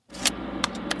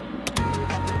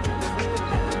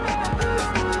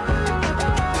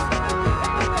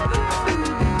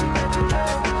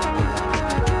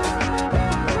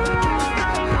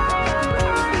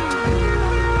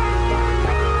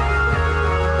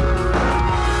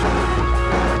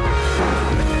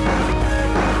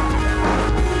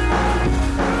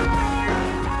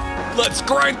Let's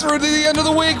grind through to the end of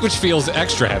the week, which feels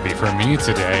extra heavy for me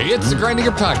today. It's the Grinding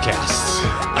Your Podcast.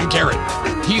 I'm Garrett.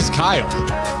 He's Kyle.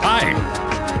 Hi.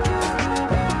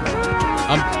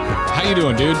 How you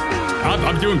doing, dude?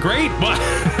 I'm doing great, but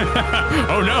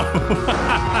oh no.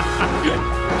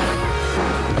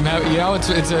 I'm having,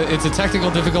 it's a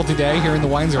technical difficulty day here in the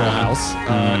Weinzerl house,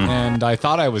 and I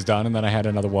thought I was done, and then I had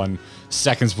another one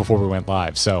seconds before we went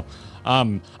live. So,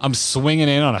 I'm swinging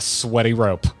in on a sweaty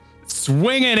rope.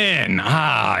 Swinging in.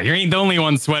 You ain't the only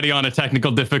one sweaty on a technical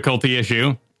difficulty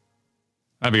issue.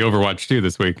 That'd be Overwatch 2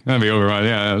 this week. That'd be Overwatch,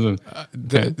 yeah.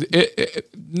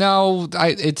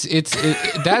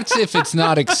 That's if it's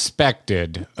not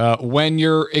expected. When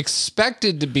you're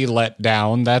expected to be let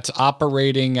down, that's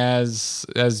operating as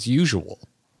usual.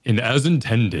 And as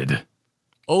intended.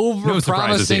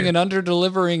 Over-promising and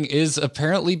under-delivering is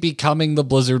apparently becoming the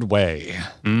Blizzard way.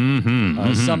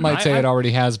 Some might say it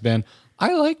already has been.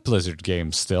 I like Blizzard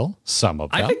games still. Some of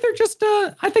them. I think they're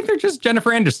just Jennifer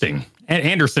Aniston.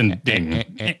 Anderson ding.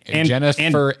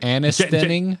 Jennifer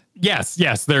Aniston.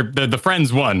 Yes. They're the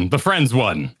Friends one. The Friends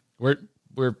one. They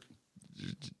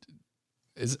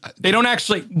don't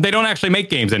actually make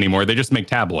games anymore. They just make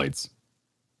tabloids.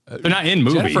 They're not in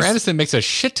movies. Jennifer Aniston makes a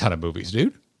shit ton of movies,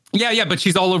 dude. Yeah, but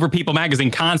she's all over People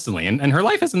magazine constantly, and her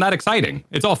life isn't that exciting.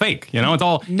 It's all fake, it's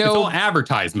all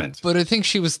advertisement. But I think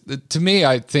she was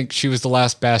the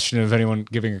last bastion of anyone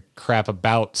giving a crap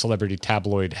about celebrity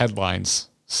tabloid headlines.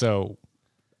 So,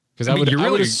 because I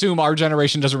would assume our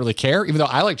generation doesn't really care, even though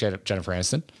I like Jennifer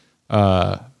Aniston.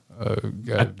 I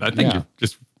think you're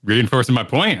just reinforcing my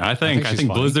point. I think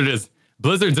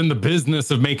Blizzard's in the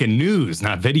business of making news,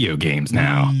 not video games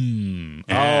now.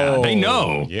 They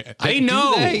know. Yeah. They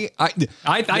know.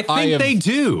 I think they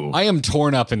do. I am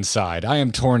torn up inside.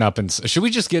 Should we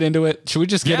just get into it?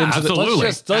 Let's just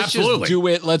do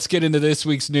it. Let's get into this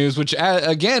week's news, which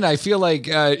again, I feel like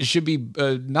should be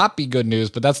not be good news,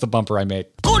 but that's the bumper I made.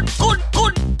 Good.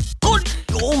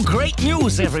 Oh, great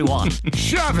news, everyone.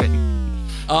 Shove it.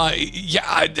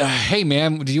 Hey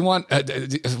man, do you want,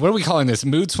 what are we calling this?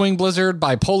 Mood swing blizzard,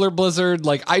 bipolar blizzard?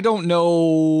 Like, I don't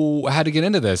know how to get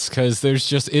into this because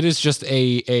it is just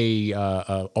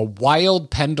a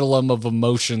wild pendulum of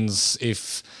emotions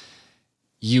if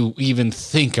you even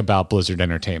think about Blizzard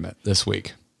Entertainment this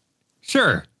week.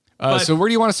 Sure. So where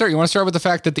do you want to start? You want to start with the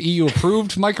fact that the EU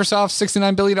approved Microsoft's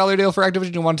 $69 billion deal for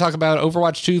Activision? You want to talk about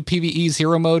Overwatch 2 PvE's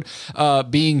Hero Mode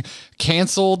being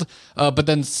canceled, but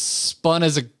then spun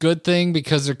as a good thing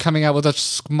because they're coming out with a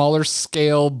smaller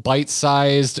scale,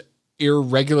 bite-sized,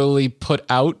 irregularly put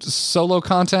out solo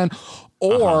content?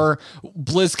 Or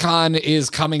BlizzCon is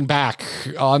coming back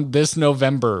on this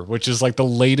November, which is like the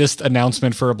latest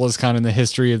announcement for a BlizzCon in the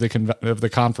history of the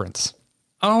conference.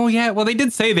 Oh, yeah. Well, they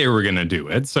did say they were going to do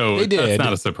it, so that's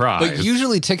not a surprise. But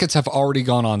usually tickets have already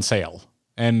gone on sale.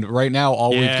 And right now, all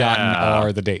we've gotten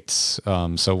are the dates.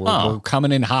 So we're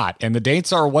coming in hot. And the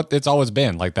dates are what it's always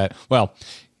been like that. Well,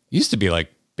 used to be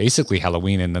like basically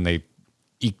Halloween, and then they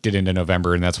eked it into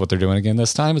November, and that's what they're doing again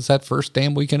this time. It's that first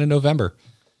damn weekend in November.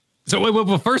 So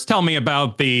well, first tell me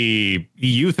about the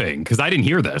EU thing, because I didn't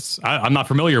hear this. I'm not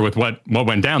familiar with what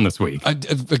went down this week.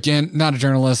 Again, not a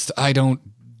journalist. I don't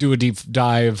do a deep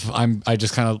dive. I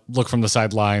just kind of look from the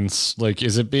sidelines. Like,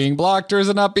 is it being blocked or is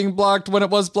it not being blocked? When it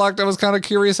was blocked, I was kind of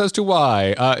curious as to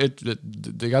why.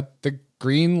 They got the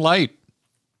green light.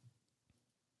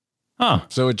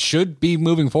 So it should be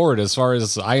moving forward as far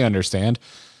as I understand,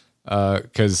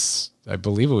 because I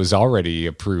believe it was already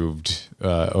approved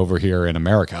over here in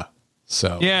America.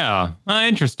 So yeah,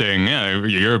 interesting. Yeah, the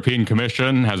European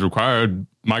Commission has required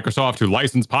Microsoft to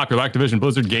license popular Activision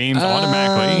Blizzard games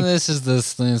automatically. This is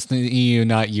the EU,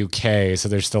 not UK, so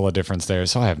there's still a difference there.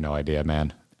 So I have no idea,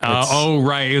 man.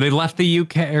 Right. They left the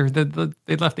UK or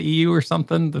they left the EU or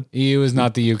something. The EU is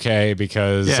not the UK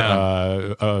because,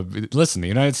 listen, the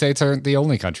United States aren't the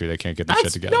only country that can't get this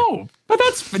shit together.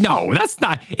 That's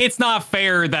not. It's not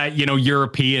fair that,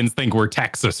 Europeans think we're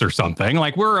Texas or something.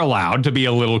 Like, we're allowed to be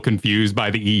a little confused by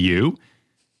the EU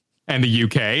and the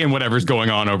UK and whatever's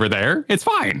going on over there. It's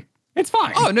fine.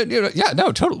 Oh,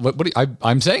 no, totally.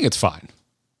 I'm saying it's fine.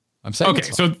 I'm saying okay.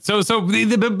 So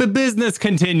the business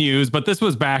continues, but this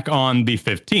was back on the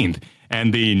 15th,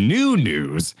 and the new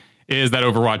news is that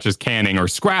Overwatch is canning or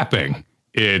scrapping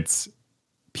its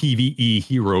PvE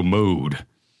hero mode.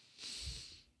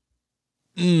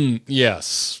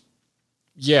 Yes,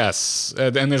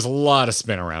 and there's a lot of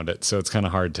spin around it, so it's kind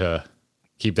of hard to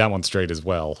keep that one straight as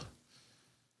well.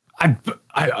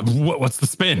 What's the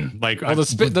spin? Like, well, the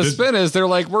spin is they're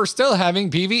like, we're still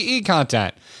having PvE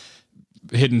content.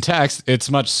 Hidden text,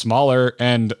 it's much smaller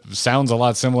and sounds a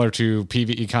lot similar to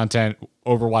PvE content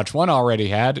Overwatch 1 already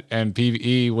had, and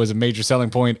PvE was a major selling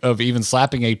point of even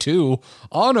slapping a 2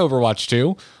 on Overwatch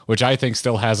 2, which I think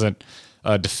still hasn't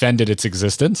defended its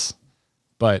existence.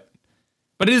 But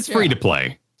it is free to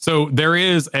play. So there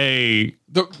is is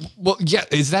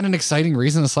that an exciting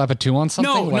reason to slap a 2 on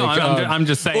something? No, I'm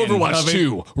just saying. Overwatch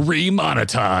 2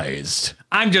 remonetized.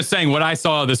 I'm just saying what I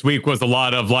saw this week was a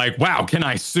lot of like, wow, can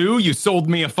I sue? You sold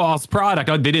me a false product.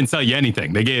 Oh, they didn't sell you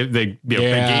anything. They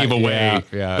gave away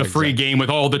the free game with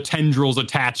all the tendrils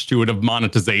attached to it of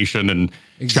monetization and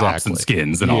shops and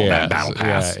skins and all that battle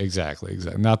pass. Yeah, exactly.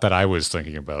 Not that I was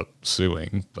thinking about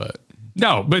suing, but...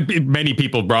 No, but many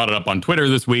people brought it up on Twitter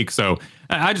this week, so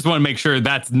I just want to make sure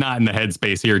that's not in the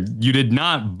headspace here. You did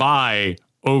not buy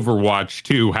Overwatch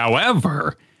 2.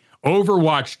 However,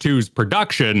 Overwatch 2's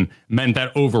production meant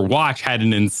that Overwatch had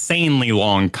an insanely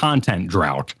long content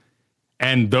drought.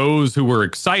 And those who were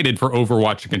excited for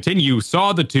Overwatch to continue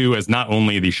saw the 2 as not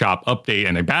only the shop update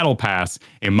and a battle pass,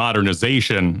 a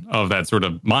modernization of that sort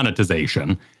of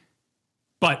monetization,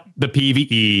 but the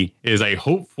PvE is a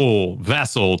hopeful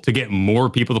vessel to get more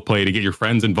people to play, to get your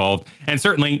friends involved. And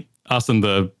certainly us in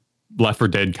the Left 4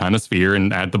 Dead kind of sphere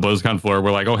and at the BlizzCon floor,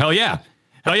 we're like, oh, hell yeah,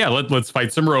 let's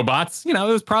fight some robots. You know,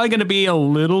 it was probably going to be a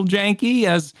little janky,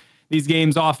 as these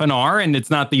games often are, and it's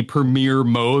not the premier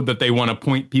mode that they want to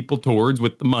point people towards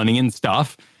with the money and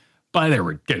stuff. But there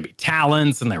were going to be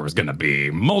talents, and there was going to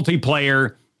be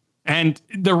multiplayer. And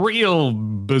the real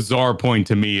bizarre point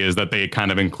to me is that they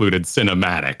kind of included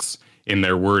cinematics in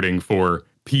their wording for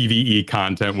PvE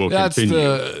content will continue.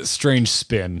 That's the strange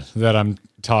spin that I'm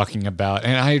talking about.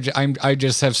 And I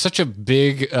just have such a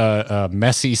big,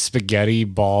 messy spaghetti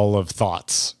ball of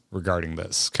thoughts regarding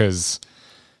this. Because,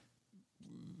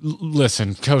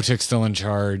 listen, Kotick's still in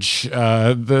charge.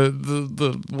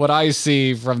 The what I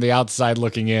see from the outside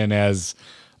looking in as...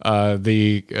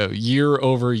 the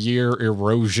year-over-year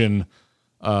erosion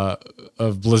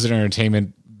of Blizzard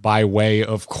Entertainment by way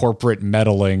of corporate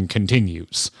meddling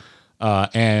continues.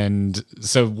 And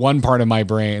so one part of my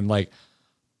brain, like,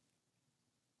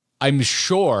 I'm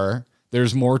sure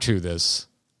there's more to this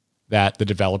that the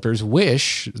developers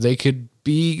wish they could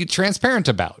be transparent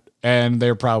about, and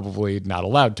they're probably not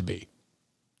allowed to be.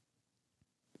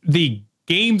 The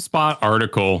GameSpot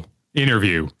article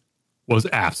interview was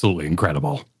absolutely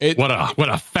incredible. What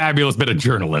a fabulous bit of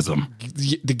journalism.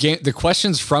 The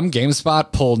questions from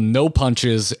GameSpot pull no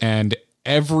punches, and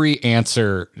every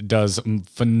answer does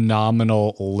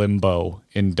phenomenal limbo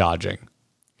in dodging.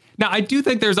 Now, I do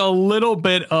think there's a little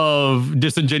bit of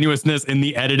disingenuousness in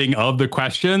the editing of the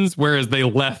questions, whereas they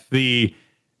left the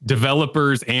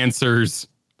developers' answers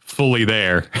fully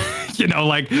there. You know,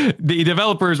 like the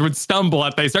developers would stumble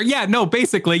at they start. Yeah, no,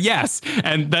 basically, yes.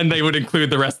 And then they would include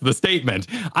the rest of the statement.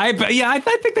 I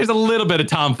think there's a little bit of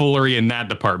tomfoolery in that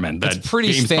department. That it's pretty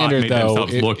GameSpot standard, made though.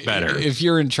 Themselves look better. If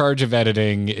you're in charge of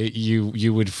editing,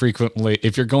 you would frequently,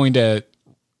 if you're going to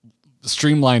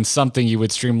streamline something, you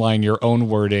would streamline your own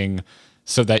wording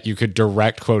so that you could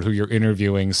direct quote who you're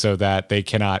interviewing so that they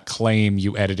cannot claim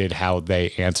you edited how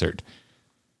they answered.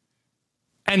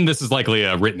 And this is likely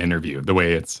a written interview, the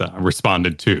way it's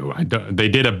responded to. They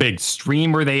did a big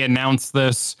stream where they announced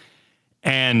this,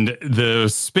 and the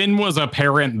spin was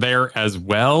apparent there as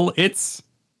well. It's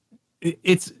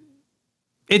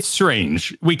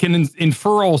strange. We can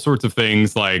infer all sorts of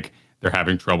things, like they're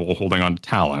having trouble holding on to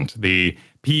talent. The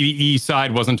PvE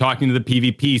side wasn't talking to the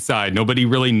PvP side. Nobody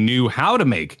really knew how to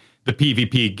make the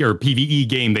PvP or PvE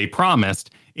game they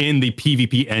promised in the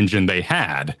PvP engine they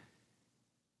had.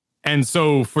 And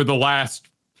so for the last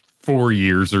 4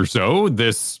 years or so,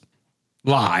 this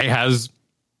lie has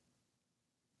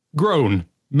grown,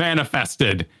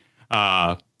 manifested,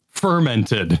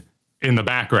 fermented in the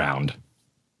background.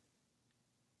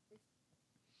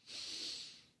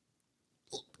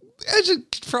 I should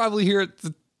probably hear it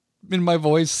in my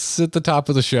voice at the top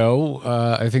of the show.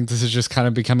 I think this is just kind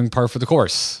of becoming par for the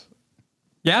course.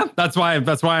 Yeah, that's why I'm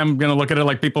going to look at it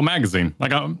like People Magazine.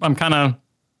 Like I'm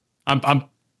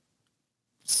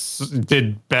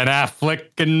did Ben Affleck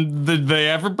and did they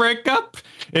ever break up?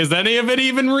 Is any of it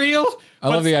even real? I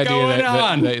love the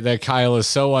idea that Kyle is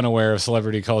so unaware of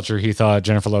celebrity culture. He thought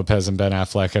Jennifer Lopez and Ben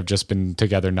Affleck have just been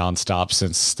together nonstop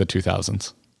since the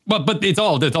 2000s. But it's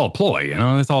all ploy, you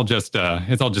know. It's all just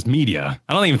media.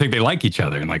 I don't even think they like each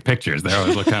other in like pictures. They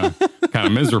always look kind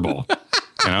of miserable.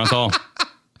 You know, it's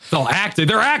all acted.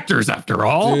 They're actors after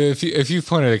all. Dude, if you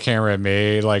pointed a camera at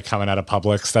me, like coming out of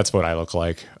Publix, that's what I look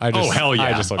like. Oh hell yeah!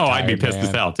 I just look tired, I'd be pissed as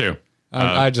hell too.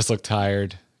 I just look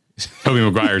tired. Tobey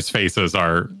Maguire's faces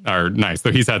are nice,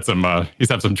 though he's had some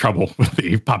trouble with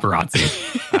the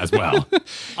paparazzi as well.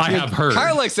 I have heard.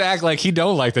 Kyle likes to act like he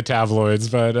don't like the tabloids,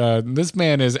 but this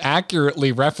man is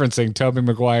accurately referencing Tobey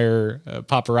Maguire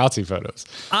paparazzi photos.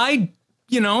 I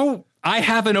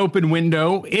have an open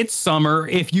window. It's summer.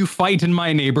 If you fight in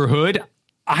my neighborhood,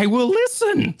 I will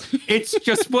listen. It's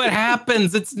just what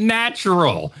happens. It's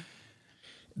natural.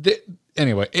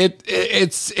 Anyway,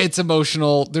 it's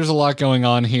emotional. There's a lot going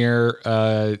on here.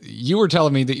 You were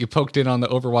telling me that you poked in on the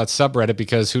Overwatch subreddit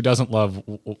because who doesn't love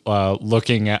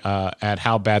looking at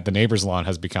how bad the neighbor's lawn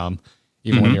has become?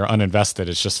 Even when you're uninvested,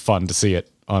 it's just fun to see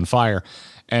it on fire.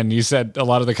 And you said a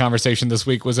lot of the conversation this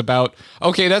week was about,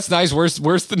 okay, that's nice. Where's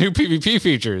the new PvP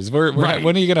features? Right.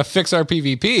 When are you going to fix our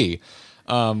PvP?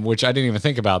 Which I didn't even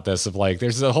think about this of like,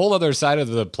 there's a whole other side of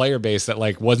the player base that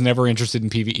like was never interested in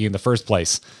PvE in the first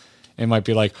place. It might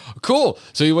be like, cool.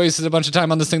 So you wasted a bunch of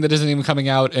time on this thing that isn't even coming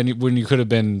out, and when you could have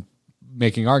been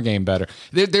making our game better.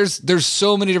 There's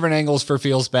so many different angles for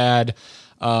feels bad.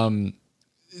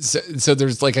 So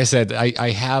there's, like I said,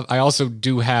 I also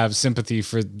do have sympathy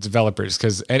for developers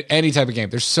because at any type of game,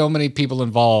 there's so many people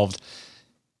involved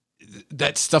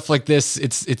that stuff like this,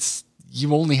 it's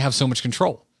you only have so much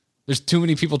control. There's too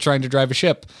many people trying to drive a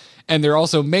ship. And there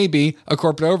also may be a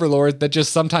corporate overlord that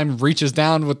just sometimes reaches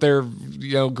down with their,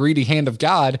 greedy hand of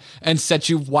God and sets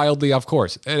you wildly off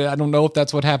course. And I don't know if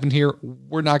that's what happened here.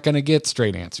 We're not going to get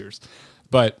straight answers.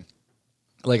 But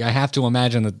like, I have to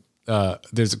imagine that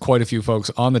there's quite a few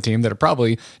folks on the team that are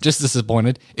probably just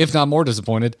disappointed, if not more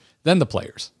disappointed than the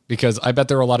players. Because I bet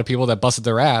there are a lot of people that busted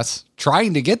their ass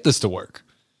trying to get this to work.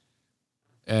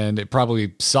 And it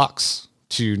probably sucks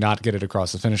to not get it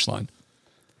across the finish line.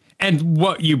 And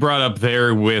what you brought up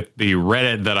there with the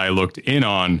Reddit that I looked in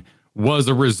on was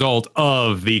a result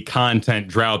of the content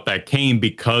drought that came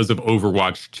because of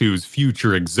Overwatch 2's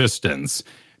future existence.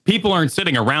 People aren't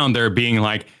sitting around there being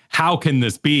like, how can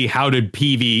this be? How did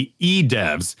PvE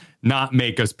devs not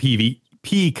make us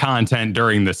PvP content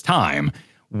during this time?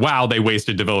 Wow, they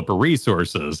wasted developer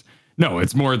resources. No,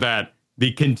 it's more that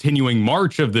the continuing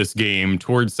march of this game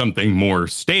towards something more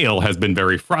stale has been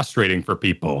very frustrating for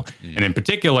people. And in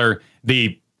particular,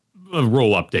 the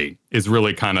role update is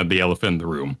really kind of the elephant in the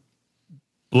room.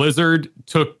 Blizzard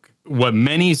took what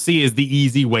many see as the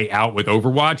easy way out with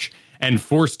Overwatch and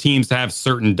forced teams to have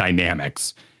certain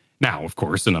dynamics. Now, of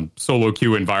course, in a solo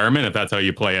queue environment, if that's how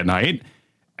you play at night,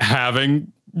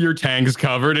 having your tanks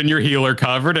covered and your healer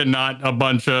covered and not a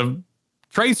bunch of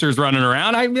tracers running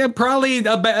around, probably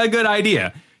a good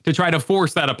idea to try to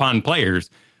force that upon players.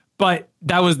 But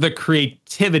that was the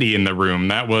creativity in the room.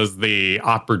 That was the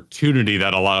opportunity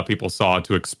that a lot of people saw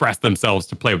to express themselves,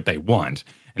 to play what they want.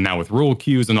 And now with rule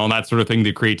queues and all that sort of thing,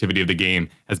 the creativity of the game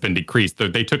has been decreased.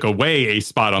 They took away a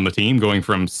spot on the team, going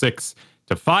from 6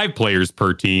 to 5 players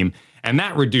per team, and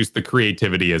that reduced the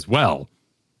creativity as well.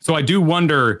 So I do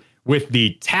wonder, with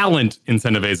the talent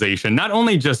incentivization, not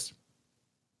only just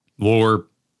lore,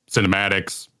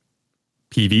 cinematics,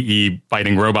 PvE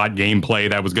fighting robot gameplay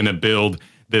that was going to build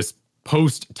this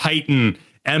post-Titan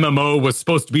MMO was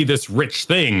supposed to be this rich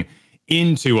thing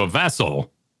into a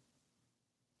vessel.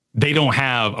 They don't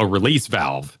have a release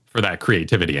valve for that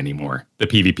creativity anymore, the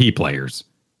PvP players.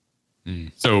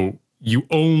 So you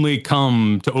only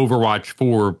come to Overwatch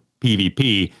for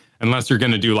PvP unless you're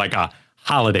going to do like a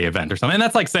holiday event or something. And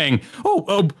that's like saying,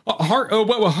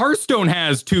 Hearthstone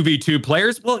has 2v2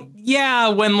 players. Well, yeah,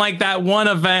 when like that one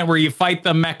event where you fight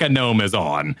the mecha gnome is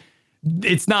on.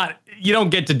 It's not, you don't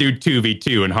get to do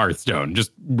 2v2 in Hearthstone,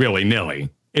 just willy-nilly.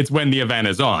 It's when the event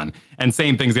is on. And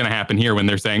same thing's going to happen here when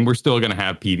they're saying we're still going to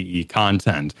have PvE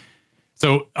content.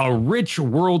 So a rich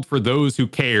world for those who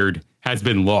cared has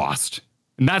been lost.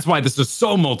 And that's why this is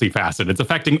so multifaceted. It's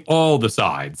affecting all the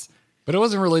sides. But it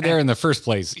wasn't really there in the first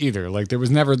place either. Like, there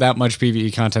was never that much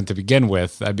PvE content to begin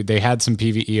with. I mean, they had some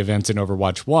PvE events in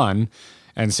Overwatch 1.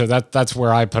 And so that's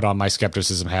where I put on my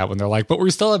skepticism hat when they're like, but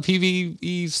we still have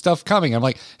PvE stuff coming. I'm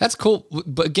like, that's cool.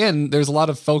 But again, there's a lot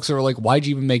of folks who are like, why'd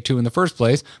you even make 2 in the first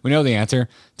place? We know the answer: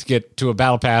 to get to a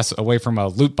battle pass away from a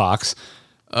loot box.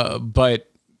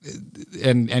 But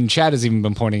Chad has even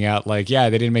been pointing out, like, yeah,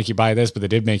 they didn't make you buy this, but they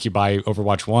did make you buy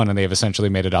Overwatch 1, and they have essentially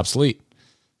made it obsolete.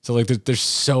 So like, there's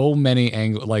so many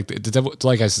angles.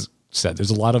 Like I said, there's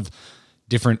a lot of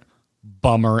different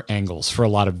bummer angles for a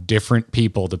lot of different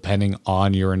people, depending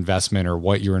on your investment or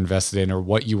what you're invested in or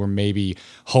what you were maybe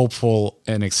hopeful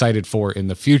and excited for in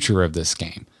the future of this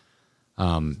game.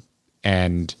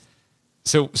 And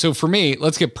so for me,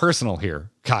 let's get personal here,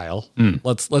 Kyle.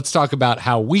 Let's talk about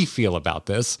how we feel about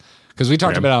this, because we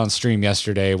talked about it on stream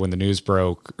yesterday when the news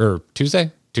broke, or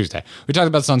Tuesday. Tuesday. We talked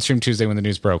about this on stream Tuesday when the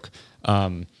news broke.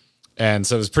 And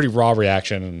so it was a pretty raw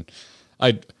reaction. And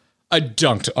I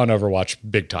dunked on Overwatch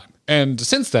big time. And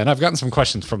since then, I've gotten some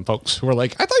questions from folks who are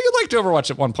like, I thought you liked Overwatch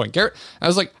at one point, Garrett. I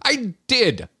was like, I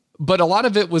did. But a lot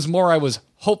of it was more I was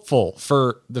hopeful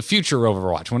for the future of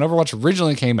Overwatch. When Overwatch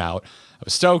originally came out, I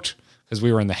was stoked because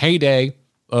we were in the heyday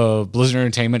of Blizzard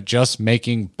Entertainment just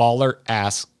making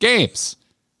baller-ass games.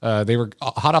 They were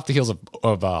hot off the heels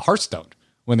of Hearthstone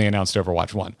when they announced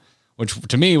Overwatch 1, which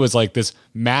to me was like this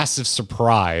massive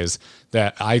surprise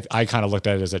that I kind of looked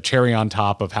at it as a cherry on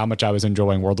top of how much I was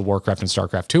enjoying World of Warcraft and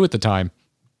StarCraft 2 at the time,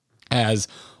 as,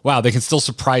 wow, they can still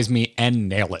surprise me and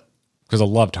nail it, because I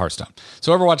loved Hearthstone.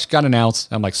 So Overwatch got announced.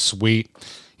 I'm like, sweet.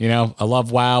 You know, I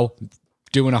love WoW.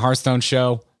 Doing a Hearthstone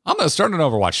show. I'm going to start an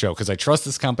Overwatch show because I trust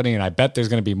this company, and I bet there's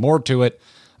going to be more to it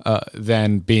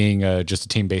than being just a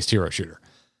team-based hero shooter.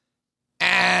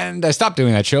 And I stopped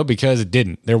doing that show because it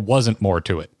didn't. There wasn't more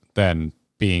to it than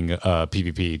being a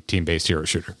PvP team-based hero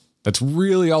shooter. That's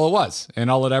really all it was, and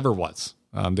all it ever was.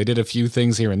 They did a few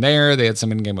things here and there. They had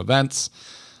some in-game events,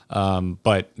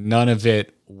 but none of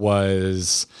it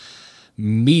was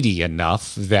meaty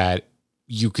enough that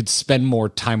you could spend more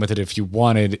time with it if you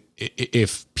wanted,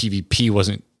 if PvP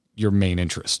wasn't your main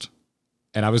interest.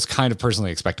 And I was kind of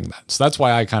personally expecting that. So that's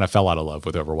why I kind of fell out of love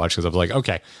with Overwatch, because I was like,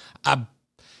 okay,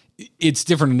 it's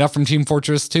different enough from Team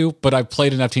Fortress 2, but I've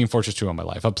played enough Team Fortress 2 in my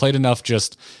life. I've played enough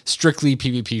just strictly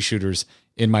PvP shooters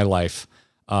in my life.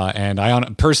 And I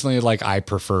personally, like, I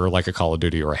prefer like a Call of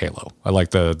Duty or a Halo. I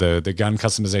like the gun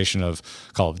customization of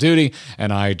Call of Duty,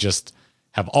 and I just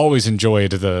have always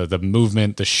enjoyed the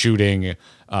movement, the shooting,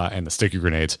 and the sticky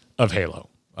grenades of Halo.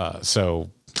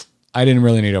 So I didn't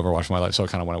really need Overwatch in my life, so I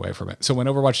kind of went away from it. So when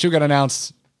Overwatch 2 got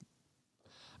announced,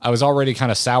 I was already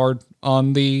kind of soured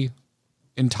on the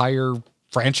entire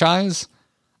franchise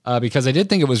because I did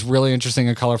think it was really interesting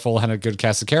and colorful and had a good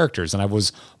cast of characters, and I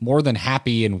was more than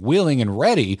happy and willing and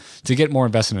ready to get more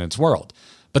invested in its world.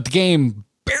 But the game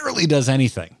barely does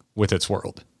anything with its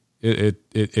world.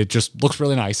 It just looks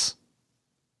really nice.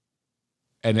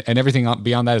 And everything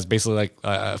beyond that is basically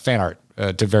like fan art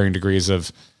to varying degrees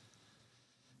of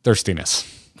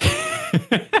thirstiness.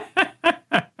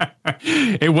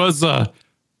 It was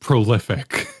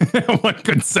prolific, one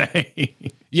could say.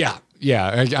 Yeah.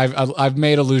 I've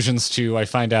made allusions to. I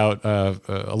find out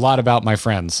a lot about my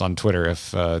friends on Twitter if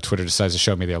Twitter decides to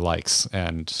show me their likes.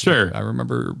 And sure, I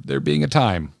remember there being a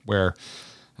time where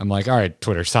I'm like, all right,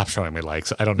 Twitter, stop showing me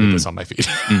likes. I don't need this on my feed.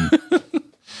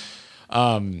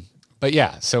 But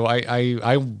yeah, so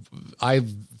I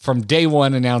from day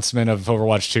one announcement of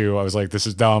Overwatch 2, I was like, this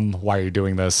is dumb. Why are you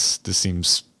doing this? This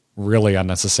seems really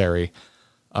unnecessary.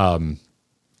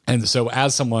 And so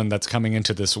as someone that's coming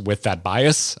into this with that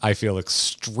bias, I feel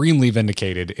extremely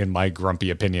vindicated in my grumpy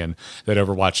opinion that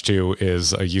Overwatch 2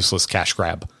 is a useless cash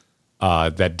grab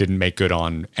that didn't make good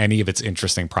on any of its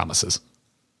interesting promises.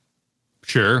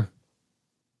 Sure.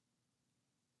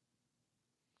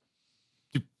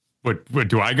 What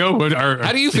do I go?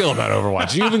 How do you feel about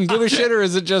Overwatch? Do you even give a shit, or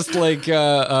is it just like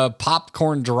a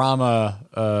popcorn drama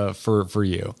for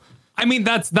you? I mean,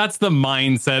 that's the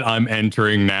mindset I'm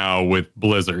entering now with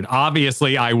Blizzard.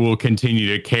 Obviously, I will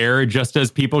continue to care just as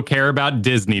people care about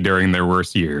Disney during their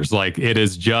worst years. Like, it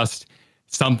is just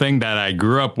something that I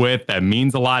grew up with that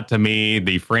means a lot to me.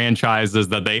 The franchises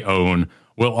that they own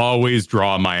will always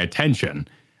draw my attention.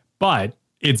 But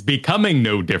it's becoming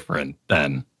no different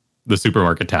than the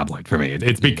supermarket tabloid for me.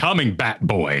 It's becoming Bat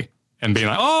Boy and being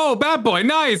like, oh, Bat Boy,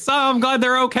 nice. Oh, I'm glad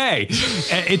they're okay.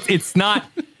 It's not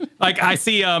like I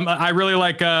see. I really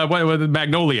like what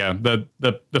Magnolia,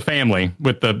 the family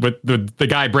with the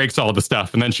guy breaks all the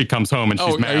stuff and then she comes home and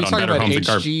she's mad on Better Homes and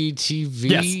Garbage.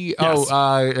 HGTV?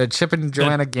 Yes. Chip and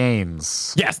Joanna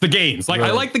Gaines. Yes, the Gaines. Like,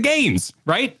 really? I like the Gaines,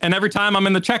 right? And every time I'm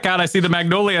in the checkout, I see the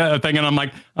Magnolia thing and I'm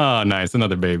like, oh, nice,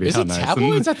 another baby. Is How it nice.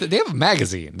 Tabloids? They have a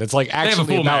magazine that's like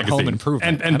actually about home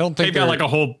improvement. And I don't think they've got like a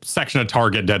whole section of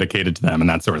Target dedicated to them and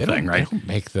that sort of thing, right?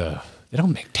 They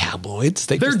don't make tabloids.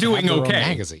 They're doing okay.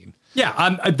 Magazine. Yeah,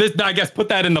 I guess put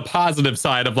that in the positive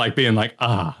side of like being like,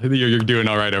 you're doing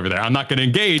all right over there. I'm not going to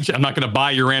engage. I'm not going to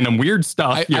buy your random weird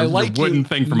stuff. Your wooden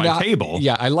thing for my table.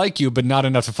 Yeah, I like you, but not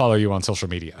enough to follow you on social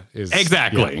media.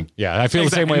 Exactly. Yeah, I feel the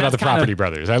same way about the Property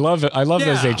Brothers. I love those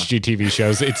HGTV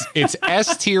shows. It's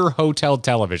S-tier hotel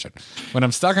television. When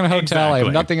I'm stuck in a hotel, I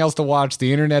have nothing else to watch.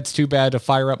 The internet's too bad to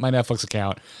fire up my Netflix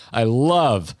account. I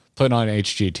love putting on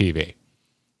HGTV.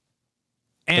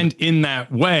 And in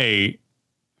that way,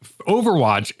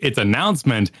 Overwatch, its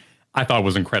announcement, I thought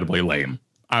was incredibly lame.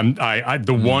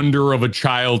 The wonder of a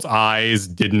child's eyes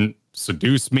didn't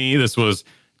seduce me. This was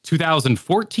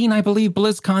 2014, I believe,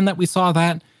 BlizzCon that we saw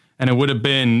that. And it would have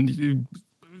been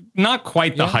not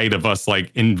quite the height of us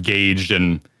like engaged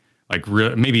and like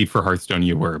maybe for Hearthstone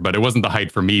you were, but it wasn't the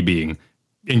height for me being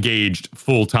engaged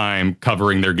full time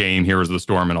covering their game, Heroes of the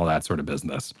Storm and all that sort of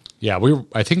business. Yeah,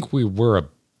 I think we were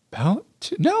about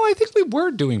to, no, I think we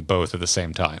were doing both at the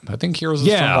same time. I think Heroes of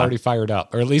the Storm already fired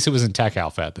up, or at least it was in tech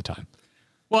alpha at the time.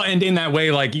 Well, and in that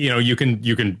way, like, you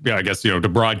can, I guess, to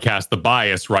broadcast the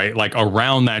bias, right? Like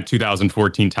around that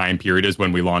 2014 time period is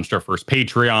when we launched our first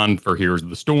Patreon for Heroes of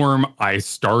the Storm. I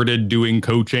started doing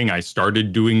coaching. I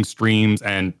started doing streams,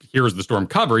 and Heroes of the Storm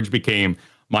coverage became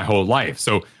my whole life.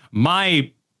 So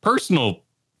my personal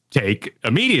take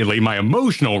immediately, my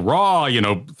emotional, raw,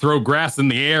 throw grass in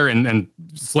the air and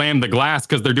slam the glass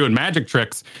because they're doing magic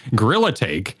tricks, guerrilla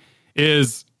take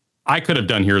is I could have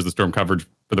done Heroes of the Storm coverage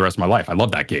for the rest of my life. I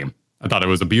love that game. I thought it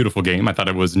was a beautiful game. I thought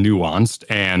it was nuanced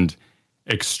and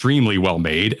extremely well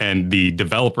made. And the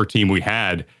developer team we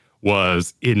had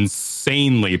was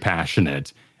insanely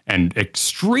passionate and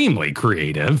extremely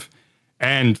creative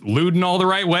and lewd in all the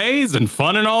right ways and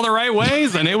fun in all the right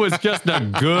ways. And it was just a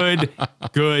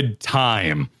good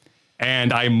time.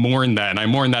 And I mourn that. And I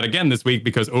mourn that again this week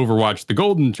because Overwatch, the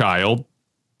Golden Child,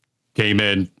 came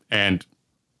in and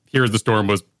Here's the Storm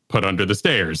was put under the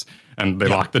stairs. And they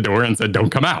locked the door and said, don't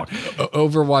come out.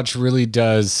 Overwatch really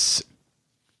does,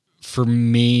 for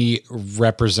me,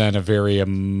 represent a very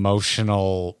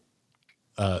emotional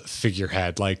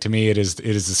figurehead. Like, to me, it is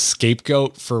a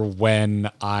scapegoat for when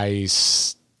I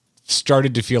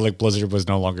started to feel like Blizzard was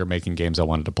no longer making games I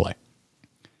wanted to play.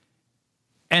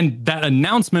 And that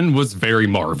announcement was very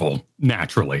Marvel,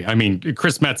 naturally. I mean,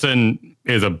 Chris Metzen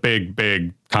is a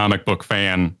big comic book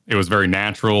fan. It was very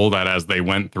natural that as they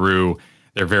went through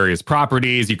their various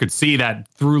properties, you could see that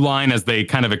through line as they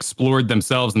kind of explored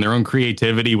themselves and their own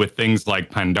creativity with things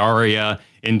like Pandaria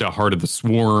into Heart of the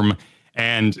Swarm.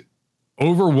 And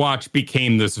Overwatch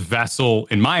became this vessel,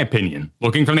 in my opinion,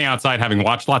 looking from the outside, having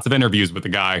watched lots of interviews with the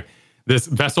guy, this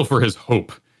vessel for his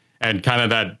hope and kind of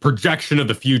that projection of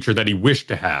the future that he wished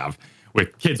to have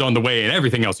with kids on the way and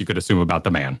everything else you could assume about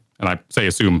the man. And I say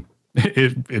assume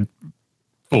in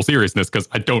full seriousness because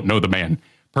I don't know the man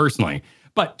personally.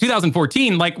 But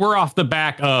 2014, like, we're off the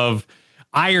back of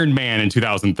Iron Man in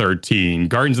 2013.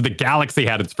 Guardians of the Galaxy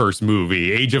had its first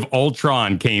movie. Age of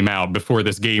Ultron came out before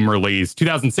this game released.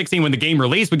 2016, when the game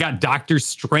released, we got Doctor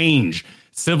Strange.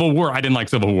 Civil War. I didn't like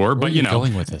Civil War, but Where are you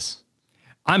going with this?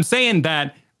 I'm saying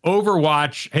that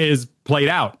Overwatch has played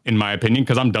out, in my opinion,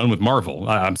 because I'm done with Marvel.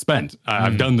 I'm spent.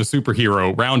 I've done the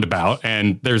superhero roundabout,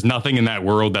 and there's nothing in that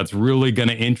world that's really going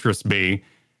to interest me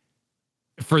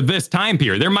for this time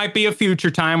period. There might be a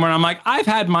future time where I'm like, I've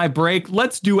had my break.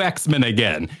 Let's do X-Men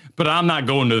again. But I'm not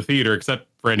going to the theater except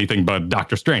for anything but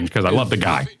Doctor Strange because I love the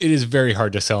guy. It is very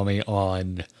hard to sell me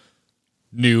on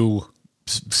new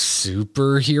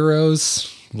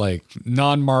superheroes, like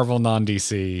non-Marvel,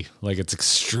 non-DC. Like, it's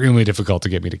extremely difficult to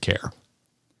get me to care.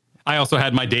 I also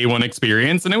had my day one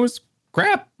experience and it was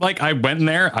crap. Like, I went in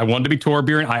there. I wanted to be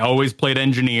Torbjorn. I always played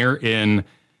engineer in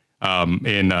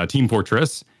Team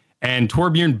Fortress. And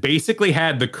Torbjorn basically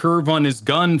had the curve on his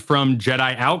gun from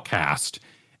Jedi Outcast.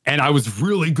 And I was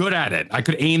really good at it. I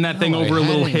could aim that thing over a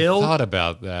little hill. I thought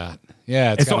about that.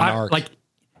 Yeah, it's got an arc.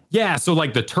 So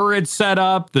like the turret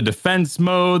setup, the defense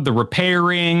mode, the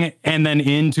repairing, and then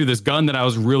into this gun that I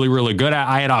was really, really good at.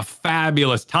 I had a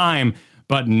fabulous time,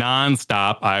 but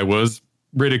nonstop I was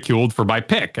ridiculed for my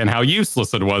pick and how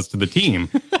useless it was to the team.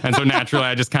 And so naturally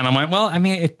I just kind of went, well, I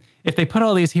mean, if they put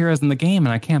all these heroes in the game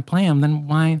and I can't play them, then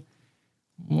why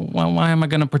am I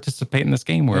going to participate in this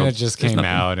game world? And it just came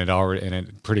out and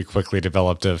it pretty quickly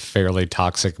developed a fairly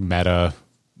toxic meta.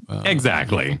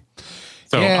 Exactly.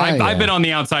 So I've been on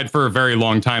the outside for a very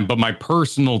long time, but my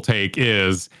personal take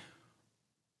is,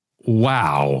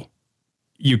 wow,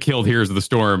 you killed Heroes of the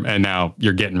Storm and now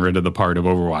you're getting rid of the part of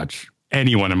Overwatch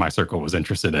anyone in my circle was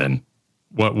interested in.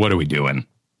 What are we doing?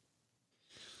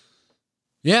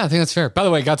 Yeah, I think that's fair. By the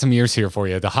way, I got some years here for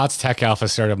you. The HOTS Tech Alpha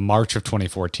started March of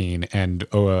 2014, and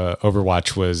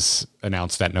Overwatch was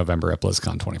announced that November at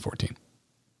BlizzCon 2014.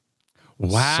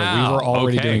 Wow. So we were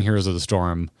already doing Heroes of the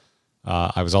Storm.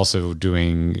 I was also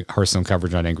doing Hearthstone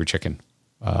coverage on Angry Chicken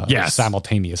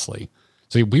simultaneously.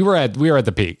 So we were at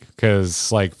the peak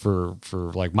because, like, for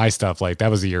like my stuff, like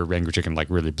that was the year Angry Chicken like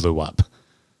really blew up.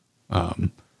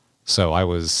 So I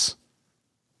was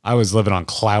living on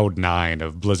cloud 9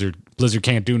 of Blizzard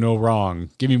can't do no wrong.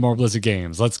 Give me more Blizzard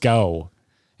games. Let's go.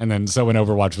 And then so when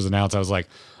Overwatch was announced, I was like,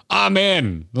 I'm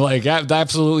in. Like,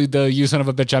 absolutely the you son of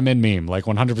a bitch, I'm in meme. Like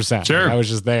 100%. Sure. Like, I was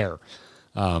just there.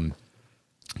 And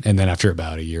then after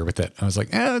about a year with it, I was like,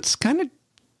 it's kind of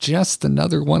just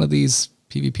another one of these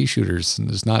PvP shooters. And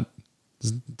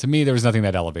to me, there was nothing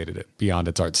that elevated it beyond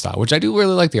its art style, which I do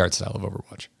really like the art style of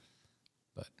Overwatch.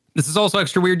 But this is also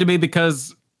extra weird to me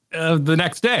because the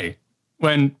next day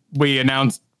when we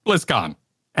announced BlizzCon,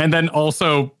 and then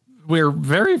also we're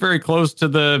very, very close to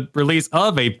the release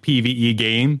of a PvE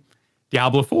game,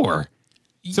 Diablo 4.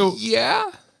 So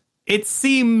yeah, it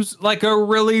seems like a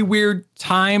really weird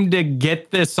time to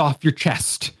get this off your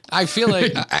chest. I feel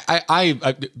like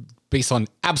I based on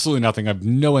absolutely nothing, I have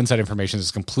no inside information.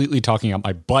 It's completely talking out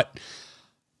my butt.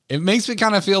 It makes me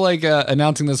kind of feel like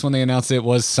announcing this when they announced it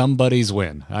was somebody's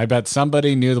win. I bet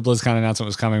somebody knew the BlizzCon announcement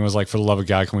was coming, was like, for the love of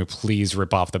God, can we please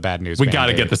rip off the bad news? We got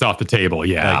to get this off the table,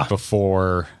 yeah. Like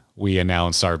before we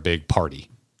announce our big party.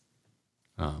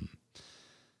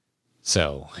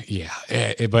 So yeah,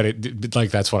 but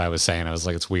like, that's what I was saying. I was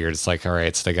like, it's weird. It's like, all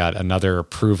right, so they got another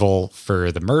approval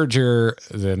for the merger.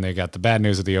 Then they got the bad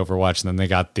news of the Overwatch. And then they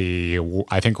got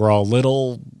I think we're all a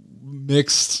little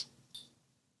mixed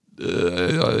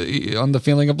on the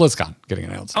feeling of BlizzCon getting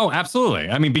announced. Oh, absolutely.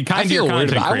 I mean, be kind to your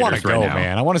content creators. I want to go, right now.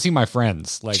 man. I want to see my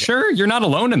friends. Like, sure, you're not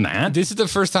alone in that. This is the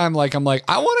first time, like, I'm like,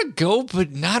 I want to go,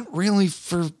 but not really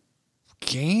for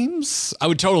games. I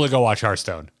would totally go watch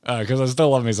Hearthstone because I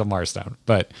still love me some Hearthstone,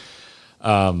 but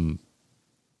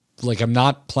like, I'm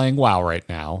not playing WoW right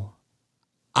now.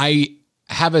 I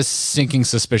have a sinking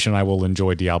suspicion I will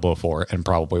enjoy Diablo 4 and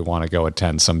probably want to go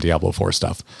attend some Diablo 4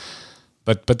 stuff.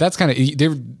 But that's kind of,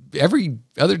 every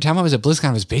other time I was at BlizzCon,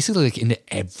 I was basically like into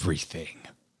everything.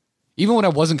 Even when I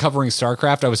wasn't covering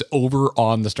StarCraft, I was over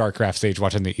on the StarCraft stage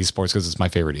watching the esports because it's my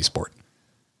favorite esport.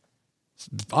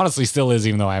 Honestly, still is,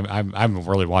 even though I haven't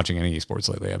really watching any esports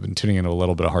lately. I've been tuning into a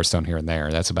little bit of Hearthstone here and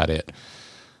there. That's about it.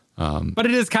 But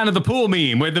it is kind of the pool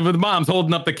meme with the moms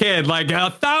holding up the kid like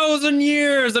 1,000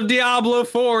 years of Diablo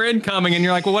 4 incoming. And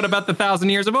you're like, well, what about the 1,000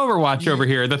 years of Overwatch over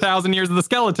here? The 1,000 years of the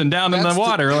skeleton down in the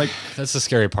water. Like, that's the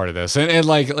scary part of this. And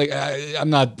I'm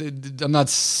not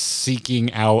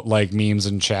seeking out like memes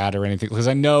in chat or anything, because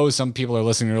I know some people are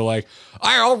listening who are like,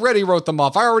 I already wrote them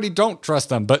off. I already don't trust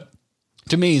them. But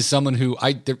to me, someone who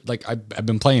I've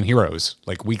been playing Heroes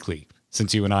like weekly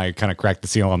since you and I kind of cracked the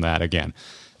seal on that again.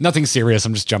 Nothing serious.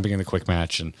 I'm just jumping in the quick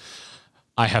match, and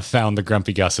I have found the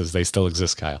Grumpy Gusses. They still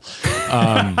exist, Kyle.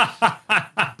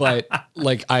 But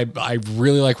like, I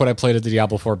really like what I played at the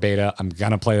Diablo 4 beta. I'm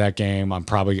gonna play that game. I'm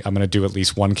gonna do at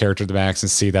least one character to the max and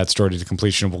see that story to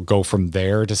completion. We'll go from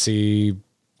there to see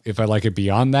if I like it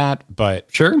beyond that. But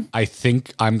sure, I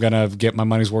think I'm gonna get my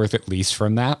money's worth at least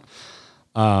from that.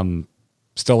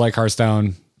 Still like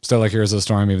Hearthstone. Still like Heroes of the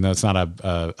Storm, even though it's not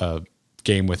a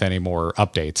game with any more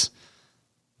updates.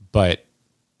 But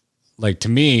like, to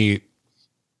me,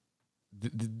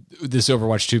 this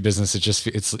Overwatch 2 business,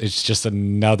 it's just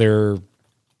another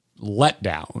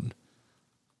letdown.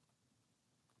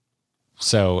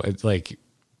 So it's like,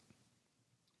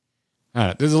 I don't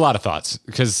know, there's a lot of thoughts,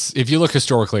 because if you look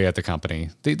historically at the company,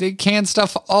 they can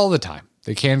stuff all the time.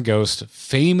 They canned Ghost,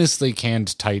 famously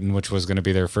canned Titan, which was going to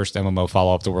be their first MMO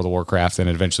follow-up to World of Warcraft, and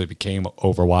eventually became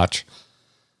Overwatch.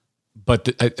 But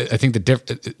I think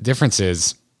the difference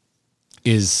is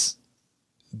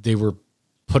they were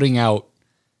putting out,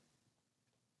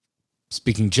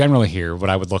 speaking generally here, what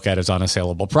I would look at as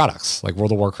unassailable products. Like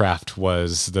World of Warcraft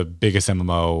was the biggest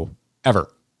MMO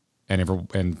ever.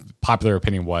 And popular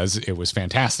opinion was it was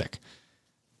fantastic.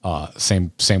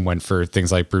 Same went for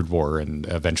things like Brood War and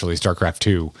eventually StarCraft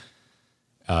 2.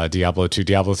 Diablo 2,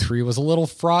 Diablo 3 was a little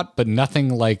fraught, but nothing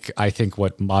like, I think,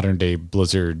 what modern day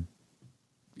Blizzard,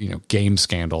 game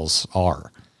scandals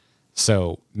are.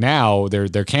 So now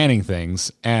they're canning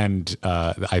things, and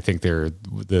I think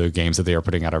the games that they are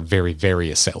putting out are very,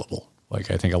 very assailable. Like,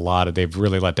 I think they've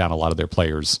really let down a lot of their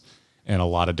players in a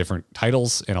lot of different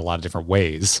titles in a lot of different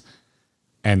ways.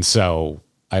 And so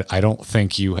I don't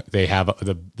think they have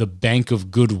the bank of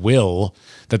goodwill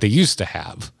that they used to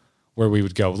have, where we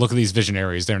would go, look at these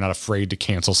visionaries. They're not afraid to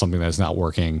cancel something that's not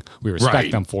working. We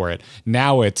respect them for it.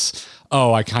 Now it's,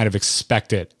 I kind of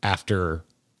expect it after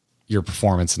your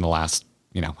performance in the last,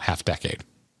 half decade.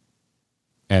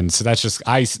 And so that's just,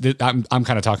 I'm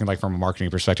kind of talking like from a marketing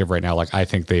perspective right now. Like, I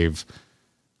think they've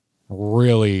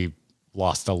really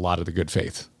lost a lot of the good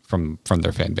faith from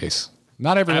their fan base.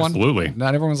 Not everyone. Absolutely.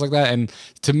 Not everyone's like that. And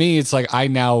to me, it's like, I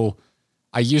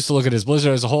used to look at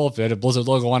Blizzard as a whole. If it had a Blizzard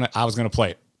logo on it, I was going to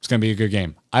play it. It's going to be a good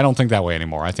game. I don't think that way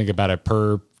anymore. I think about it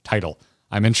per title.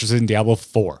 I'm interested in Diablo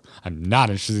 4. I'm not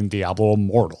interested in Diablo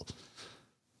Immortal.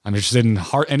 I'm interested in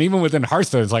and even within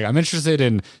Hearthstone, it's like, I'm interested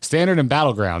in Standard and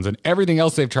Battlegrounds, and everything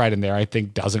else they've tried in there, I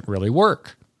think, doesn't really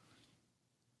work.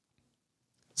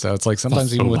 So it's like,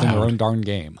 sometimes even within their own darn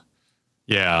game.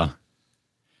 Yeah.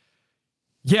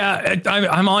 Yeah,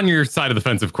 I'm on your side of the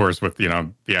fence, of course, with,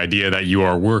 the idea that you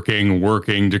are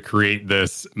working to create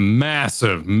this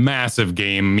massive, massive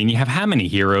game. I mean, you have how many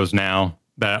heroes now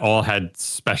that all had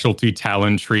specialty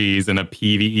talent trees and a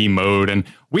PvE mode? And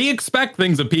we expect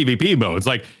things of PvP modes.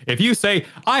 Like, if you say,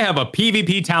 I have a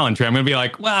PvP talent tree, I'm going to be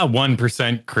like, well,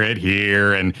 1% crit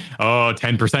here and,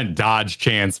 10% dodge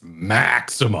chance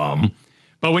maximum.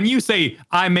 But when you say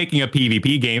I'm making a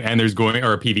PvP game and or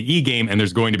a PvE game and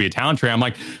there's going to be a talent tree, I'm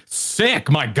like,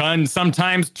 sick. My gun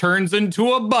sometimes turns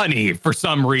into a bunny for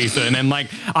some reason. And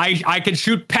like, I can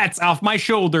shoot pets off my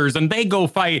shoulders and they go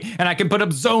fight. And I can put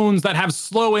up zones that have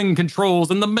slowing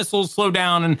controls and the missiles slow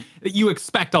down. And you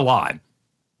expect a lot.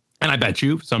 And I bet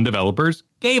you some developers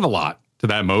gave a lot to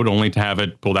that mode only to have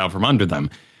it pulled out from under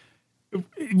them.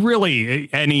 Really,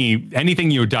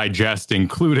 anything you digest,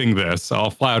 including this, I'll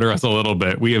flatter us a little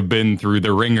bit. We have been through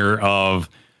the ringer of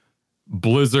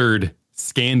Blizzard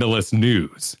scandalous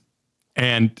news,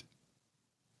 and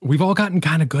we've all gotten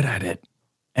kind of good at it.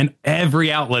 And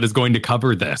every outlet is going to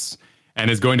cover this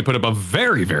and is going to put up a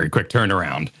very, very quick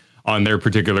turnaround on their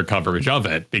particular coverage of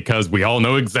it, because we all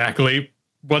know exactly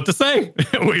what to say.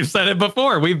 We've said it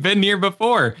before. We've been here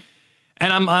before.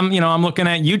 And I'm looking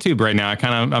at YouTube right now.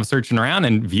 I'm searching around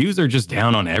and views are just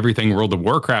down on everything World of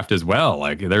Warcraft as well.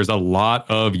 Like, there's a lot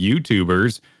of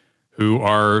YouTubers who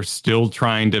are still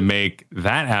trying to make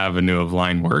that avenue of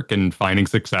line work and finding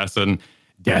success in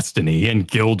Destiny and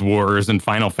Guild Wars and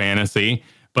Final Fantasy,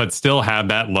 but still have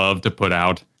that love to put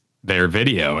out their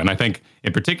video. And I think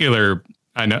in particular,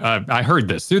 I heard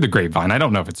this through the grapevine. I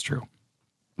don't know if it's true,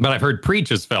 but I've heard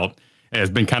Preach has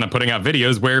been kind of putting out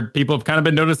videos where people have kind of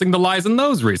been noticing the lies in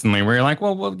those recently, where you're like,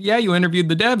 well, yeah, you interviewed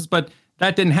the devs, but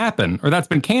that didn't happen, or that's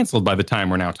been canceled by the time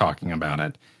we're now talking about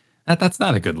it. That's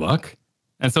not a good look.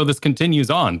 And so this continues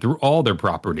on through all their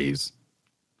properties.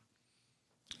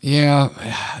 Yeah,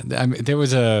 I mean, there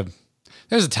was a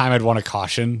time I'd want to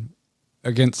caution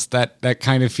against that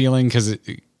kind of feeling, because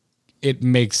it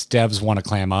makes devs want to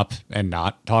clam up and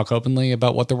not talk openly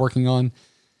about what they're working on.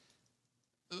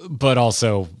 But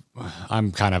also,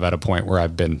 I'm kind of at a point where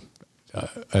I've been,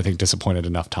 I think, disappointed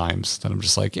enough times that I'm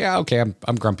just like, yeah, okay,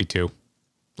 I'm grumpy too.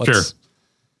 Sure.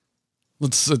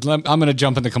 I'm going to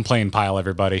jump in the complain pile,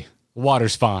 everybody.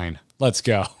 Water's fine. Let's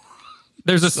go.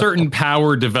 There's a certain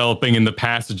power developing in the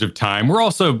passage of time. We're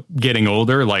also getting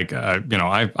older. Like,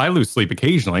 I lose sleep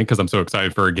occasionally because I'm so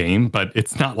excited for a game, but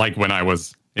it's not like when I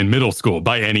was in middle school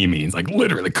by any means. Like,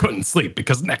 literally couldn't sleep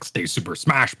because next day Super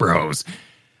Smash Bros.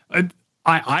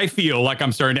 I feel like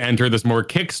I'm starting to enter this more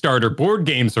Kickstarter board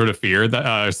game sort of fear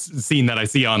that scene that I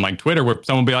see on like Twitter, where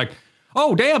someone will be like,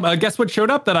 oh, damn, guess what showed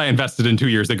up that I invested in 2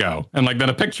 years ago? And like then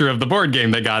a picture of the board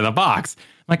game they got in the box.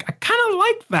 Like, I kind of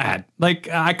like that. Like,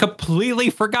 I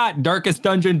completely forgot Darkest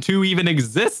Dungeon 2 even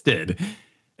existed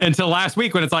until last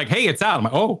week when it's like, hey, it's out. I'm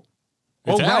like,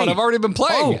 it's out. Right. I've already been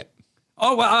playing it.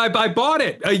 Oh, well, I bought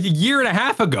it a year and a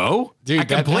half ago. Dude, I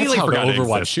completely forgot the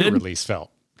Overwatch 2 release felt.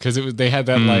 Because they had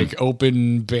that like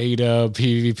open beta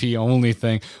PvP only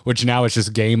thing, which now it's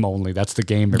just game only. That's the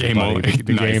game, everybody. Game only.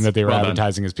 The nice. Game that they were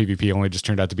advertising as PvP only just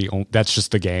turned out to be, that's just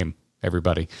the game,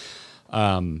 everybody.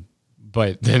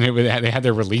 But then they had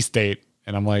their release date,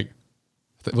 and I'm like,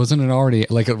 wasn't it already,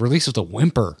 like, it released with a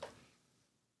whimper?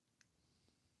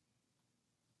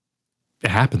 It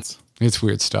happens. It's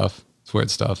weird stuff.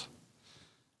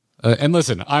 And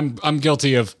listen, I'm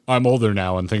guilty of, I'm older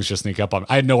now and things just sneak up on me.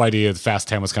 I had no idea Fast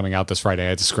 10 was coming out this Friday. I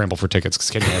had to scramble for tickets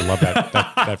because I love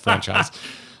that franchise.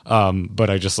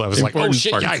 But I was like, oh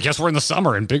shit, yeah, I guess we're in the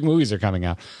summer and big movies are coming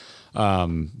out.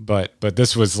 But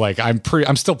this was like, I'm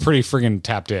still pretty friggin'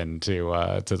 tapped into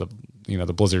the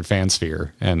the Blizzard fan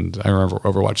sphere. And I remember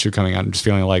Overwatch 2 coming out and just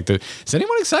feeling like, is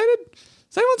anyone excited?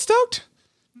 Is anyone stoked?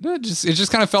 It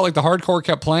just kind of felt like the hardcore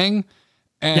kept playing.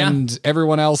 And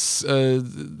everyone else,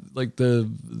 like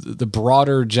the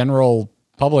broader general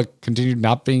public, continued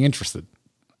not being interested.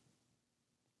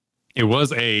 It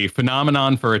was a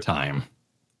phenomenon for a time.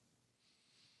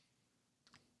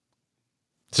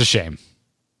 It's a shame.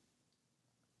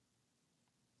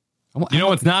 You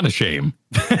know, it's not a shame.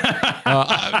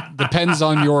 Depends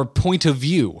on your point of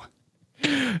view.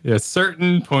 A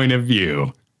certain point of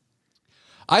view.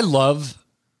 I love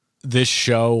this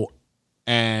show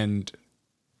and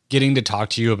getting to talk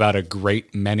to you about a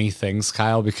great many things,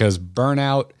 Kyle, because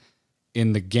burnout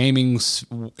in the gaming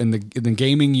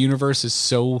universe is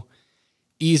so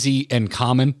easy and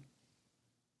common.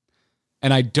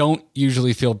 And I don't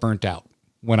usually feel burnt out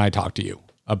when I talk to you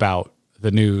about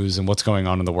the news and what's going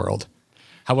on in the world.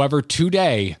 However,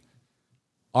 today,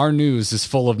 our news is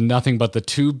full of nothing but the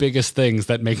two biggest things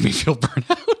that make me feel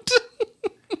burnt out.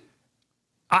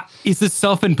 Is this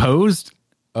self-imposed?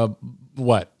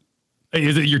 What?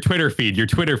 Is it your Twitter feed? Your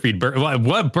Twitter feed.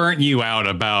 What burnt you out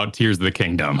about Tears of the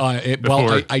Kingdom?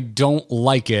 I don't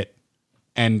like it,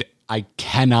 and I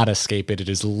cannot escape it. It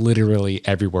is literally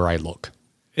everywhere I look.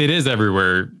 It is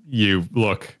everywhere you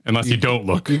look, unless you don't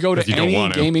look. You go to any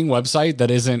gaming website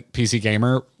that isn't PC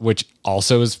Gamer, which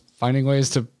also is finding ways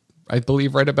to, I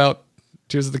believe, write about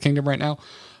Tears of the Kingdom right now.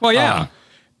 Well, yeah.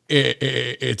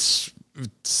 It's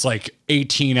like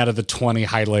 18 out of the 20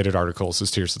 highlighted articles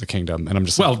is Tears of the Kingdom. And I'm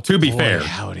just to be fair,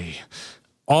 howdy.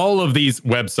 All of these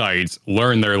websites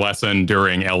learn their lesson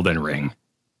during Elden Ring.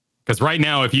 Because right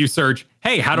now, if you search,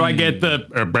 hey, how do I get the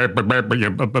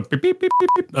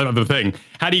thing?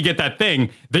 How do you get that thing?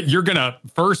 That you're going to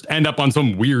first end up on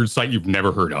some weird site you've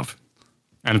never heard of.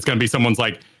 And it's going to be someone's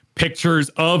like pictures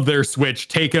of their Switch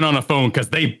taken on a phone because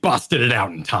they busted it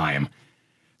out in time.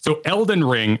 So Elden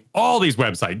Ring, all these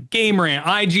websites, GameRant,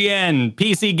 IGN,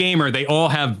 PC Gamer, they all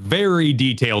have very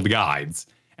detailed guides.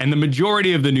 And the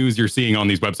majority of the news you're seeing on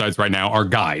these websites right now are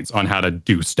guides on how to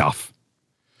do stuff.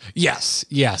 Yes.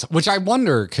 Which I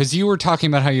wonder, because you were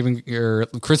talking about how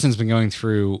Kristen's been going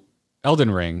through Elden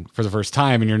Ring for the first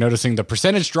time, and you're noticing the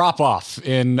percentage drop off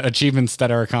in achievements that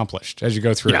are accomplished as you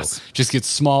go through. Yes. Just gets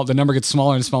small. The number gets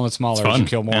smaller and smaller and smaller as you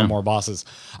kill more and more bosses.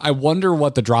 I wonder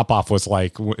what the drop off was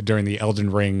like during the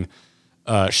Elden Ring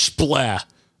splah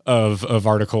of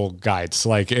article guides.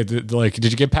 Did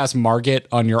you get past Margit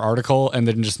on your article and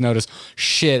then just notice,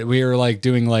 shit, we were like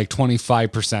doing like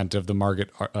 25% of the Margit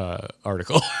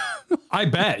article? I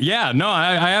bet. Yeah, no,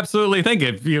 I absolutely think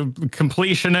if you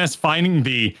completionist finding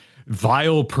the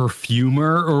vile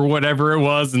perfumer or whatever it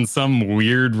was in some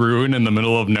weird ruin in the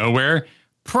middle of nowhere,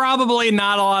 probably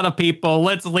not a lot of people.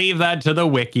 Let's leave that to the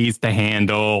wikis to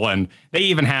handle. And they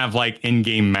even have like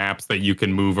in-game maps that you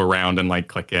can move around and like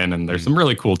click in. And there's some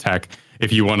really cool tech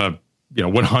if you want to,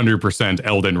 100%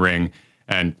 Elden Ring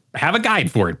and have a guide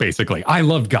for it, basically. I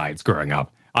loved guides growing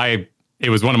up. It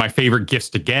was one of my favorite gifts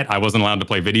to get. I wasn't allowed to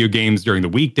play video games during the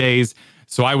weekdays.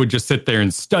 So I would just sit there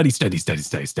and study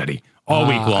all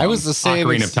week long. I was the same.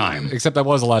 Ocarina of Time. Except I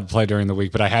was allowed to play during the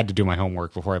week, but I had to do my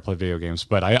homework before I played video games.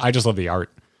 But I just love the art.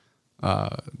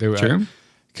 Sure.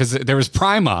 Because there was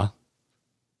Prima,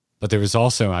 but there was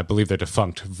also, I believe, the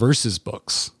defunct Versus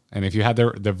books. And if you had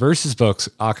the Versus books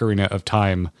Ocarina of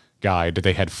Time guide,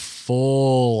 they had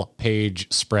full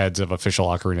page spreads of official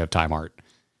Ocarina of Time art.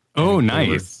 Oh,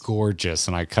 nice. Gorgeous.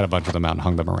 And I cut a bunch of them out and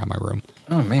hung them around my room.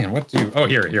 Oh, man.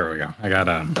 Here we go. I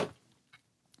got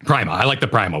Prima. I like the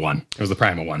Prima one. It was the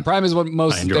Prima one. Prima is what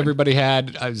most everybody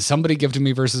had. Somebody gifted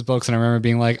me Versus books, and I remember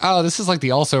being like, oh, this is like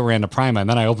the also ran to Prima. And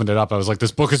then I opened it up. I was like,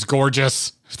 this book is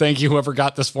gorgeous. Thank you, whoever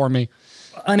got this for me.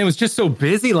 And it was just so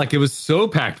busy. Like, it was so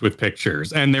packed with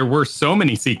pictures. And there were so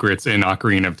many secrets in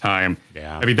Ocarina of Time.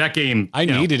 Yeah. I mean, that game... I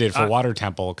needed it for Water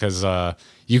Temple because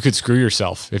you could screw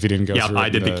yourself if you didn't go through it. I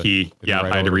did the key. Yeah,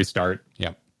 I had to restart.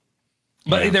 Yep.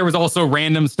 But there was also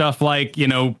random stuff like,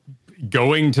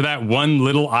 going to that one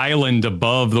little island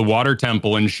above the water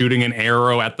temple and shooting an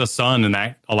arrow at the sun, and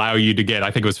that allow you to get,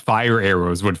 I think it was fire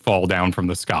arrows would fall down from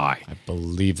the sky. I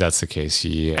believe that's the case,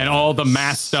 yeah. And all the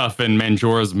mask stuff in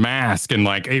Manjora's Mask, and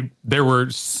there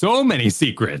were so many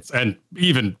secrets, and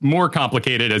even more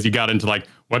complicated as you got into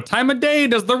what time of day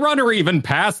does the runner even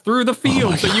pass through the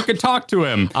field so you could talk to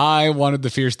him? I wanted the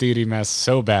Fierce Deity mask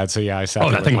so bad, so yeah, I sat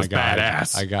there that thing with was my guide.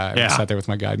 badass. I sat there with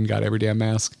my guide and got every damn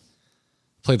mask.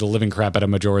 Played the living crap out of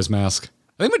Majora's Mask.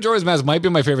 I think Majora's Mask might be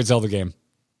my favorite Zelda game.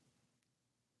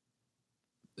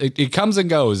 It comes and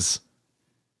goes.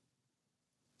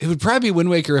 It would probably be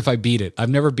Wind Waker if I beat it. I've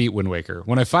never beat Wind Waker.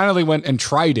 When I finally went and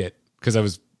tried it, because I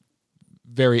was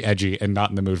very edgy and not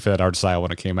in the mood for that art style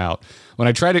when it came out. When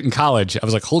I tried it in college, I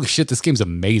was like, holy shit, this game's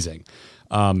amazing.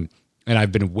 And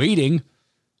I've been waiting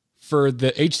for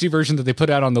the HD version that they put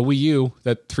out on the Wii U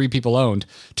that 3 people owned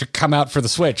to come out for the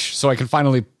Switch so I can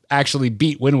finally actually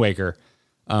beat Wind Waker.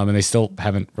 And they still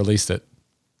haven't released it.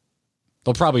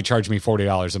 They'll probably charge me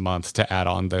 $40 a month to add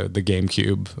on the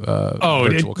GameCube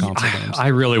virtual console games. I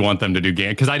really want them to do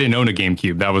game because I didn't own a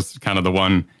GameCube. That was kind of the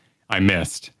one I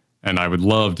missed. And I would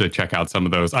love to check out some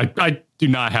of those. I do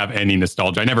not have any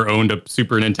nostalgia. I never owned a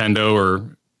Super Nintendo or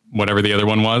whatever the other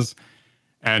one was.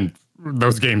 And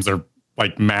those games are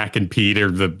like Mac and Pete or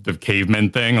the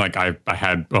caveman thing. Like I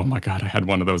had, oh my God, I had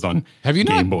one of those on Have you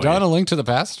Game not Boy. done A Link to the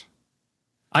Past?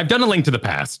 I've done A Link to the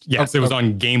Past. Yes, it was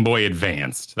on Game Boy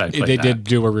Advanced. They did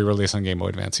do a re-release on Game Boy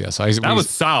Advance, yes. That was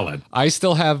solid. I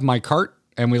still have my cart,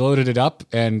 and we loaded it up,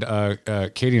 and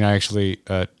Katie and I actually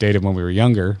dated when we were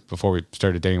younger, before we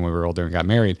started dating when we were older and got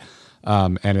married,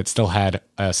 and it still had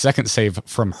a second save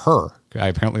from her. I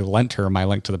apparently lent her my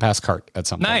Link to the Past cart at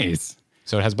some point. Nice.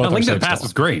 So it has both. A Link to the saves Past still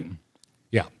is great.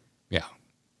 Yeah. Yeah.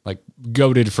 Like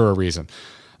goated for a reason.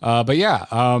 But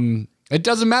yeah, it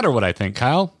doesn't matter what I think,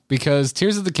 Kyle, because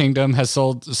Tears of the Kingdom has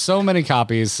sold so many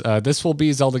copies. This will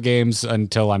be Zelda games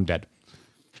until I'm dead.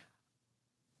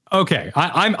 Okay,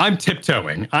 I'm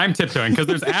tiptoeing. I'm tiptoeing because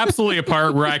there's absolutely a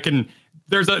part where I can.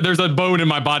 There's a bone in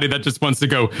my body that just wants to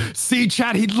go, see,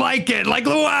 chat, he'd like it. Like,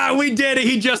 wow, we did it.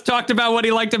 He just talked about what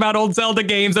he liked about old Zelda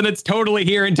games, and it's totally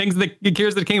here in Tears of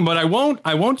the Kingdom. But I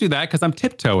won't do that because I'm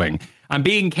tiptoeing. I'm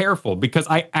being careful because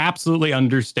I absolutely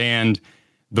understand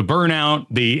the burnout,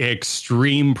 the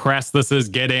extreme press this is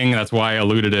getting. That's why I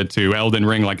alluded it to Elden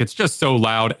Ring. Like, it's just so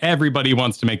loud. Everybody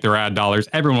wants to make their ad dollars.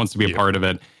 Everyone wants to be a part of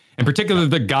it. In particular,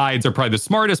 the guides are probably the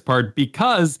smartest part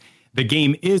because the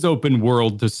game is open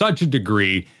world to such a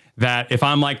degree that if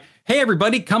I'm like, hey,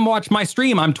 everybody, come watch my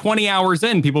stream, I'm 20 hours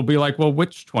in, people be like, well,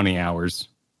 which 20 hours?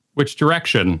 Which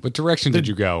direction? What direction did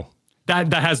you go?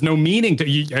 That has no meaning to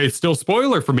you. It's still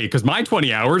spoiler for me because my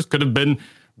 20 hours could have been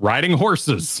riding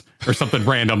horses or something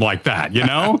random like that, you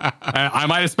know? I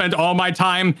might have spent all my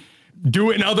time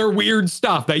doing other weird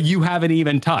stuff that you haven't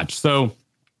even touched. So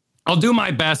I'll do my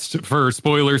best for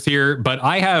spoilers here, but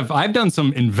I've done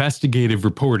some investigative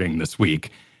reporting this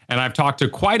week, and I've talked to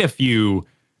quite a few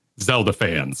Zelda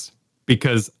fans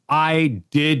because I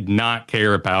did not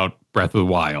care about Breath of the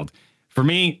Wild. For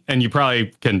me, and you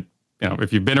probably can,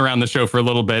 if you've been around the show for a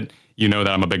little bit, you know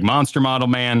that I'm a big monster model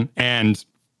man, and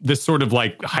this sort of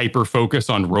like hyper focus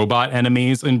on robot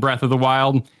enemies in Breath of the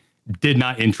Wild did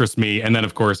not interest me. And then,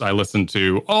 of course, I listened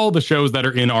to all the shows that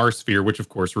are in our sphere, which, of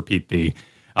course, repeat the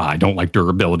I don't like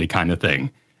durability kind of thing.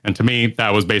 And to me,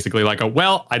 that was basically like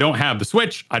I don't have the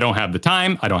Switch, I don't have the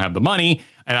time, I don't have the money,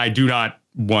 and I do not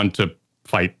want to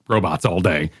fight robots all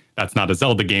day. That's not a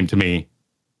Zelda game to me.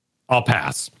 I'll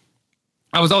pass.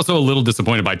 I was also a little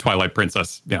disappointed by Twilight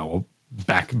Princess,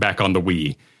 back on the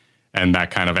Wii. And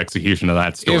that kind of execution of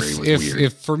that story was weird.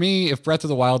 If for me, if Breath of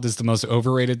the Wild is the most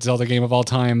overrated Zelda game of all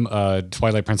time,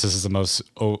 Twilight Princess is the most...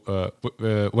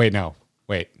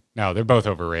 No, they're both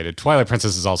overrated. Twilight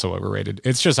Princess is also overrated.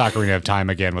 It's just Ocarina of Time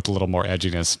again with a little more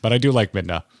edginess, but I do like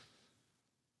Midna.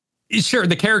 Sure,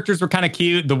 the characters were kind of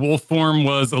cute. The wolf form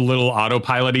was a little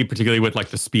autopilot-y, particularly with like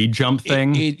the speed jump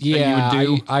thing.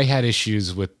 I had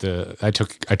issues with the. I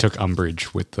took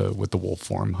umbrage with the wolf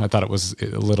form. I thought it was a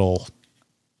little,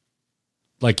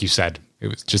 like you said,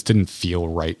 just didn't feel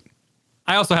right.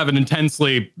 I also have an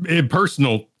intensely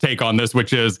personal take on this,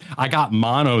 which is I got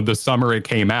mono the summer it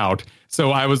came out.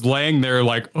 So I was laying there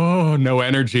like, oh, no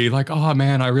energy. Like, oh,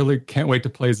 man, I really can't wait to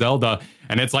play Zelda.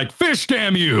 And it's like, fish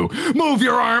damn you. Move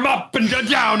your arm up and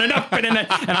down and up. And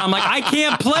I'm like, I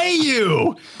can't play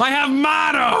you. I have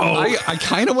mono. I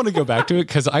kind of want to go back to it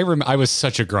because I was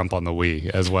such a grump on the Wii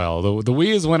as well. The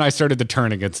Wii is when I started to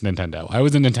turn against Nintendo. I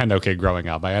was a Nintendo kid growing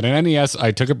up. I had an NES.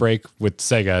 I took a break with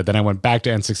Sega. Then I went back to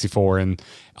N64 and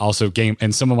also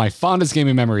and some of my fondest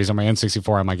gaming memories are my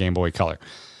N64 and my Game Boy Color.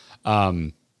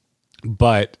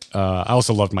 But I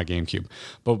also loved my GameCube.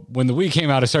 But when the Wii came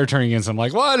out, I started turning against. I'm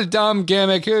like, what a dumb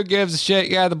gimmick. Who gives a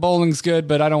shit? Yeah, the bowling's good,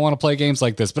 but I don't want to play games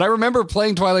like this. But I remember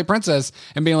playing Twilight Princess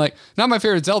and being like, not my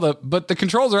favorite Zelda, but the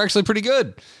controls are actually pretty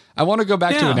good. I want to go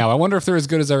back to it now. I wonder if they're as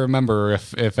good as I remember,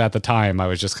 if at the time I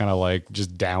was just kind of like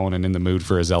just down and in the mood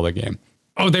for a Zelda game.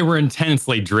 Oh, they were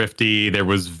intensely drifty. There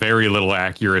was very little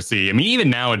accuracy. I mean,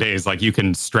 even nowadays, like you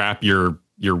can strap your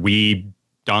Wii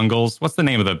dongles. What's the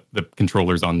name of the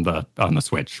controllers on the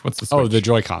Switch? What's the Switch? Oh, the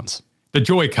Joy-Cons. The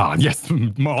Joy-Con. Yes,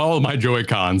 all of my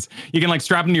Joy-Cons. You can like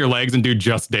strap them to your legs and do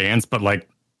Just Dance, but like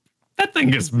that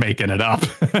thing is making it up.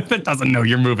 That doesn't know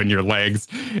you're moving your legs.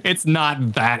 It's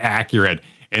not that accurate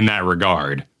in that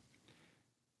regard.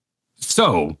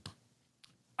 So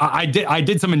I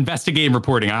did some investigative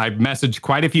reporting. I messaged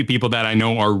quite a few people that I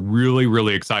know are really,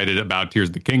 really excited about Tears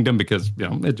of the Kingdom because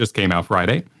it just came out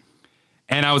Friday.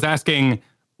 And I was asking,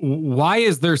 why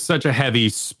is there such a heavy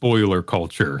spoiler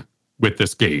culture with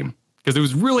this game? Because it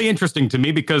was really interesting to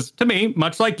me because, to me,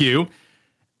 much like you,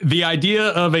 the idea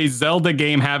of a Zelda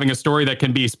game having a story that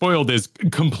can be spoiled is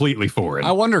completely foreign.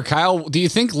 I wonder, Kyle, do you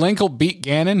think Link will beat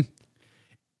Ganon?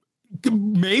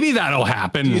 Maybe that'll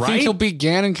happen, do you right? think he'll beat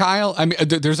Ganon, Kyle? I mean,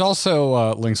 there's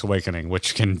also Link's Awakening,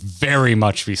 which can very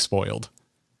much be spoiled.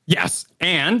 Yes,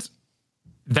 and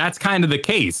that's kind of the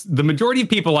case. The majority of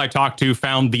people I talked to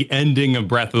found the ending of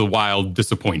Breath of the Wild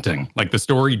disappointing. Like the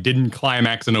story didn't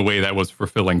climax in a way that was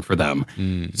fulfilling for them.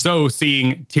 So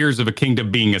seeing Tears of a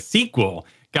Kingdom being a sequel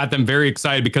got them very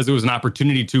excited because it was an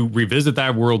opportunity to revisit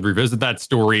that world, revisit that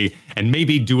story, and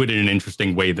maybe do it in an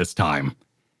interesting way this time.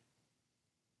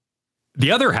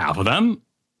 The other half of them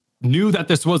knew that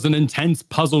this was an intense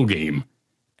puzzle game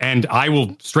And I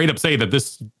will straight up say that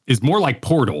this is more like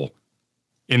Portal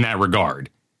in that regard.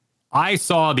 I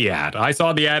saw the ad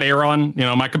air on,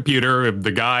 my computer.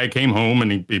 The guy came home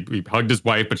and he hugged his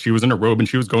wife, but she was in a robe and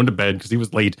she was going to bed because he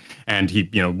was late. And he,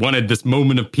 wanted this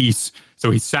moment of peace.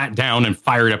 So he sat down and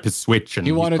fired up his Switch. And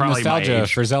he wanted nostalgia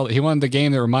for Zelda. He wanted the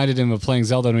game that reminded him of playing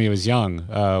Zelda when he was young,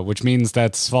 which means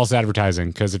that's false advertising.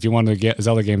 Because if you wanted to get a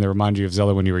Zelda game that reminded you of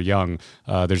Zelda when you were young,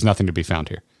 there's nothing to be found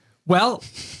here. Well,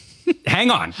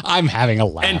 hang on. I'm having a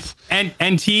laugh.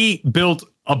 And he built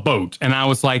a boat, and I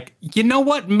was like, you know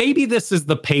what? Maybe this is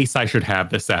the pace I should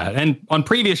have this at. And on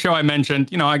previous show, I mentioned,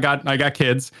 I got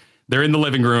kids. They're in the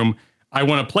living room. I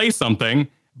want to play something.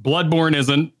 Bloodborne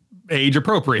isn't age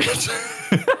appropriate.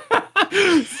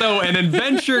 So an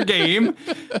adventure game,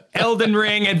 Elden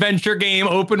Ring adventure game,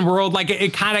 open world, like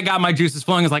it kind of got my juices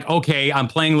flowing. It's like, okay, I'm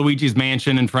playing Luigi's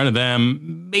Mansion in front of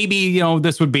them. Maybe,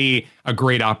 this would be a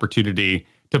great opportunity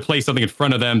to play something in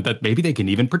front of them that maybe they can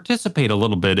even participate a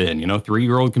little bit in.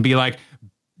 3-year-old can be like,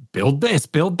 build this,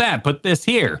 build that, put this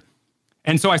here.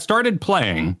 And so I started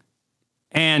playing,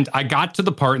 and I got to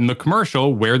the part in the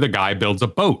commercial where the guy builds a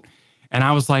boat. And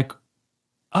I was like,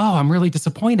 oh, I'm really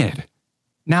disappointed.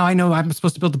 Now I know I'm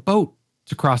supposed to build a boat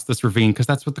to cross this ravine because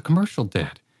that's what the commercial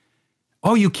did.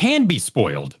 Oh, you can be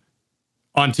spoiled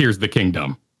on Tears of the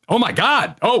Kingdom. Oh my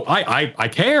God. Oh, I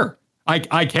care.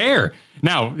 I care.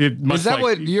 Now, is that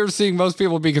what you're seeing most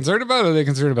people be concerned about, or are they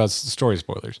concerned about story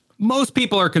spoilers? Most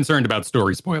people are concerned about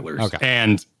story spoilers. Okay.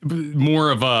 And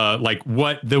more of a, like,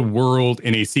 what the world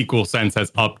in a sequel sense has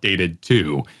updated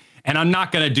to. And I'm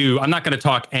not going to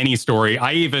talk any story.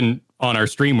 I even, on our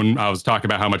stream, when I was talking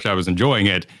about how much I was enjoying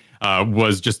it,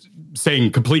 was just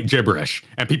saying complete gibberish,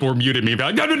 and people were muted me,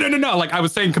 like, no. Like, I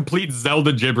was saying complete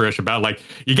Zelda gibberish about, like,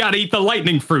 you got to eat the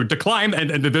lightning fruit to climb. And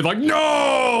they're like,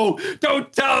 no,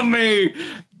 don't tell me.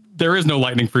 There is no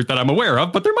lightning fruit that I'm aware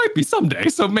of, but there might be someday.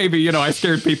 So maybe, I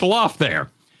scared people off there.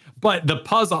 But the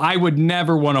puzzle, I would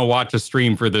never want to watch a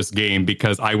stream for this game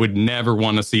because I would never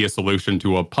want to see a solution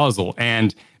to a puzzle.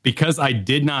 And because I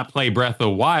did not play Breath of the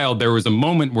Wild, there was a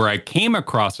moment where I came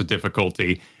across a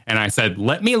difficulty and I said,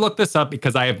 let me look this up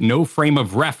because I have no frame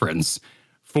of reference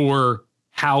for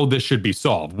how this should be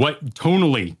solved. What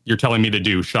tonally you're telling me to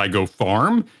do? Should I go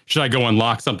farm? Should I go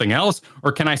unlock something else?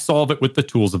 Or can I solve it with the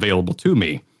tools available to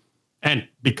me? And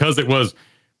because it was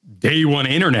day one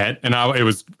internet and it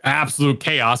was absolute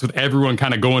chaos with everyone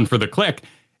kind of going for the click,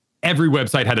 every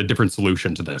website had a different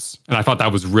solution to this. And I thought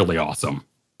that was really awesome.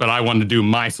 But I wanted to do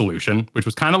my solution, which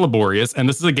was kind of laborious. And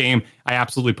this is a game I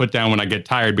absolutely put down when I get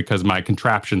tired because my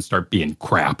contraptions start being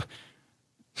crap.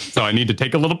 So I need to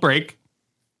take a little break,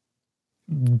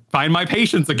 find my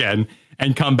patience again,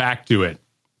 and come back to it.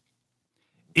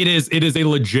 It is a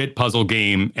legit puzzle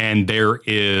game, and there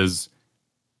is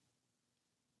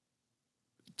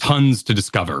tons to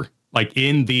discover. Like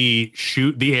in the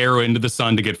shoot the arrow into the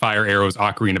sun to get fire arrows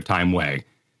Ocarina of Time way,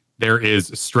 there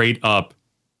is straight up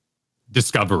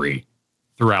discovery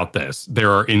throughout this.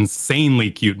 There are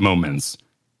insanely cute moments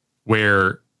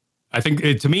where I think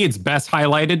to me it's best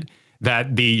highlighted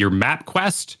that your map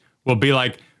quest will be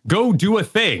like, go do a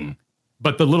thing,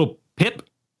 but the little pip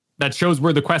that shows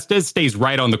where the quest is stays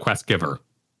right on the quest giver.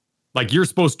 Like you're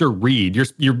supposed to read,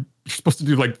 you're supposed to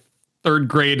do like third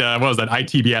grade,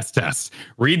 ITBS tests.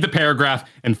 Read the paragraph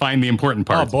and find the important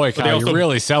parts. Oh boy, Kyle, you're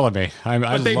really selling me. I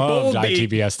loved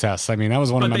ITBS tests. I mean, that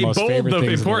was one of my most favorite things in the world. They bold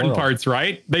the important parts,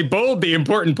 right? They bold the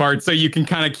important parts so you can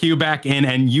kind of cue back in,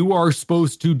 and you are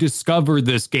supposed to discover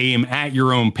this game at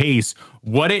your own pace.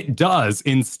 What it does,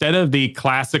 instead of the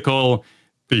classical,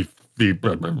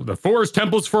 the forest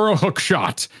temples for a hook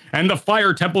shot and the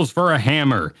fire temples for a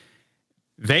hammer,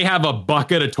 they have a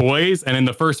bucket of toys, and in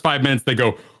the first 5 minutes, they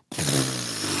go,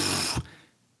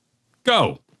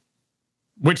 go.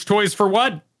 Which toys for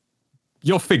what?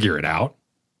 You'll figure it out.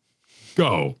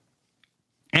 Go.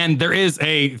 And there is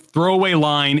a throwaway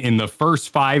line in the first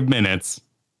 5 minutes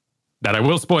that I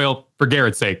will spoil for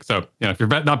Garrett's sake. So, if you're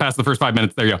not past the first 5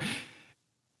 minutes, there you go.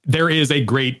 There is a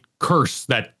great curse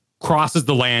that crosses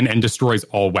the land and destroys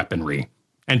all weaponry.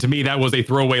 And to me, that was a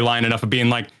throwaway line enough of being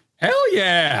like, hell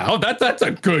yeah. Oh, that's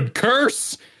a good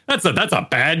curse. That's a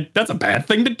bad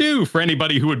thing to do for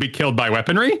anybody who would be killed by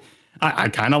weaponry. I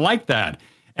kind of like that.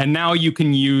 And now you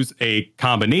can use a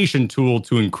combination tool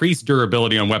to increase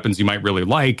durability on weapons you might really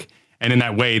like. And in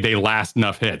that way, they last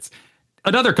enough hits.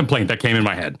 Another complaint that came in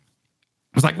my head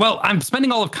was like, well, I'm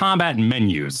spending all of combat in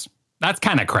menus. That's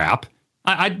kind of crap.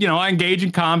 I engage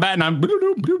in combat and I'm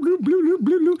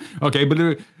okay,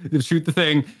 shoot the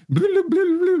thing,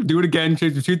 do it again,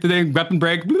 shoot the thing, weapon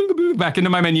break, back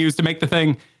into my menus to make the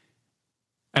thing.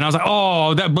 And I was like,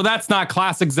 oh, but that's not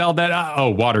classic Zelda. Oh,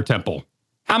 Water Temple.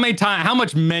 How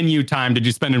much menu time did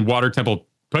you spend in Water Temple?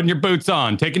 Putting your boots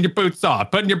on, taking your boots off,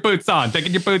 putting your boots on,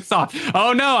 taking your boots off.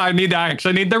 Oh no, I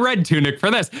actually need the red tunic for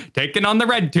this. Taking on the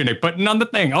red tunic, putting on the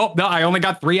thing. Oh no, I only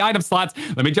got 3 item slots.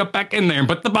 Let me jump back in there and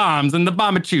put the bombs and the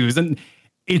bombachus. And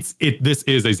this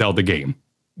is a Zelda game.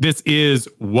 This is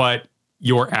what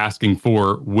you're asking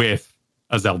for with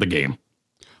a Zelda game.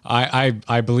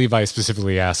 I believe I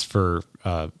specifically asked for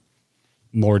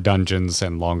more dungeons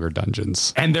and longer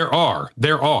dungeons. And there are.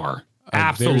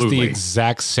 Absolutely. There's the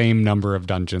exact same number of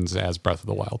dungeons as Breath of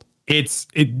the Wild.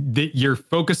 You're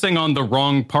focusing on the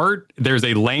wrong part. There's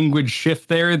a language shift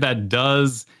there that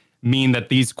does mean that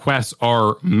these quests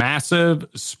are massive,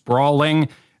 sprawling.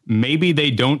 Maybe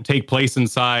they don't take place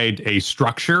inside a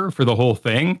structure for the whole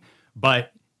thing,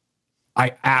 but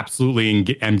I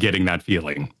absolutely am getting that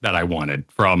feeling that I wanted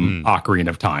from Ocarina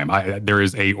of Time. There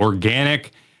is a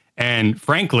organic and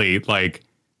frankly, like,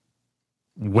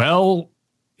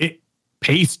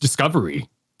 paced discovery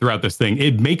throughout this thing.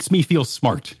 It makes me feel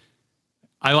smart.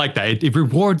 I like that. It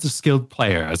rewards a skilled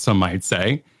player, as some might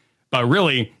say. But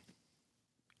really,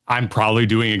 I'm probably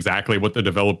doing exactly what the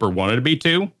developer wanted me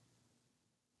to.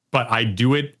 But I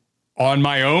do it on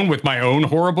my own with my own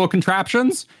horrible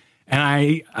contraptions.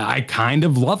 And I kind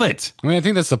of love it. I mean, I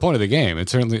think that's the point of the game. It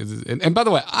certainly, and by the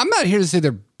way, I'm not here to say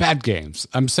they're bad games.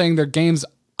 I'm saying they're games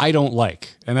I don't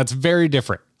like. And that's very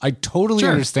different. I totally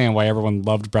understand why everyone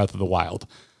loved Breath of the Wild.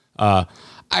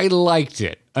 I liked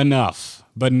it enough,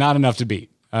 but not enough to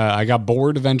beat. I got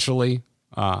bored eventually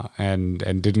and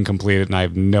didn't complete it, and I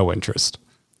have no interest.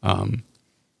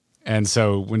 And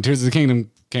so when Tears of the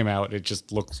Kingdom came out,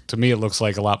 it looks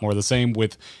like a lot more of the same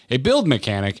with a build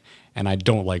mechanic, and I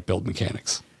don't like build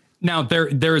mechanics. Now,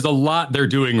 there's a lot they're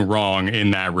doing wrong in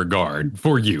that regard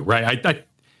for you, right?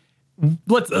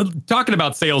 Let's talking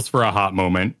about sales for a hot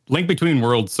moment. Link Between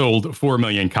Worlds sold 4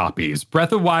 million copies.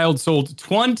 Breath of Wild sold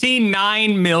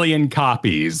 29 million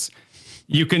copies.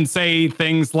 You can say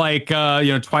things like,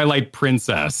 Twilight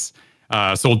Princess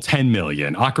sold 10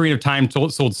 million. Ocarina of Time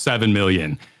sold 7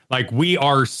 million. Like, we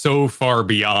are so far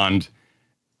beyond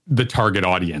the target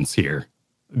audience here.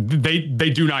 They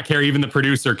do not care. Even the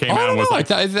producer came out and was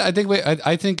like,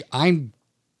 I think I'm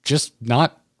just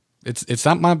not. It's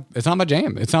not my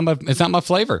jam. It's not my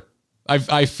flavor.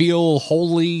 I feel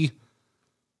wholly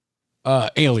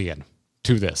alien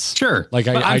to this. Sure. Like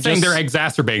I'm saying they're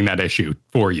exacerbating that issue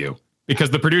for you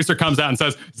because the producer comes out and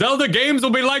says Zelda games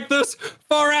will be like this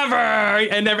forever,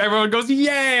 and everyone goes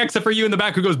yay, except for you in the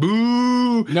back who goes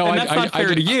boo. No, and that's not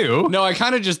fair to you. No, I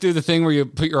kind of just do the thing where you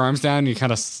put your arms down and you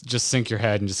kind of just sink your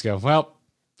head and just go, well,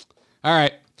 all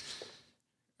right.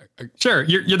 Sure,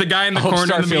 you're the guy in the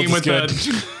corner of the meme with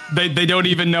the. They don't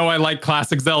even know I like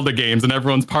classic Zelda games, and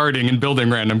everyone's partying and building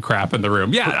random crap in the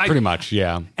room. Yeah, pretty much.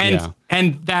 Yeah, and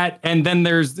then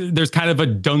there's kind of a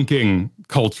dunking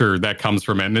culture that comes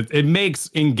from it. And it makes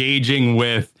engaging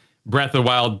with Breath of the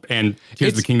Wild and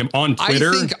Tears of the Kingdom on Twitter.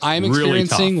 I think I'm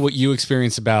experiencing really what you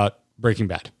experience about Breaking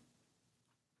Bad.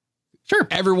 Sure,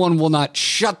 everyone will not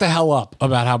shut the hell up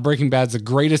about how Breaking Bad's the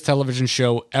greatest television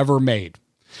show ever made,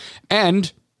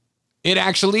 and it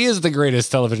actually is the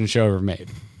greatest television show ever made.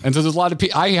 And so there's a lot of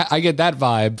people, I get that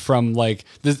vibe from like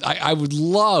this. I would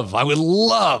love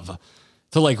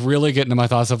to like really get into my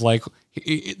thoughts of like,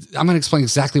 I'm going to explain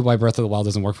exactly why Breath of the Wild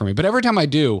doesn't work for me. But every time I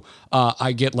do,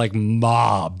 I get like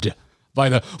mobbed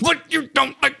by what, you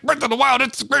don't like Breath of the Wild?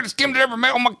 It's the greatest game that ever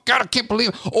made. Oh my God, I can't believe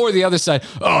it. Or the other side,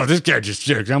 oh, this guy just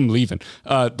jerked, I'm leaving.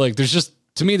 Like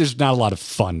to me, there's not a lot of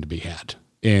fun to be had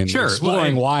in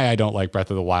exploring why I don't like Breath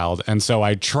of the Wild. And so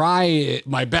I try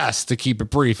my best to keep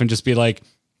it brief and just be like,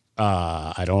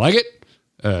 I don't like it.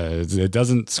 It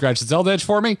doesn't scratch the Zelda itch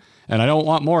for me, and I don't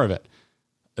want more of it.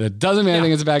 It doesn't mean I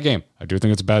think it's a bad game. I do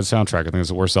think it's a bad soundtrack. I think it's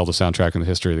the worst Zelda soundtrack in the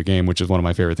history of the game, which is one of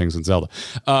my favorite things in Zelda.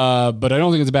 But I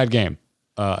don't think it's a bad game.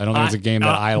 I don't think it's a game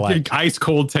that I like. Ice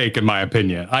cold take, in my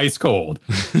opinion. Ice cold.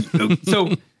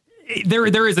 So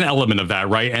there is an element of that,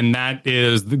 right? And that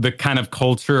is the kind of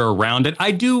culture around it.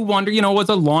 I do wonder, it was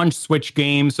a launch Switch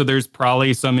game, so there's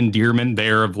probably some endearment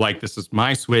there of like, this is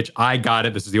my Switch. I got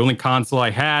it. This is the only console I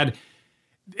had.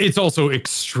 It's also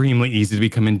extremely easy to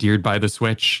become endeared by the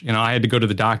Switch. I had to go to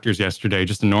the doctor's yesterday,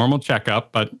 just a normal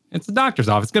checkup, but it's a doctor's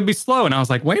office. It's going to be slow. And I was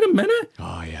like, wait a minute.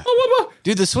 Oh, yeah.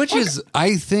 Dude, the Switch is,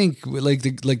 I think, like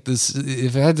this,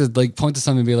 if I had to like point to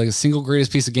something and be like a single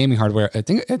greatest piece of gaming hardware, I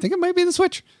think it might be the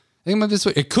Switch. I think it might be the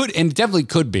Switch. It could, and definitely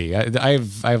could be. I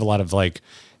have a lot of like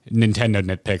Nintendo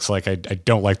nitpicks. Like I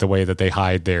don't like the way that they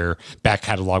hide their back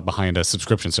catalog behind a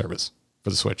subscription service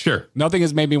for the Switch. Sure. Nothing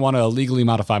has made me want to illegally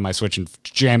modify my Switch and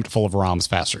jam it full of ROMs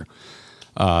faster.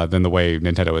 than the way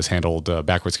Nintendo has handled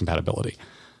backwards compatibility.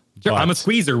 Sure, I'm a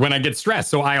squeezer when I get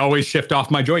stressed, so I always shift off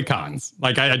my Joy-Cons.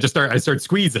 Like I start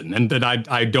squeezing, and then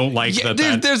I don't like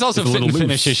that. There's also fit and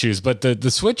finish issues, but the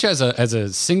Switch as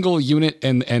a single unit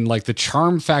and like the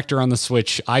charm factor on the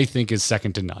Switch, I think is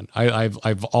second to none.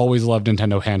 I've always loved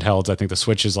Nintendo handhelds. I think the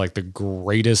Switch is like the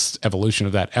greatest evolution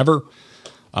of that ever.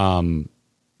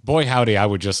 Boy howdy, I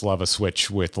would just love a Switch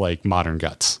with like modern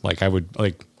guts. I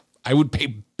would pay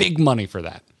big money for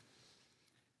that.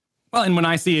 Well, and when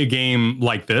I see a game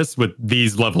like this with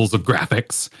these levels of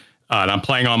graphics, and I'm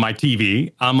playing on my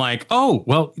TV, I'm like, oh,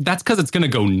 well, that's because it's going to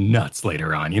go nuts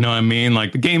later on. You know what I mean?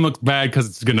 Like the game looks bad because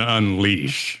it's going to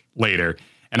unleash later.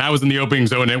 And I was in the opening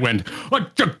zone and it went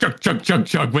chug, chug, chug, chug,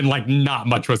 chug, when like not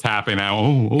much was happening.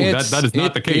 That is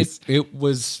not the case. It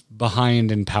was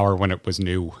behind in power when it was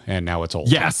new, and now it's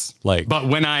old. Yes. But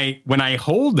when I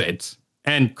hold it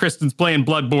and Kristen's playing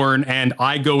Bloodborne and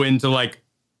I go into like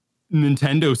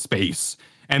Nintendo space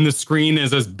and the screen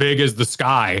is as big as the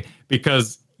sky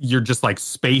because you're just like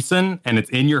spacing and it's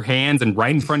in your hands and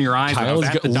right in front of your eyes.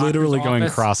 Kyle's literally going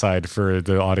cross-eyed for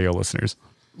the audio listeners.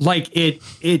 Like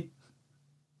the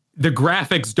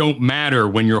graphics don't matter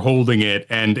when you're holding it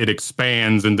and it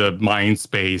expands into mind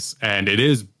space, and it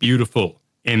is beautiful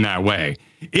in that way.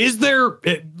 Is there,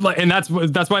 and that's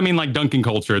why I mean like dunking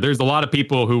culture. There's a lot of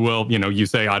people who will, you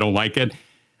say, I don't like it.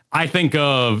 I think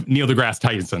of Neil deGrasse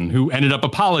Tyson, who ended up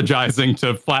apologizing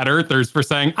to flat earthers for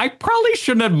saying, I probably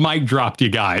shouldn't have mic dropped you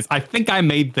guys. I think I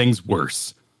made things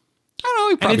worse. I don't know,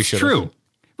 he probably should have. It's true.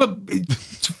 But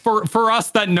for us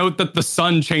that note that the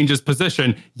sun changes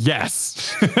position,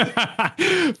 yes.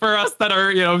 For us that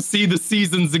are, see the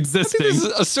seasons existing. There's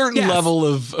a certain level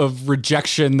of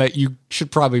rejection that you should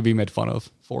probably be made fun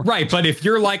of for. Right, but if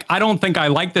you're like, I don't think I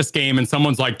like this game, and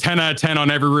someone's like 10 out of 10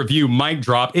 on every review, mic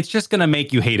drop, it's just going to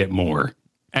make you hate it more.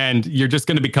 And you're just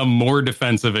going to become more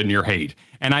defensive in your hate.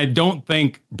 And I don't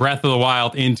think Breath of the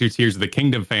Wild into Tears of the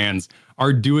Kingdom fans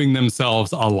are doing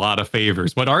themselves a lot of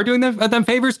favors. What are doing them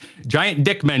favors? Giant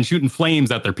dick men shooting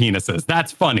flames at their penises.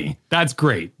 That's funny. That's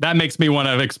great. That makes me want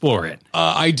to explore it.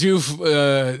 I do.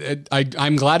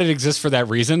 I'm glad it exists for that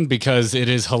reason, because it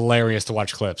is hilarious to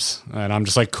watch clips. And I'm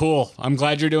just like, cool. I'm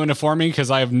glad you're doing it for me,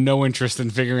 because I have no interest in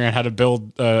figuring out how to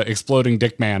build exploding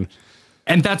dick man.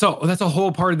 And that's a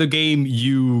whole part of the game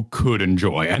you could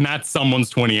enjoy. And that's someone's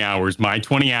 20 hours. My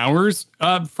 20 hours,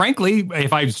 frankly,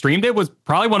 if I streamed it, was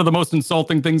probably one of the most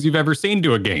insulting things you've ever seen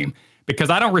to a game.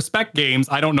 Because I don't respect games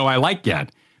I don't know I like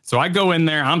yet. So I go in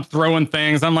there, I'm throwing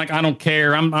things. I'm like, I don't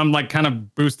care. I'm like kind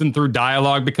of boosting through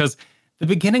dialogue, because the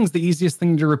beginning's the easiest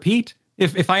thing to repeat.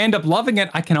 If I end up loving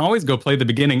it, I can always go play the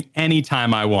beginning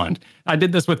anytime I want. I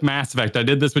did this with Mass Effect. I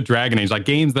did this with Dragon Age, like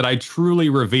games that I truly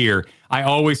revere. I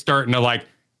always start into like,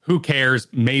 who cares?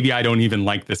 Maybe I don't even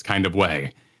like this kind of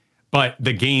way. But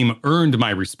the game earned my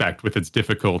respect with its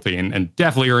difficulty, and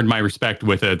definitely earned my respect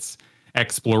with its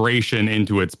exploration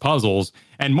into its puzzles,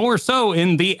 and more so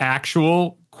in the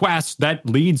actual quest that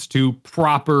leads to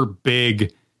proper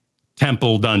big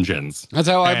temple dungeons. That's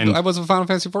how I was with Final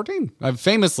Fantasy 14. I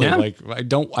famously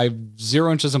I have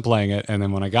zero interest in playing it, and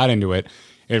then when I got into it,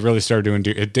 it really started doing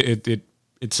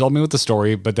it sold me with the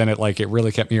story, but then it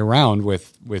really kept me around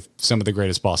with some of the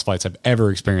greatest boss fights I've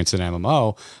ever experienced in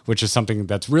MMO, which is something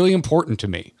that's really important to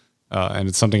me, and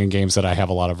it's something in games that I have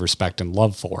a lot of respect and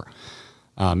love for.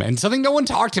 And something no one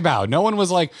talked about. No one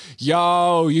was like,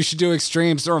 yo, you should do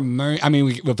extremes. I mean,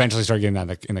 we eventually started getting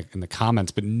that in the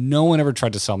comments, but no one ever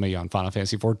tried to sell me on Final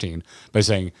Fantasy 14 by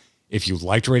saying, if you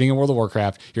liked raiding in World of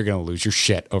Warcraft, you're going to lose your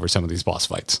shit over some of these boss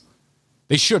fights.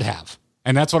 They should have.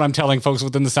 And that's what I'm telling folks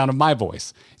within the sound of my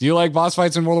voice. Do you like boss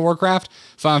fights in World of Warcraft?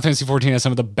 Final Fantasy 14 has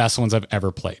some of the best ones I've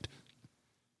ever played.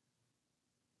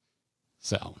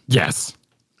 So. Yes.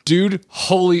 Dude,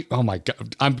 oh my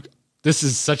God. This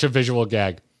is such a visual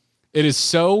gag. It is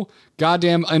so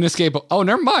goddamn inescapable. Oh,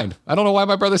 never mind. I don't know why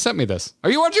my brother sent me this.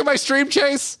 Are you watching my stream,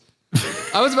 Chase?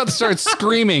 I was about to start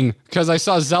screaming because I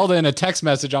saw Zelda in a text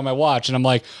message on my watch, and I'm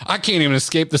like, I can't even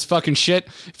escape this fucking shit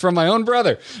from my own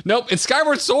brother. Nope, it's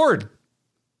Skyward Sword.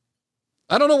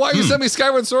 I don't know why you sent me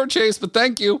Skyward Sword, Chase, but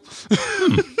thank you.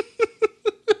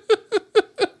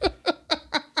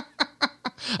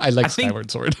 I like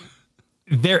Skyward Sword.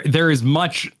 There is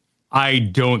much I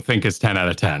don't think is 10 out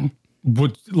of 10.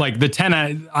 Like the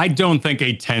 10, I don't think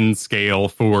a 10 scale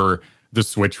for the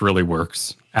Switch really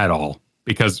works at all.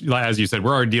 Because, as you said,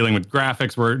 we're already dealing with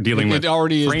graphics. We're dealing with it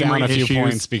already is down a few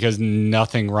points issues. because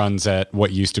nothing runs at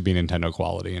what used to be Nintendo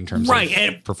quality in terms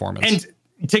of performance.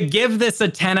 And to give this a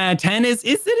 10 out of 10 is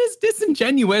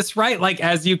disingenuous, right? Like,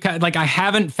 I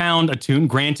haven't found a tune.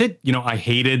 Granted, I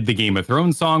hated the Game of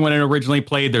Thrones song when it originally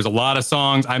played. There's a lot of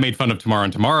songs. I made fun of Tomorrow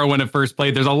and Tomorrow when it first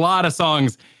played. There's a lot of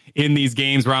songs in these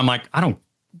games where I'm like,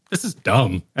 this is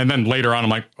dumb. And then later on, I'm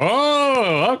like,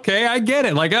 oh, okay, I get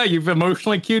it. Like, you've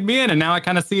emotionally cued me in, and now I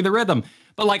kind of see the rhythm.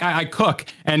 But like, I cook,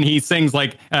 and he sings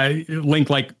like, Link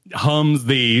like hums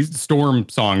the Storm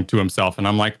song to himself, and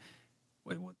I'm like,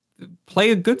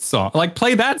 play a good song. Like,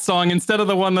 play that song instead of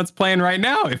the one that's playing right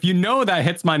now. If that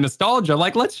hits my nostalgia,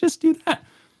 like, let's just do that.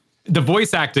 The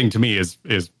voice acting to me is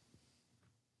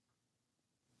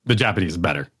the Japanese is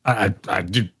better.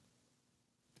 It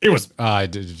was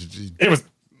bad.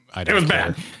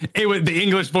 It was the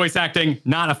English voice acting,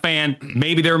 not a fan.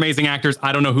 Maybe they're amazing actors.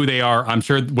 I don't know who they are. I'm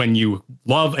sure when you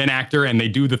love an actor and they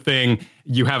do the thing,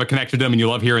 you have a connection to them and you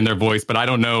love hearing their voice, but I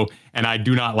don't know. And I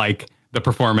do not like the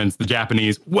performance. The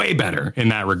Japanese, way better in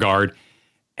that regard.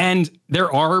 And there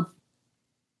are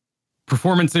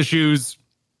performance issues.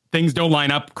 Things don't line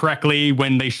up correctly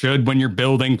when they should, when you're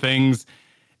building things.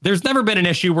 There's never been an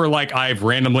issue where like I've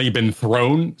randomly been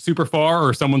thrown super far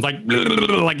or someone's like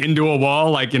into a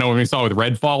wall, like, when we saw with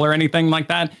Redfall or anything like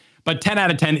that. But 10 out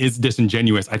of 10 is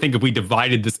disingenuous. I think if we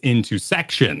divided this into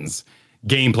sections,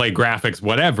 gameplay, graphics,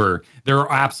 whatever, there are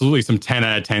absolutely some 10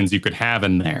 out of 10s you could have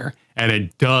in there. And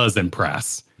it does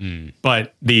impress.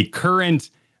 But the current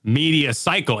media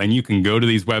cycle, and you can go to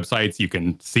these websites, you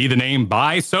can see the name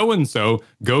by so-and-so,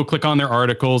 go click on their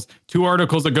articles. 2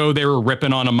 articles ago, they were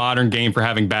ripping on a modern game for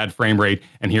having bad frame rate,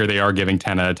 and here they are giving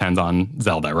 10 out of 10s on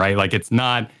Zelda, right? Like, it's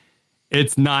not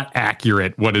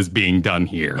accurate what is being done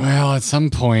here. Well, at some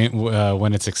point,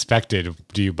 when it's expected,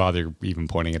 do you bother even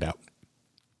pointing it out?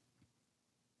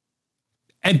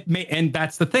 And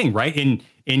that's the thing, right?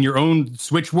 In your own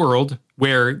Switch world,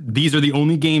 where these are the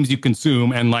only games you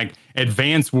consume, and like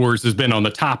Advance Wars has been on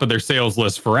the top of their sales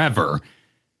list forever,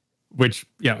 which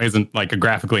isn't like a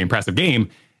graphically impressive game.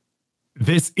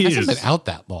 This hasn't been out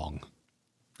that long.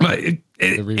 But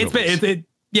it's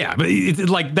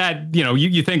like that.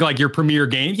 You think like your premier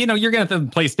game. You're gonna have the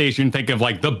PlayStation think of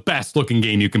like the best looking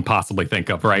game you can possibly think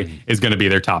of, right? Is going to be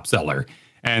their top seller,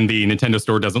 and the Nintendo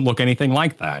Store doesn't look anything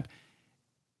like that.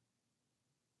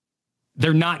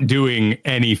 They're not doing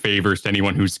any favors to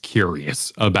anyone who's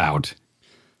curious about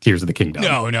Tears of the Kingdom.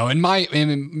 No.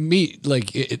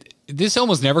 This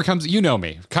almost never comes. You know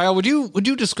me, Kyle. Would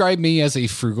you describe me as a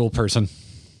frugal person?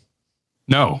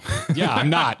 No. Yeah, I'm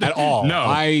not at all. No.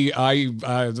 I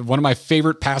one of my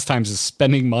favorite pastimes is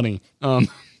spending money. But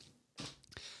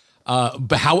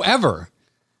however,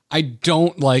 I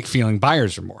don't like feeling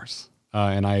buyer's remorse,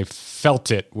 and I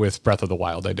felt it with Breath of the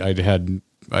Wild. I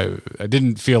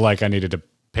didn't feel like I needed to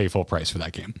pay full price for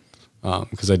that game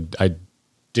because I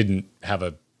didn't have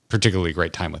a particularly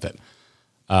great time with it.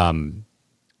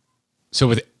 So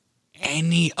with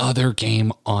any other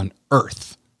game on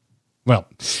Earth, well,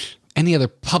 any other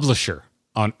publisher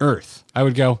on Earth, I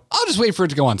would go, I'll just wait for it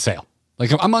to go on sale.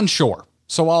 Like, I'm unsure,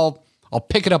 so I'll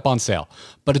pick it up on sale.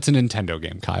 But it's a Nintendo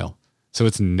game, Kyle, so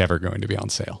it's never going to be on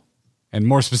sale. And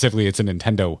more specifically, it's a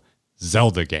Nintendo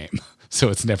Zelda game. So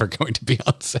it's never going to be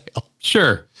on sale.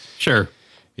 Sure.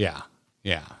 Yeah.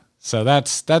 So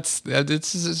it's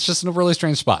just in a really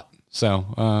strange spot. So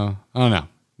I don't know.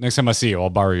 Next time I see you, I'll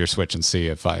borrow your Switch and see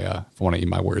if I want to eat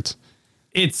my words.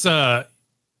 It's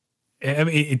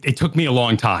it took me a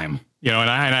long time, and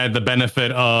I had the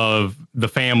benefit of the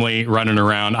family running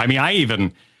around. I mean, I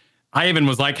even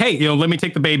was like, hey, let me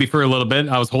take the baby for a little bit.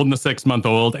 I was holding the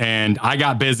 6-month-old, and I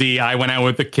got busy. I went out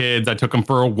with the kids. I took them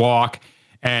for a walk.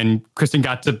 And Kristen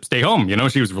got to stay home.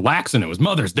 She was relaxing. It was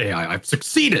Mother's Day. I've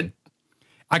succeeded.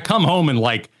 I come home and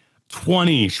like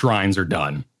 20 shrines are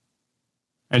done.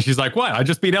 And she's like, what? I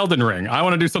just beat Elden Ring. I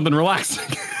want to do something relaxing.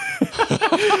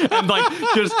 And like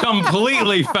just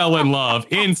completely fell in love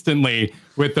instantly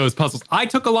with those puzzles. I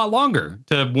took a lot longer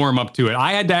to warm up to it.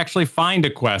 I had to actually find a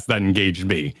quest that engaged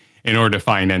me in order to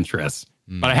find interest.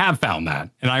 But I have found that.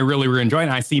 And I really enjoy it.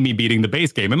 And I see me beating the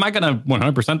base game. Am I going to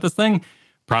 100% this thing?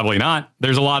 Probably not.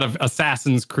 There's a lot of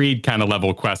Assassin's Creed kind of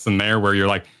level quests in there where you're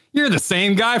like, you're the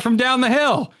same guy from down the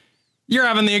hill. You're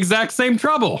having the exact same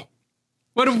trouble.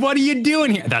 What are you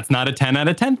doing here? That's not a 10 out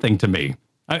of 10 thing to me.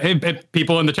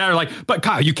 People in the chat are like, but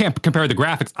Kyle, you can't compare the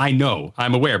graphics. I know,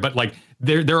 I'm aware, but like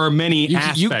there are many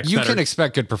aspects. You can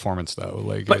expect good performance though.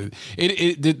 Like, but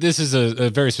this is a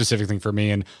very specific thing for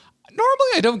me, and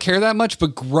normally I don't care that much.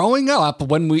 But growing up,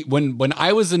 when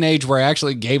I was an age where I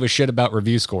actually gave a shit about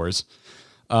review scores,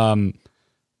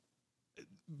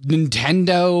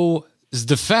 Nintendo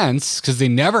defense, because they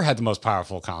never had the most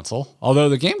powerful console, although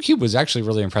the GameCube was actually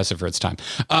really impressive for its time.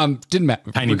 Didn't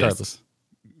matter. Tiny Regardless.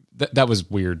 That was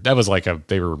weird. That was like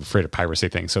they were afraid of piracy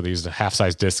thing. So they used a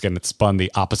half-size disc and it spun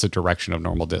the opposite direction of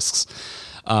normal discs.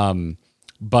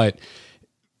 But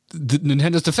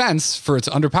Nintendo's defense for its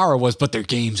underpower was, but their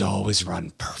games always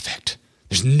run perfect.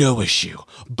 There's no issue.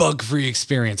 Bug-free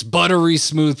experience, buttery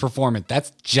smooth performance.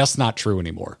 That's just not true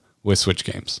anymore with Switch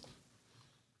games.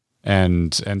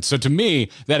 And so to me,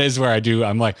 that is where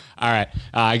I'm like, all right,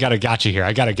 I got a gotcha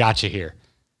here.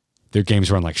 Their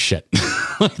games run like shit.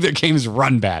 Their games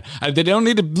run bad. They don't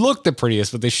need to look the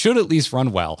prettiest, but they should at least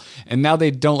run well. And now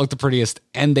they don't look the prettiest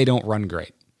and they don't run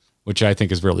great, which I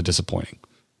think is really disappointing.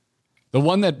 The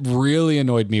one that really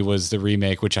annoyed me was the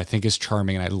remake, which I think is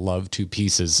charming, and I love 2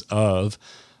 pieces of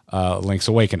Link's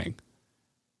Awakening.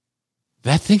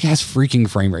 That thing has freaking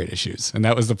frame rate issues. And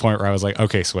that was the point where I was like,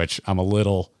 okay, Switch, I'm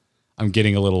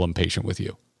getting a little impatient with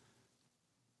you.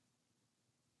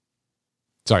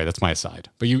 Sorry, that's my aside.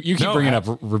 But you keep bringing up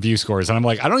review scores, and I'm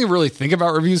like, I don't even really think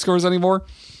about review scores anymore.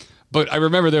 But I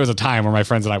remember there was a time where my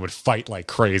friends and I would fight like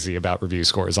crazy about review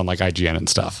scores on like IGN and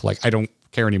stuff. Like, I don't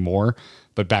care anymore.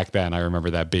 But back then, I remember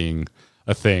that being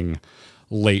a thing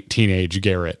late teenage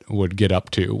Garrett would get up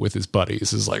to with his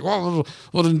buddies. Is like, well,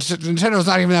 Nintendo's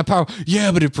not even that powerful.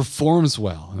 Yeah, but it performs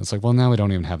well. And it's like, well, now we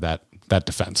don't even have that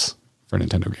defense for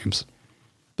Nintendo games.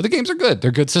 But the games are good.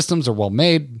 They're good systems. They're well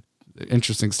made.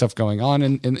 Interesting stuff going on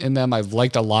in them. I've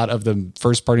liked a lot of the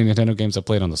first-party Nintendo games I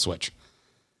played on the Switch.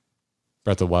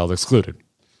 Breath of the Wild excluded.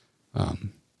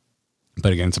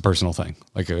 But again, it's a personal thing.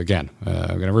 Like, again, I'm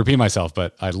going to repeat myself,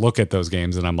 but I look at those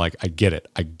games and I'm like, I get it.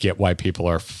 I get why people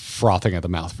are frothing at the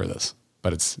mouth for this,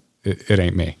 but it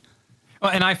ain't me.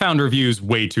 Well, and I found reviews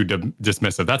way too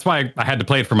dismissive. That's why I had to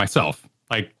play it for myself.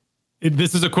 Like,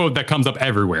 this is a quote that comes up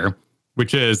everywhere,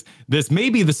 which is, this may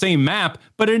be the same map,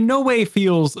 but in no way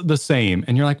feels the same.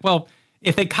 And you're like, well,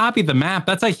 if they copy the map,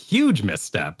 that's a huge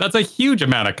misstep. That's a huge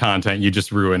amount of content you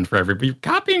just ruined for everybody.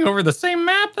 Copying over the same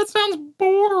map, that sounds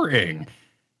boring.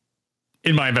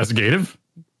 In my investigative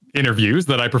interviews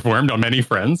that I performed on many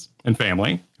friends and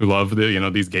family who love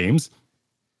these games,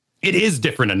 it is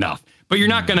different enough. But you're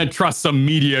not going to trust some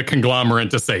media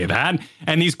conglomerate to say that.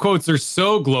 And these quotes are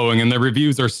so glowing and the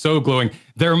reviews are so glowing.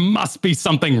 There must be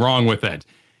something wrong with it.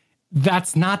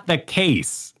 That's not the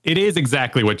case. It is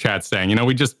exactly what chat's saying.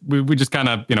 We just kind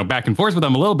of, back and forth with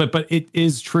them a little bit, but it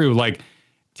is true. Like,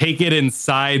 take it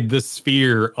inside the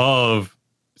sphere of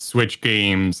Switch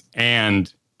games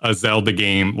and a Zelda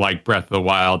game like Breath of the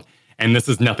Wild. And this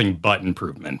is nothing but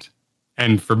improvement.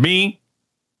 And for me,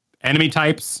 enemy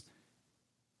types,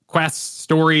 quests,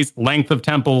 stories, length of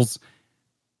temples,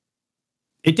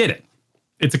 it did it.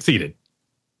 It succeeded.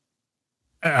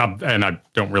 And I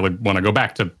don't really want to go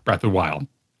back to Breath of the Wild,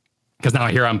 because now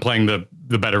I'm playing the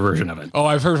better version of it. Oh,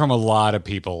 I've heard from a lot of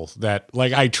people that,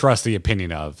 like, I trust the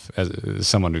opinion of, as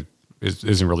someone who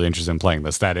isn't really interested in playing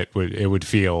this, that it would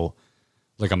feel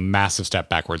like a massive step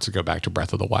backwards to go back to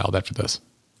Breath of the Wild after this.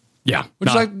 Yeah,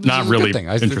 which not really thing.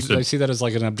 interested. I see that as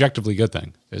like an objectively good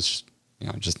thing. It's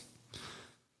just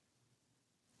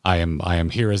I am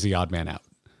here as the odd man out.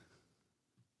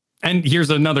 And here's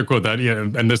another quote that,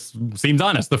 and this seems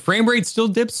honest. The frame rate still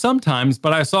dips sometimes,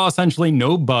 but I saw essentially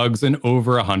no bugs in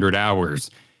over 100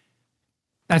 hours.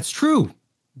 That's true.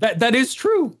 That is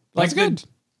true. That's good.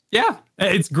 Yeah.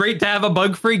 It's great to have a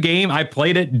bug-free game. I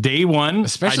played it day one.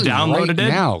 Especially I downloaded right it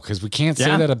now, because we can't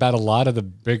say that about a lot of the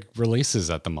big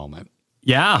releases at the moment.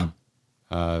 Yeah.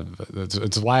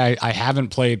 It's why I haven't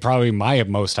played probably my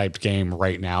most hyped game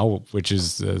right now, which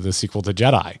is the sequel to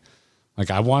Jedi. Like,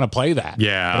 I want to play that.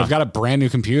 Yeah. But I've got a brand new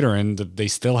computer and they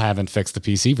still haven't fixed the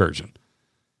PC version.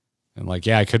 And like,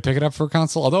 yeah, I could pick it up for a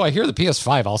console. Although I hear the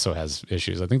PS5 also has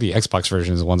issues. I think the Xbox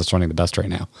version is the one that's running the best right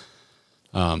now.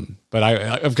 But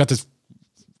I've got this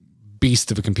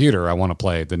beast of a computer. I want to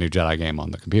play the new Jedi game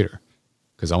on the computer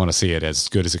because I want to see it as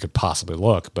good as it could possibly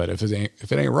look. But if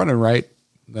it ain't running right,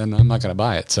 then I'm not going to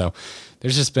buy it. So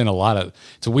there's just been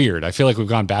it's weird. I feel like we've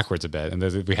gone backwards a bit.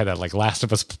 And we had that like Last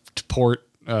of Us port,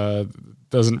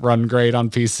 doesn't run great on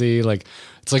PC. Like,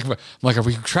 it's like, I'm like, are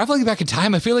we traveling back in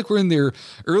time? I feel like we're in the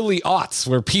early aughts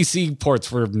where PC ports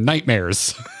were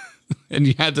nightmares and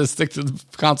you had to stick to the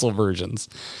console versions.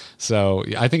 So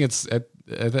I think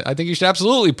I think you should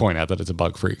absolutely point out that it's a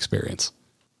bug-free experience.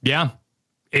 Yeah.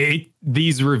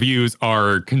 These reviews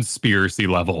are conspiracy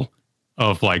level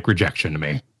of like rejection to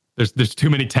me. There's too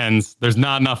many tens. There's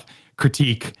not enough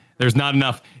critique. There's not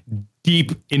enough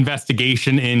deep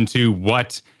investigation into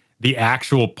what the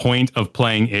actual point of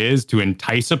playing is to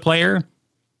entice a player.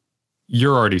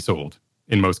 You're already sold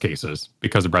in most cases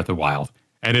because of Breath of the Wild.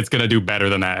 and it's going to do better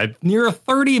than that. At near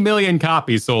 30 million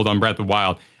copies sold on Breath of the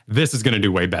Wild. This is going to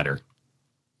do way better.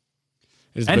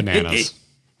 It's bananas.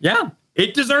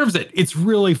 It deserves it. It's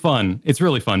really fun. It's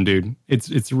really fun, dude.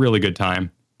 It's a really good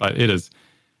time, but it is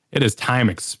time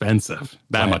expensive.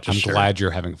 I'm glad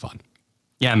you're having fun.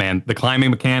 Yeah, man. The climbing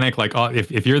mechanic, like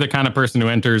if you're the kind of person who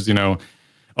enters,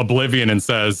 Oblivion and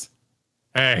says,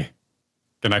 "Hey,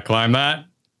 can I climb that?"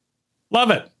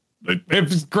 Love it.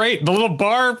 It's great. The little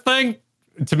bar thing,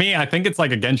 to me, I think it's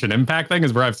like a Genshin Impact thing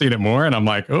is where I've seen it more. And I'm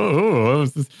like, oh,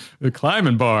 the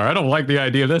climbing bar. I don't like the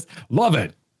idea of this. Love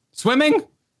it. Swimming?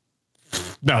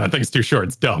 No, that thing's too short.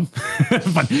 It's dumb.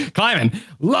 But climbing,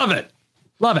 love it.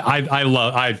 Love it.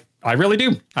 I really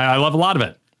do. I love a lot of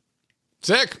it.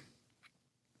 Sick.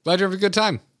 Glad you're having a good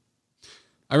time.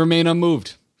 I remain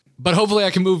unmoved. But hopefully I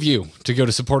can move you to go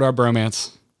to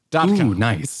supportourbromance.com. Ooh,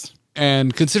 nice.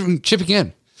 And considering chipping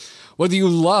in, whether you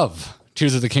love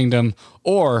Tears of the Kingdom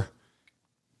or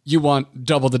you want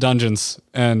double the dungeons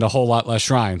and a whole lot less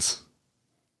shrines,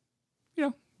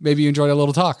 maybe you enjoyed a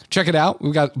little talk. Check it out.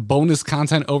 We've got bonus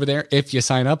content over there if you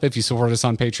sign up, if you support us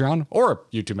on Patreon or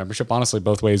YouTube membership. Honestly,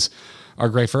 both ways are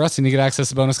great for us, and you get access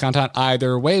to bonus content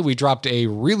either way. We dropped a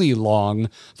really long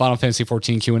Final Fantasy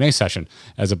XIV Q&A session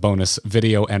as a bonus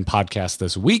video and podcast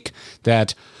this week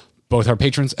that both our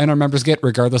patrons and our members get,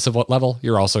 regardless of what level.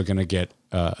 You're also going to get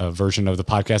a version of the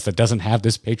podcast that doesn't have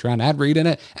this Patreon ad read in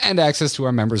it and access to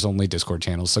our members-only Discord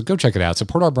channels. So go check it out,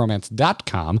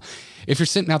 supportourbromance.com. If you're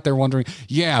sitting out there wondering,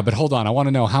 yeah, but hold on, I want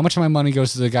to know how much of my money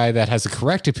goes to the guy that has the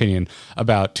correct opinion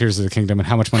about Tears of the Kingdom and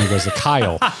how much money goes to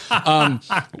Kyle.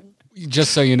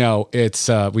 Just so you know, it's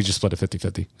we just split it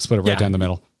 50-50. Split it right down the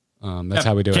middle. That's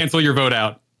how we do it. Cancel your vote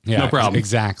out. Yeah, no problem.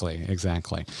 Exactly.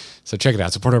 So check it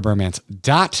out,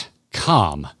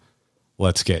 supportourbromance.com.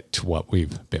 Let's get to what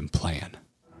we've been playing.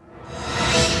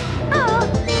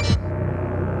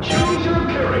 Choose your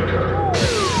character.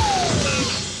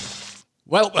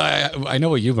 Well, I know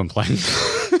what you've been playing.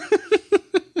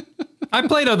 I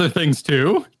played other things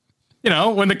too.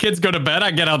 When the kids go to bed,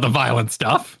 I get out the violent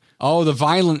stuff. Oh, the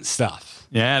violent stuff.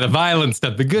 Yeah, the violent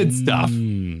stuff, the good stuff.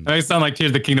 I sound like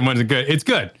Tears of the Kingdom wasn't good. It's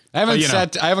good. I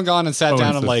haven't gone and sat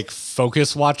down and like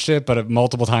focus watched it, but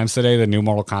multiple times today, the new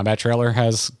Mortal Kombat trailer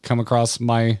has come across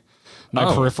my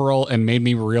peripheral and made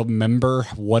me remember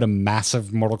what a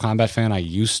massive Mortal Kombat fan I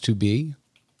used to be.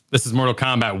 This is Mortal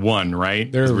Kombat 1, right?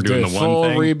 We're doing the full one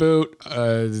thing. Reboot.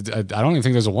 I don't even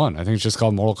think there's a 1. I think it's just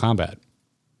called Mortal Kombat.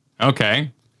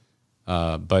 Okay.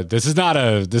 But this is not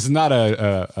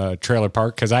a trailer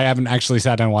park because I haven't actually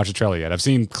sat down and watched a trailer yet. I've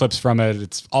seen clips from it.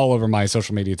 It's all over my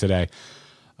social media today.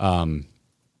 No,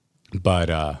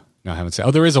 I haven't seen.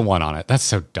 Oh, there is a 1 on it. That's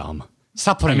so dumb.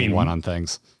 Stop putting 1 on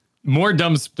things. More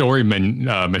dumb story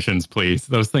missions, please.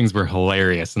 Those things were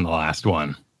hilarious in the last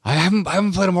one. I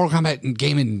haven't played a Mortal Kombat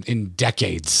game in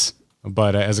decades.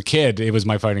 But as a kid, it was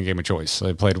my fighting game of choice.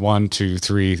 I played 1, 2,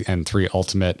 3, and 3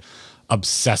 Ultimate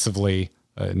obsessively.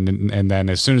 And then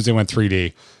as soon as they went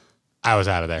 3D, I was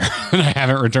out of there. And I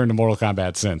haven't returned to Mortal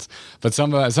Kombat since. But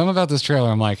some about this trailer,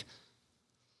 I'm like,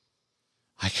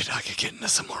 I could get into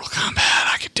some Mortal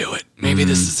Kombat. I could do it. Maybe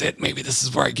this is it. Maybe this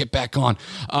is where I get back on.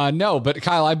 No, but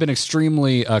Kyle, I've been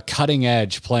extremely cutting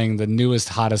edge playing the newest,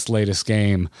 hottest, latest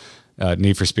game,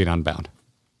 Need for Speed Unbound.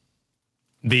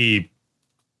 It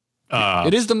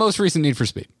is the most recent Need for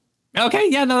Speed. Okay,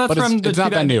 yeah, no, that's but it's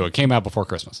not that new. It came out before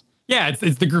Christmas. Yeah,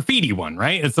 it's the graffiti one,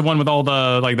 right? It's the one with all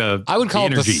the I would call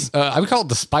it energy. I would call it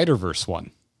the Spider-Verse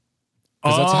one.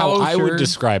 Because that's how I would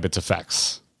describe its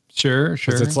effects. Sure.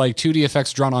 It's like 2D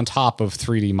effects drawn on top of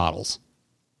 3D models.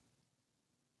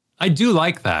 I do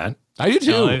like that. I do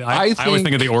too. I always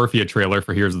think of the Orphea trailer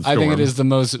for Here's the Storm. I think it is the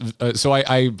most. So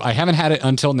I haven't had it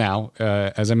until now.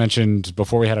 As I mentioned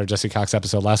before, we had our Jesse Cox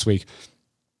episode last week.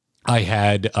 I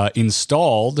had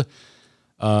installed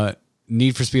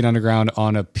Need for Speed Underground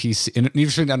on a PC, Need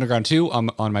for Speed Underground 2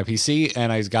 on my PC,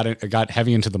 and I got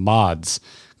heavy into the mods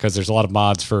because there's a lot of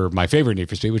mods for my favorite Need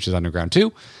for Speed, which is Underground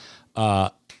 2.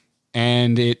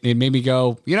 And it made me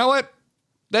go, you know what?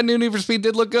 That new Need for Speed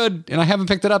did look good, and I haven't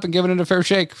picked it up and given it a fair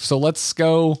shake. So let's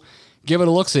go give it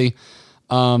a look-see.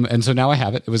 And so now I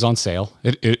have it. It was on sale.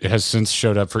 It has since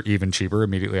showed up for even cheaper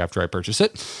immediately after I purchased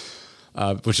it,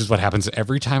 which is what happens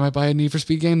every time I buy a Need for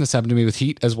Speed game. This happened to me with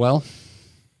Heat as well.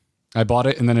 I bought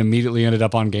it and then immediately ended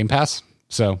up on Game Pass.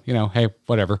 So, hey,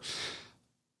 whatever.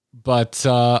 But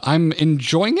I'm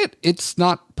enjoying it. It's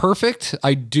not perfect.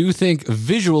 I do think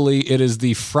visually it is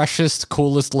the freshest,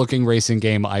 coolest looking racing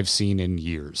game I've seen in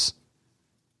years.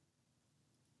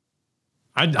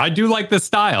 I do like the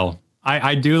style.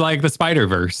 I do like the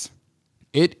Spider-Verse.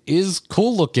 it is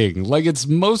cool looking. Like, it's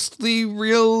mostly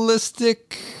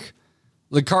realistic.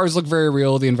 The cars look very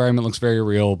real. The environment looks very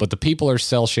real, but the people are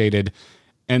cell shaded.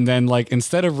 And then, like,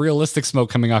 instead of realistic smoke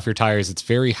coming off your tires, it's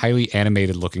very highly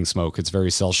animated looking smoke. It's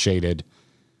very cell shaded.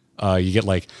 You get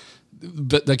like,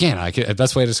 but again, the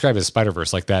best way to describe it is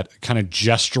Spider-Verse, like that kind of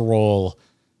gestural,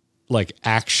 like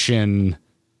action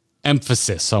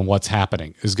emphasis on what's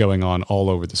happening is going on all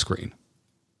over the screen.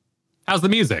 How's the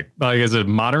music? Like, is it a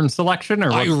modern selection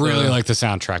or? I really like the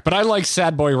soundtrack, but I like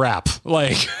sad boy rap,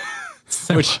 like.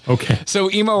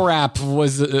 So emo rap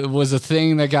was a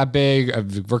thing that got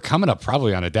big. We're coming up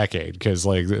probably on a decade because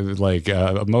most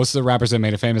of the rappers that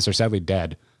made it famous are sadly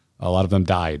dead. A lot of them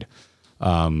died.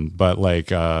 But like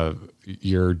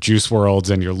your Juice WRLDs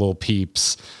and your Lil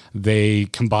Peeps, they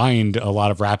combined a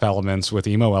lot of rap elements with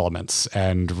emo elements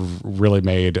and really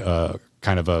made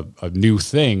kind of a new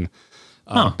thing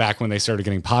back when they started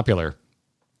getting popular.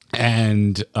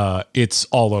 And it's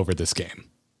all over this game.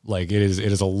 Like it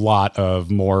is a lot of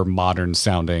more modern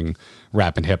sounding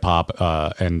rap and hip hop.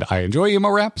 And I enjoy emo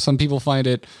rap. Some people find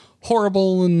it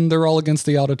horrible and they're all against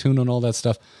the autotune and all that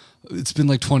stuff. It's been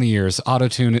like 20 years.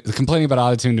 Autotune, complaining about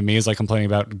autotune to me is like complaining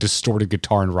about distorted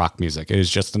guitar and rock music. It is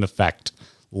just an effect.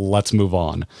 Let's move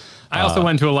on. I also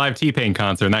went to a live T-Pain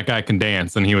concert, and that guy can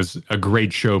dance, and he was a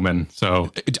great showman.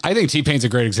 So I think T-Pain's a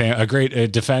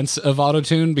great defense of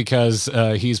autotune because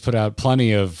he's put out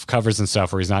plenty of covers and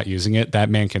stuff where he's not using it. That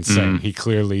man can sing. He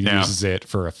clearly uses it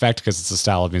for effect because it's the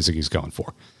style of music he's going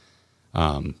for.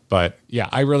 But yeah,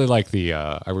 I really like the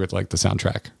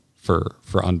soundtrack for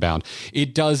Unbound.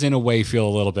 It does in a way feel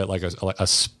a little bit like a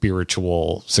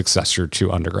spiritual successor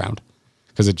to Underground.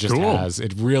 Because it just has,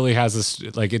 it really has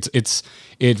this, like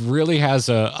it really has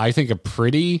I think a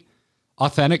pretty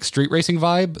authentic street racing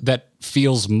vibe that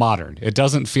feels modern. It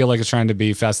doesn't feel like it's trying to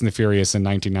be Fast and the Furious in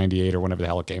 1998 or whenever the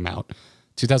hell it came out.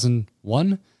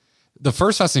 2001? The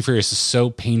first Fast and the Furious is so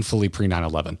painfully pre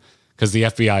 9/11 because the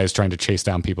FBI is trying to chase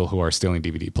down people who are stealing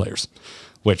DVD players,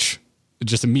 which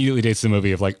just immediately dates the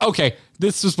movie of like, okay,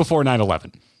 this was before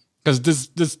 9/11 because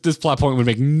this plot point would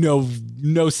make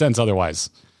no sense otherwise.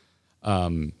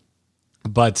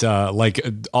 But all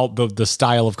the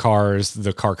style of cars,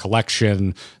 the car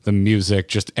collection, the music,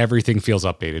 just everything feels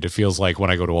updated. It feels like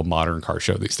when I go to a modern car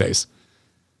show these days.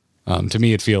 To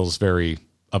me, it feels very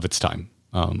of its time,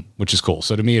 which is cool.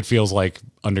 So to me, it feels like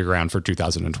Underground for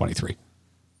 2023.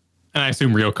 And I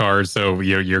assume real cars. So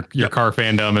your car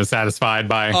fandom is satisfied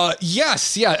by.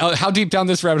 Yes. Yeah. How deep down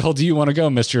this rabbit hole do you want to go,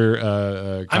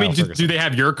 Mr. I mean, do they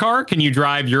have your car? Can you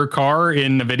drive your car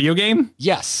in a video game?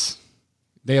 Yes.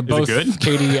 They have both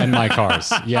Katie and my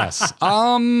cars. Yes.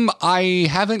 I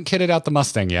haven't kitted out the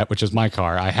Mustang yet, which is my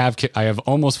car. I have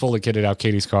almost fully kitted out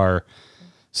Katie's car.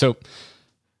 So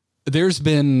there's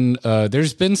been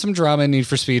some drama in Need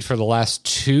for Speed for the last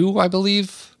 2, I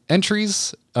believe,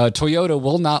 entries. Toyota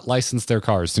will not license their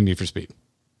cars to Need for Speed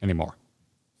anymore.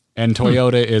 And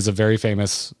Toyota is a very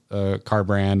famous car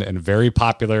brand and very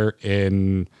popular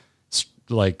in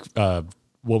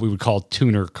what we would call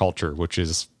tuner culture, which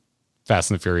is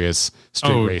Fast and the Furious,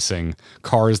 street racing,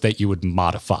 cars that you would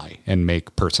modify and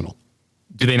make personal.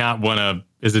 Do they not want to?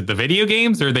 Is it the video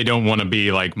games, or they don't want to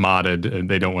be like modded?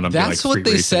 They don't want to be like That's what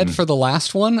they said for the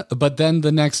last one, but then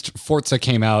the next Forza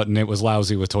came out and it was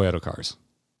lousy with Toyota cars.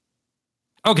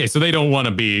 Okay, so they don't want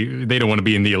to be in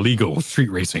the illegal street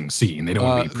racing scene. They don't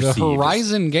want to be perceived. The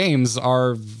Horizon games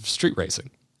are street racing.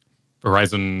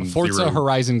 Forza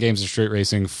Horizon games are street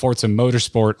racing. Forza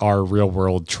Motorsport are real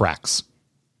world tracks.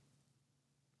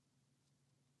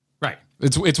 Right.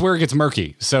 It's where it gets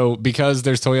murky. So because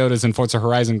there's Toyotas in Forza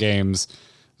Horizon games,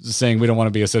 saying we don't want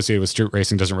to be associated with street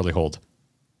racing doesn't really hold.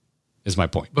 Is my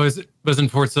point. But isn't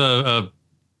Forza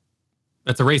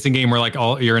that's a racing game where like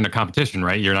you're in a competition,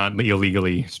 right? You're not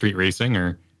illegally street racing,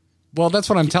 or well, that's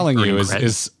what I'm telling you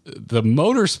is the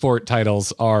motorsport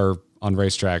titles are on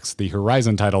racetracks. The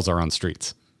Horizon titles are on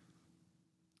streets.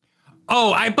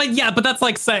 But that's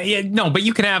like but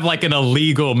you can have like an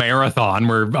illegal marathon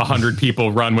where 100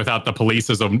 people run without the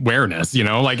police's awareness. You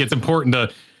know, like it's important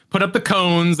to put up the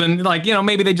cones and like, you know,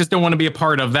 maybe they just don't want to be a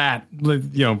part of that. You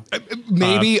know,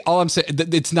 maybe all I'm saying,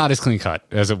 it's not as clean cut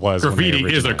as it was. Graffiti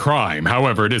is a crime.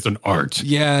 However, it is an art.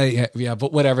 Yeah.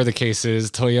 But whatever the case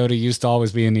is, Toyota used to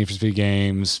always be in Need for Speed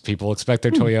games. People expect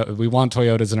their Toyota. We want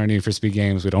Toyotas in our Need for Speed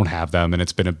games. We don't have them. And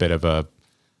it's been a bit of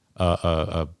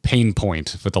a pain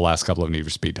point for the last couple of Need for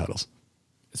Speed titles.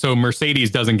 So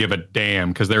Mercedes doesn't give a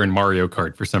damn because they're in Mario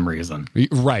Kart for some reason.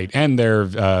 Right. And they're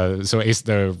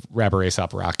the rapper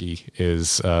A$AP Rocky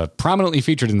is prominently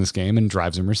featured in this game and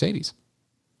drives a Mercedes.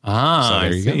 So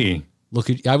there you go.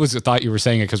 I thought you were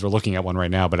saying it because we're looking at one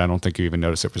right now, but I don't think you even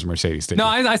noticed it was Mercedes. No,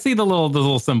 I see the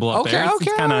little symbol up there.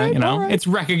 It's kind of, right. it's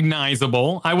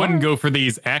recognizable. I wouldn't go for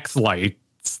these X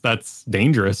lights. That's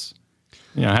dangerous.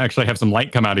 Actually have some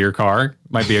light come out of your car.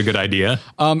 Might be a good idea.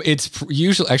 It's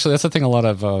usually, actually, that's the thing a lot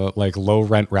of like low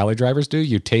rent rally drivers do.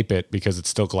 You tape it because it's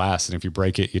still glass. And if you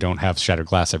break it, you don't have shattered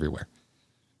glass everywhere.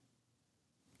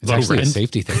 It's actually a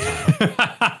safety thing.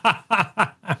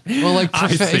 Well, like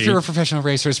if you're a professional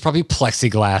racer, it's probably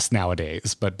plexiglass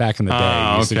nowadays. But back in the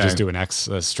day, you used to just do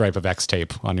a stripe of X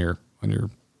tape on your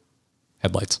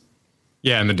headlights.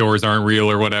 Yeah, and the doors aren't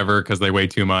real or whatever because they weigh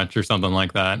too much or something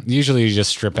like that. Usually you just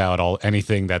strip out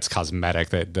anything that's cosmetic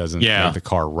that doesn't make the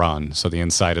car run. So the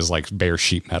inside is like bare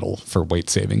sheet metal for weight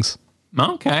savings.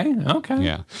 Okay.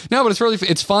 Yeah. No, but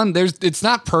it's fun. It's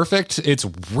not perfect. It's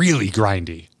really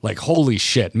grindy. Like, holy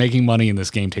shit, making money in this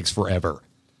game takes forever.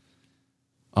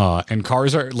 And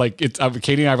cars are like,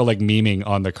 Katie and I were like memeing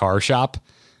on the car shop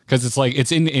because it's like,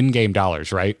 it's in-game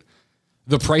dollars, right?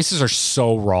 The prices are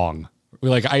so wrong.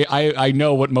 Like, I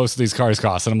know what most of these cars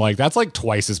cost, and I'm like, that's like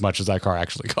twice as much as that car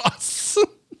actually costs.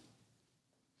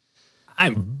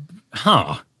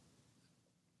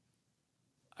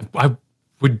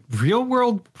 Would real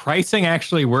world pricing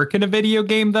actually work in a video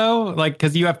game though? Like,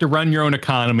 because you have to run your own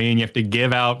economy and you have to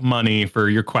give out money for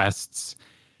your quests.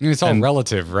 I mean, it's all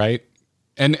relative, right?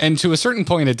 And to a certain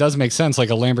point, it does make sense.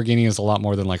 Like a Lamborghini is a lot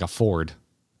more than like a Ford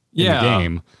in the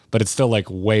game, but it's still like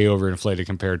way overinflated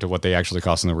compared to what they actually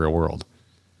cost in the real world.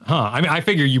 I mean, I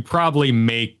figure you probably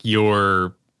make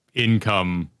your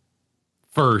income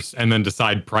first and then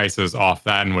decide prices off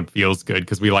that and what feels good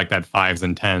because we like that 5s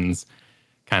and 10s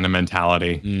kind of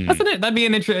mentality. Doesn't it? That'd be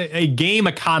a game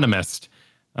economist.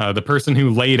 The person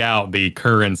who laid out the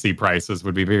currency prices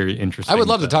would be very interesting. I would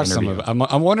love to talk to some of it.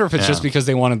 I wonder if it's just because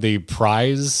they wanted the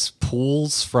prize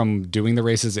pools from doing the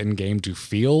races in game to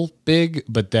feel big,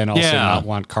 but then also not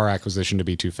want car acquisition to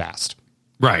be too fast.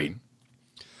 Right.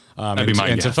 That'd be my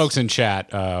guess. And to folks in chat,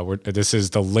 this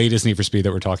is the latest Need for Speed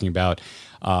that we're talking about,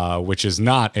 which is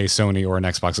not a Sony or an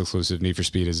Xbox exclusive. Need for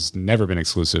Speed has never been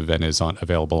exclusive and is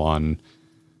available on,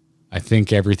 I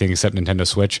think, everything except Nintendo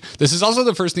Switch. This is also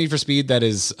the first Need for Speed that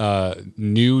is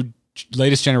new,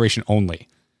 latest generation only.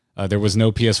 There was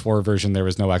no PS4 version. There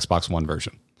was no Xbox One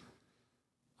version.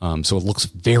 So it looks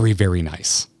very, very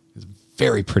nice. It's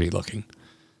very pretty looking.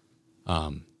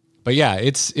 But yeah,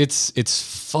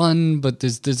 it's fun, but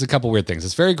there's a couple weird things.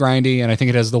 It's very grindy, and I think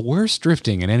it has the worst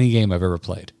drifting in any game I've ever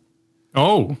played.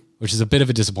 Oh. Which is a bit of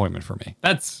a disappointment for me.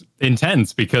 That's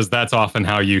intense because that's often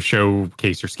how you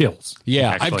showcase your skills.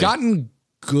 Yeah, actually. I've gotten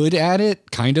good at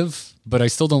it, kind of, but I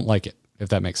still don't like it, if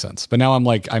that makes sense. But now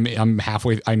I'm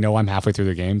halfway. I know I'm halfway through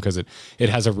the game because it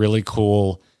has a really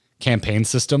cool campaign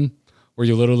system where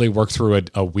you literally work through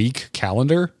a week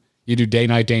calendar. You do day,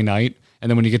 night, and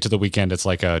then when you get to the weekend, it's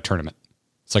like a tournament.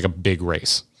 It's like a big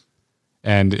race.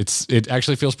 And it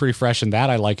actually feels pretty fresh, and that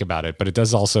I like about it, but it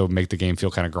does also make the game feel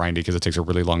kind of grindy because it takes a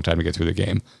really long time to get through the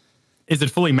game. Is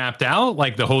it fully mapped out,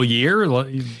 like the whole year?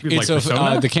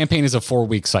 The campaign is a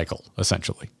 4-week cycle,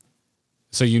 essentially.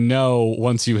 So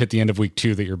once you hit the end of week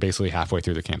 2 that you're basically halfway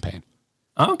through the campaign.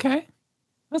 Okay.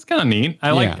 That's kind of neat.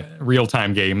 I like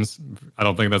real-time games. I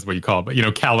don't think that's what you call it,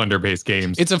 but calendar-based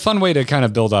games. It's a fun way to kind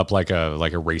of build up like a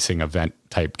racing event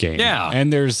type game. Yeah.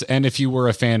 And if you were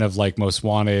a fan of like Most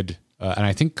Wanted, and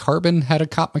I think Carbon had a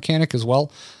cop mechanic as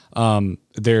well.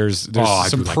 There's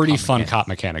some pretty fun cop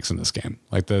mechanics in this game.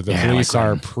 Like the police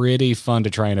are pretty fun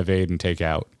to try and evade and take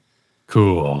out.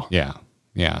 Cool. Yeah.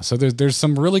 Yeah. So there's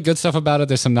some really good stuff about it.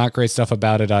 There's some not great stuff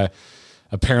about it.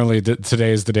 Apparently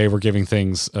today is the day we're giving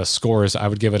things scores. I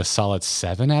would give it a solid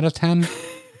 7 out of 10.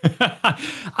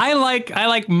 I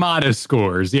like modest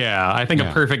scores. Yeah. I think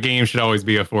a perfect game should always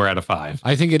be a 4 out of 5.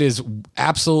 I think it is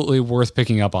absolutely worth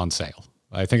picking up on sale.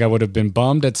 I think I would have been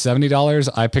bummed at $70.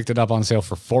 I picked it up on sale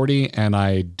for $40, and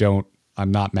I'm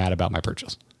not mad about my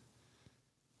purchase.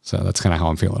 So that's kind of how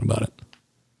I'm feeling about it.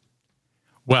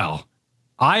 Well,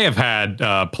 I have had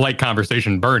polite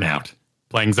conversation burnout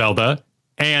playing Zelda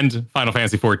and Final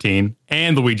Fantasy XIV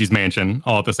and Luigi's Mansion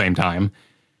all at the same time.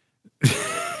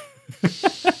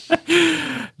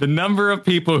 The number of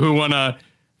people who want to,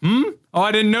 oh,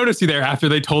 I didn't notice you there after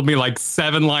they told me like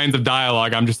 7 lines of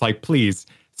dialogue. I'm just like, please.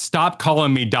 Stop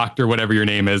calling me Doctor whatever your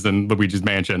name is in Luigi's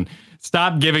Mansion.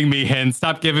 Stop giving me hints.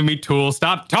 Stop giving me tools.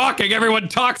 Stop talking. Everyone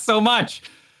talks so much.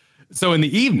 So in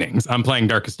the evenings, I'm playing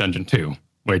Darkest Dungeon 2,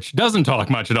 which doesn't talk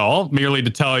much at all, merely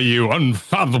to tell you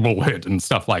unfathomable hit and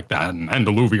stuff like that, and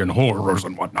Andaluvian horrors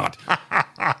and whatnot.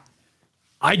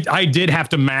 I did have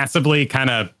to massively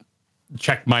kind of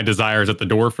check my desires at the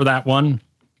door for that one.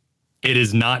 It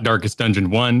is not Darkest Dungeon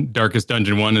 1. Darkest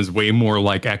Dungeon 1 is way more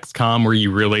like XCOM, where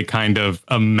you really kind of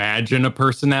imagine a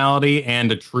personality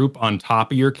and a troop on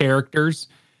top of your characters.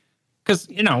 Because,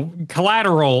 you know,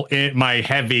 Collateral, my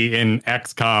heavy in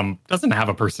XCOM, doesn't have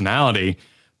a personality.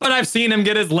 But I've seen him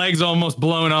get his legs almost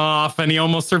blown off, and he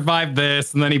almost survived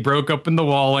this, and then he broke open the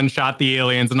wall and shot the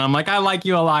aliens. And I'm like, I like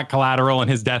you a lot, Collateral, and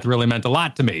his death really meant a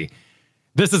lot to me.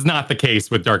 This is not the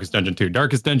case with Darkest Dungeon 2.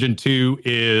 Darkest Dungeon 2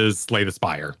 is Slay the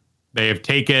Spire. They have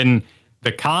taken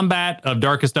the combat of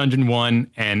Darkest Dungeon 1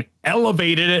 and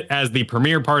elevated it as the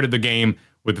premier part of the game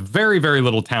with very, very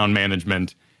little town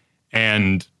management.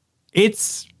 And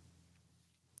it's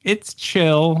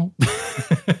chill.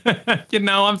 You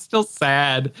know, I'm still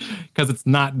sad because it's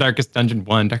not Darkest Dungeon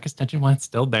 1. Darkest Dungeon 1's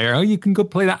still there. Oh, you can go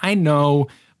play that. I know.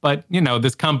 But, you know,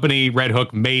 this company, Red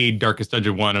Hook, made Darkest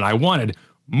Dungeon 1, and I wanted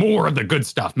more of the good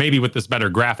stuff, maybe with this better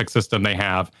graphic system they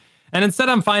have. And instead,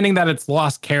 I'm finding that it's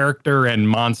lost character and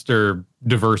monster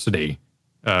diversity,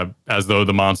 as though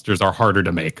the monsters are harder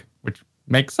to make, which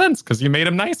makes sense because you made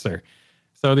them nicer.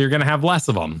 So you're going to have less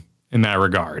of them in that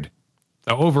regard.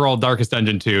 So overall, Darkest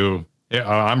Dungeon 2,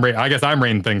 I guess I'm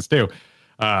rating things too.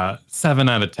 7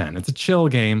 out of 10. It's a chill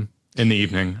game in the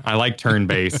evening. I like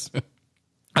turn-based.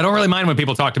 I don't really mind when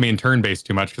people talk to me in turn-based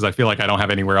too much because I feel like I don't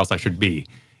have anywhere else I should be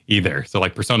either. So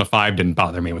like Persona 5 didn't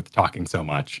bother me with talking so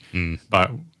much.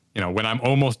 But you know, when I'm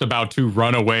almost about to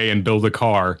run away and build a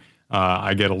car,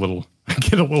 I get a little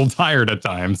tired at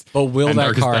times. But will that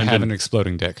Darkest car Dungeon, have an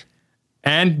exploding dick?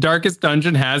 And Darkest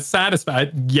Dungeon has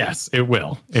satisfied. Yes, it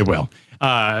will. It will.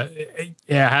 It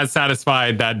has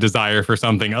satisfied that desire for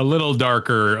something a little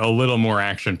darker, a little more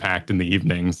action packed in the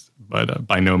evenings. But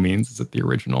by no means is it the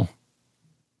original.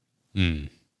 You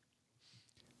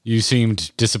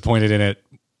seemed disappointed in it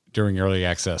during early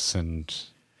access, and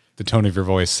the tone of your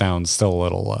voice sounds still a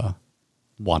little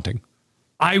wanting.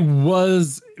 I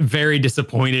was very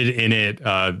disappointed in it.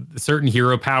 Certain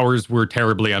hero powers were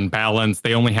terribly unbalanced.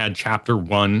 They only had chapter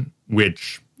 1,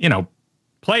 which, you know,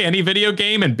 play any video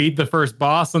game and beat the first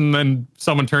boss, and then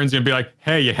someone turns you and be like,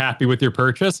 hey, you happy with your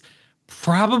purchase?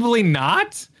 Probably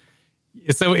not.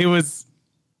 So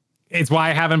it's why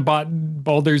I haven't bought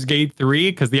Baldur's Gate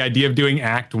 3, because the idea of doing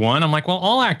Act 1, I'm like, well,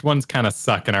 all Act 1s kind of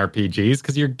suck in RPGs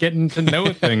because you're getting to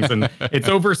know things, and it's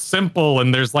over simple,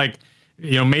 and there's like,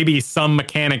 you know, maybe some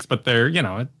mechanics, but they're, you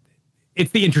know,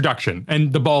 it's the introduction,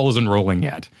 and the ball isn't rolling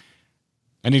yet.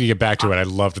 I need to get back to it. I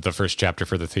loved the first chapter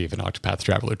for The Thief and Octopath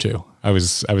Traveler 2. I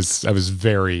was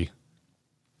very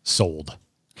sold.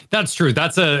 That's true.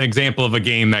 That's an example of a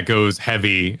game that goes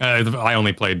heavy. I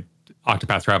only played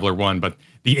Octopath Traveler 1, but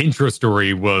the intro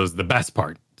story was the best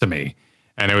part to me.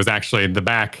 And it was actually the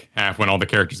back half when all the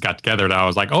characters got together that I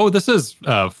was like, oh, this is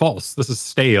false. This is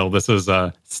stale. This is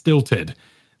stilted.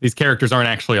 These characters aren't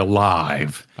actually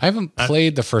alive. I haven't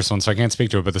played the first one, so I can't speak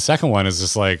to it. But the second one is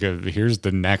just like, here's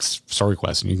the next story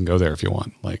quest, and you can go there if you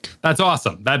want. Like, that's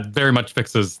awesome. That very much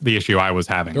fixes the issue I was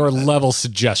having. There were level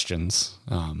suggestions,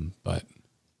 but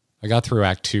I got through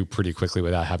Act 2 pretty quickly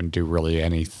without having to do really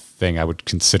anything I would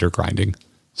consider grinding.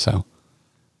 So,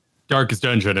 Darkest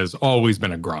Dungeon has always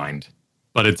been a grind,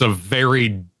 but it's a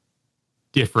very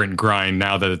different grind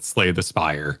now that it's Slay the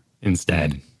Spire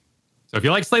instead. So if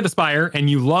you like Slay the Spire and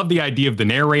you love the idea of the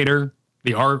narrator,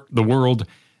 the art, the world,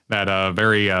 that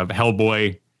very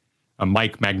Hellboy,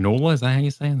 Mike Magnola, is that how you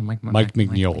say it? Mike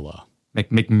Mignola.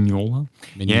 Mignola?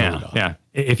 Yeah.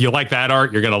 If you like that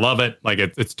art, you're going to love it. Like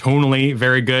it's tonally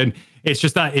very good. It's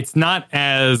just that it's not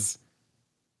as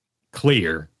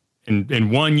clear. In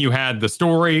one, you had the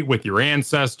story with your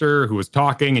ancestor who was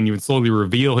talking, and you would slowly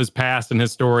reveal his past and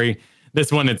his story. This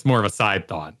one, it's more of a side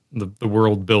thought. The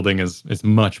world building is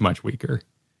much, much weaker.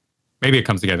 Maybe it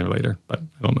comes together later, but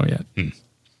I don't know yet.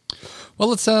 Well,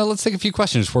 let's take a few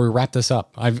questions before we wrap this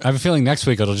up. I have a feeling next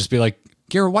week it'll just be like,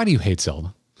 Garrett, why do you hate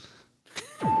Zelda?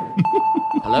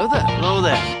 Hello there. Hello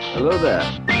there. Hello there.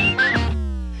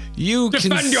 You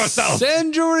Defend can yourself.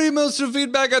 Send your emails to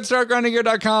feedback at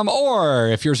startgrindinggear.com, or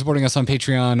if you're supporting us on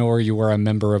Patreon or you are a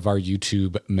member of our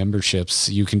YouTube memberships,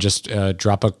 you can just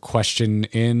drop a question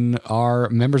in our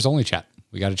members only chat.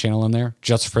 We got a channel in there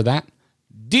just for that.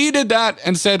 Dee did that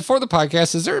and said, for the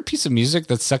podcast, is there a piece of music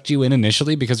that sucked you in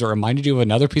initially because it reminded you of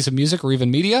another piece of music or even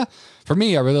media? For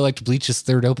me, I really liked Bleach's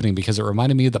third opening because it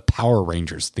reminded me of the Power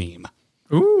Rangers theme.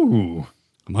 Ooh.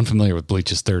 I'm unfamiliar with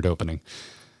Bleach's third opening,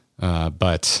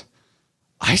 but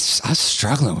I was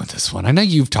struggling with this one. I know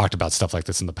you've talked about stuff like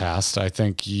this in the past. I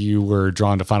think you were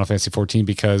drawn to Final Fantasy XIV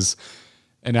because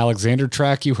an Alexander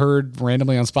track you heard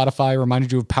randomly on Spotify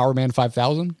reminded you of Power Man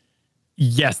 5000?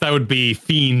 Yes, that would be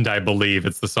Fiend, I believe.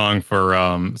 It's the song for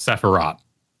Sephiroth.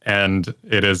 And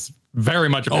it is very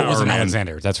much a power it wasn't man.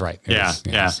 Alexander. That's right. Yeah.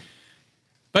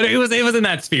 But it was in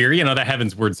that sphere, you know, the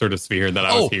Heavensward sort of sphere that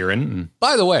I was hearing.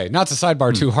 By the way, not to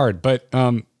sidebar too hard, but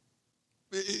in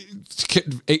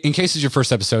case it's your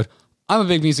first episode, I'm a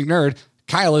big music nerd.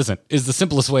 Kyle isn't, is the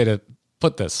simplest way to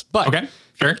put this. But Okay,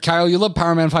 sure. Kyle, you love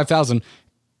Power Man 5000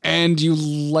 and you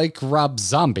like Rob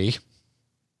Zombie.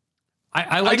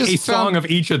 I like a song of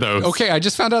each of those. Okay, I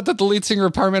just found out that the lead singer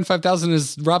of Power Man 5000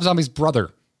 is Rob Zombie's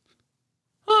brother.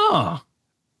 Oh,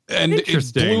 and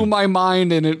it blew my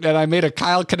mind, and I made a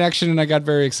Kyle connection, and I got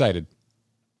very excited.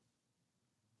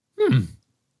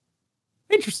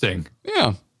 Interesting.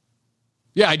 Yeah,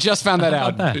 I just found that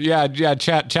out. That? Yeah.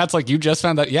 Chat's like, you just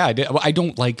found that. Yeah, I did. Well, I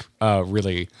don't like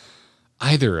really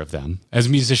either of them as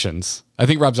musicians. I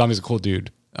think Rob Zombie's a cool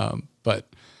dude, but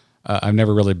I've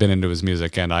never really been into his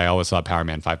music, and I always thought Power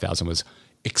Man 5000 was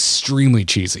extremely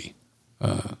cheesy.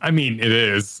 I mean, it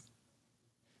is,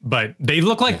 but they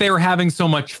look like they were having so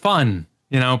much fun,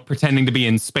 you know, pretending to be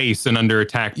in space and under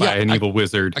attack by an evil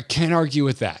wizard. I can't argue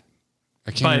with that.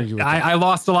 I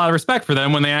lost a lot of respect for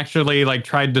them when they actually like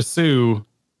tried to sue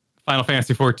Final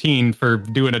Fantasy 14 for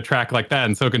doing a track like that,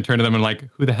 and Soken turned to them and like,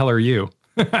 "Who the hell are you?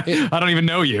 I don't even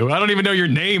know you. I don't even know your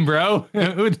name, bro."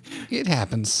 It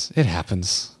happens. It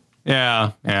happens.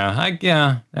 Yeah.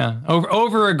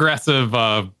 Over aggressive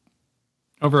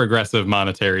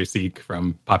monetary seek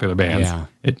from popular bands.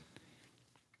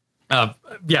 Yeah.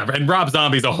 And Rob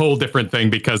Zombie's a whole different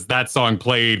thing because that song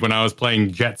played when I was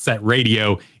playing Jet Set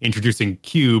Radio, introducing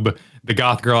Cube, the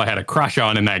goth girl I had a crush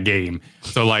on in that game.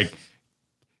 So like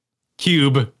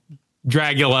Cube,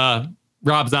 Dragula,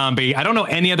 Rob Zombie. I don't know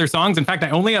any other songs. In fact, I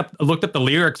only looked up the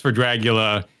lyrics for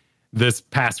Dragula this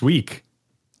past week.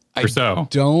 I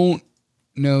don't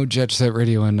know Jet Set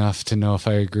Radio enough to know if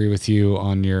I agree with you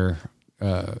on your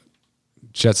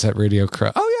Jet Set Radio.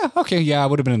 Oh, yeah. Okay. Yeah, I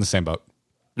would have been in the same boat.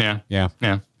 Yeah.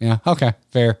 Okay.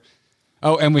 Fair.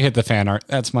 Oh, and we hit the fan art.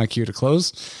 That's my cue to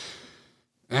close.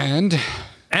 And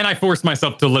I forced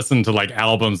myself to listen to like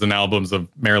albums and albums of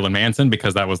Marilyn Manson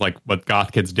because that was like what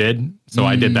goth kids did. So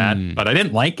I did that, but I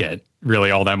didn't like it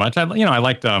really all that much. I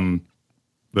liked the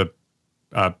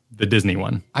Disney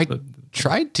one. I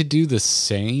tried to do the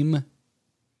same.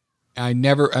 I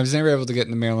was never able to get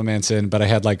into Marilyn Manson, but I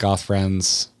had like goth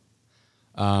friends.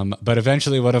 But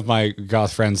eventually one of my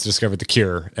goth friends discovered The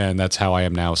Cure, and that's how I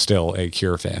am now still a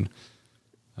Cure fan.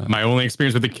 My only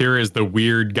experience with The Cure is the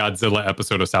weird Godzilla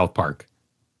episode of South Park.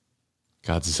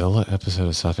 Godzilla episode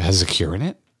of South Park has a Cure in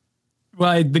it?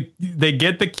 Well, they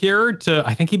get The Cure to,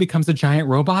 I think he becomes a giant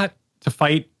robot to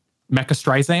fight Mecha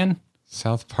Streisand.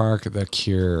 South Park, The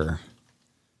Cure.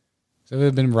 So it would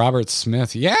have been Robert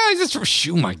Smith. Yeah,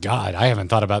 oh my God. I haven't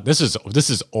thought about this. This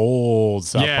is old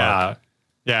South Park.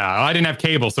 Yeah, I didn't have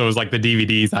cable, so it was like the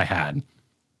DVDs I had.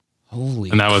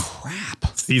 Holy and that was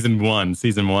crap. Season one.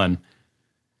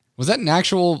 Was that an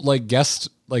actual like guest,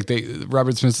 like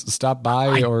Robert Smith stopped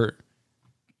by or?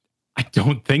 I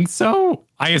don't think so.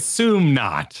 I assume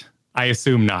not.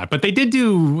 But they did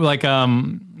do like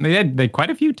they had quite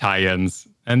a few tie-ins.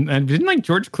 And didn't like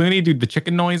George Clooney do the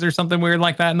chicken noise or something weird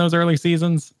like that in those early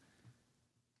seasons?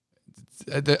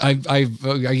 I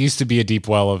used to be a deep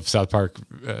well of South Park.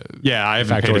 I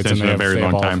haven't paid attention in a very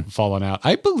long time. Fallen out.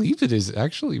 I believe it is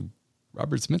actually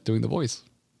Robert Smith doing the voice.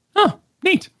 Oh,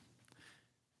 neat.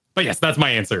 But yes, that's my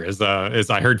answer. Is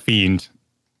I heard Fiend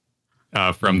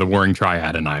from the Warring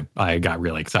Triad, and I got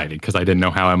really excited because I didn't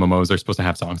know how MMOs are supposed to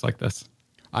have songs like this.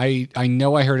 I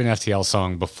know I heard an FTL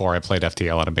song before I played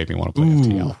FTL, and it made me want to play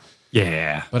FTL.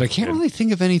 Yeah, but I can't really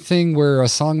think of anything where a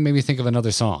song made me think of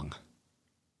another song.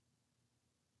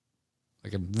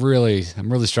 Like I'm really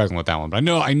struggling with that one. But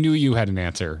I knew you had an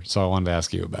answer, so I wanted to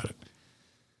ask you about it.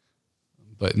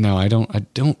 But no, I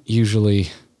don't usually.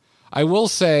 I will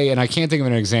say, and I can't think of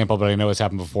an example, but I know it's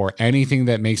happened before. Anything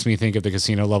that makes me think of the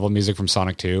casino level music from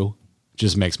Sonic 2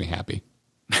 just makes me happy.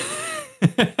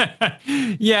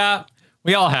 Yeah,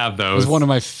 we all have those. It was one of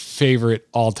my favorite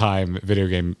all-time video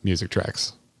game music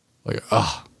tracks. Like,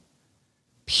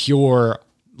 pure,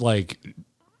 like,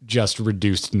 just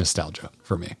reduced nostalgia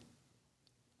for me.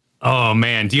 Oh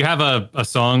man, do you have a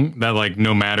song that like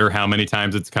no matter how many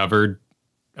times it's covered,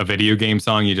 a video game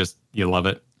song, you love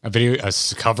it? A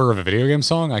cover of a video game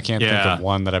song? I can't think of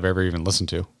one that I've ever even listened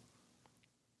to.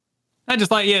 I just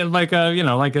like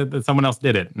someone else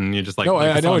did it, and you just like. No,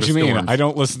 like I know what you mean. Storms. I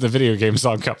don't listen to video game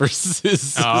song covers.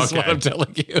 Is what I'm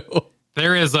telling you.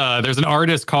 There's an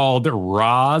artist called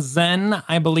Razen,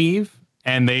 I believe,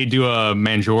 and they do a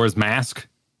Majora's Mask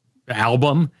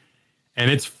album. and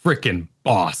it's freaking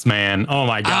boss, man. Oh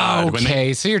my god.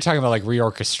 Okay, so you're talking about like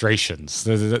reorchestrations.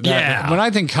 Yeah. When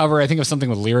I think cover, I think of something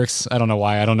with lyrics. I don't know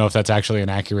why. I don't know if that's actually an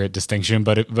accurate distinction,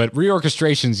 but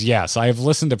reorchestrations, yes. I have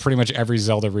listened to pretty much every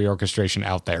Zelda reorchestration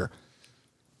out there.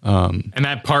 And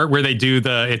that part where they do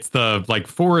it's the like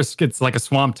forest, it's like a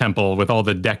swamp temple with all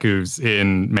the Dekus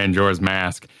in Majora's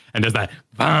Mask, and does that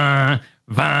va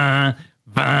va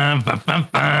va va va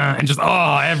va, and just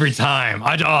every time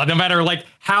no matter like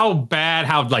how bad,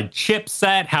 how like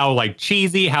chipset, how like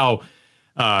cheesy, how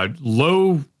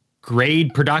low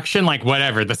grade production, like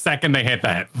whatever, the second they hit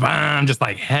that I'm just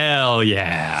like, hell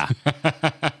yeah.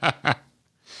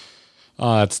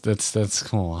 Oh, that's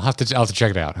cool. I'll have to check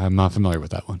it out. I'm not familiar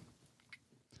with that one.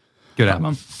 Good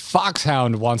album.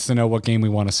 Foxhound wants to know what game we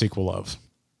want a sequel of.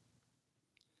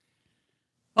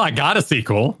 Well, I got a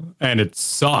sequel, and it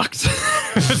sucked. Are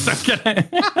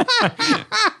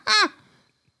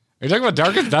you talking about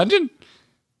Darkest Dungeon?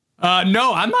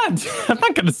 No, I'm not. I'm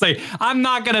not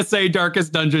gonna say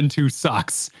Darkest Dungeon 2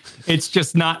 sucks. It's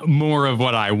just not more of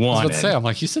what I wanted. I was about to say, I'm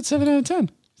like, you said 7 out of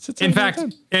 10. In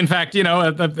fact, you know,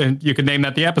 you could name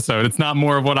that the episode. It's not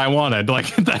more of what I wanted.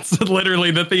 Like, that's literally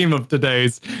the theme of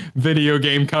today's video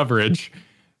game coverage.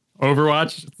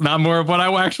 Overwatch, it's not more of what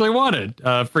I actually wanted.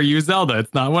 For you, Zelda,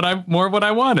 it's not more of what I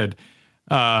wanted.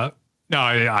 No,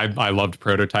 I loved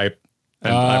Prototype,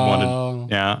 and I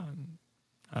wanted,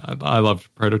 I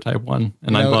loved Prototype 1,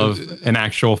 and I love an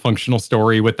actual functional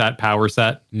story with that power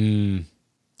set.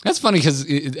 That's funny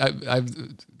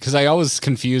because I always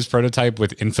confuse Prototype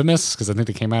with Infamous because I think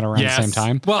they came out around the same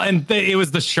time. Well, and it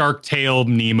was the Shark-tailed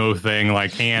Nemo thing,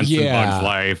 like Ants and Bugs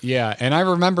Life. Yeah, and I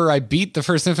remember I beat the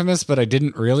first Infamous, but I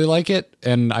didn't really like it,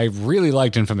 and I really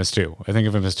liked Infamous 2. I think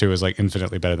Infamous 2 is like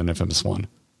infinitely better than Infamous 1.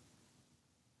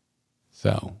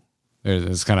 So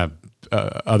it's kind of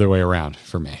other way around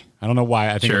for me. I don't know why.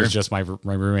 I think it was just my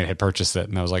roommate had purchased it,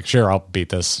 and I was like, sure, I'll beat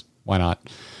this. Why not?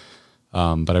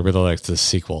 But I really liked the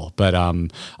sequel. But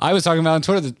I was talking about on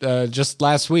Twitter that, just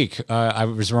last week. I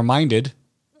was reminded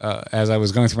as I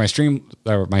was going through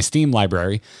my Steam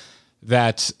library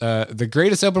that the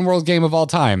greatest open world game of all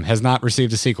time has not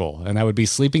received a sequel, and that would be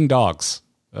Sleeping Dogs.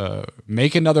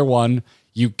 Make another one,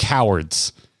 you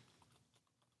cowards.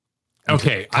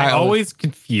 Okay, I always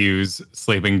confuse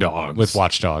Sleeping Dogs with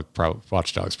Watch Dogs,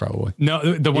 probably.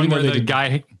 No, the one where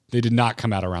they did not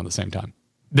come out around the same time.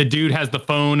 The dude has the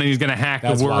phone and he's going to hack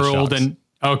the world. And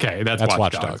okay, that's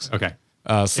Watch Dogs. Okay.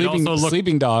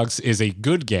 Sleeping Dogs is a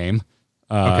good game,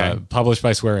 published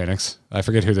by Square Enix. I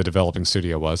forget who the developing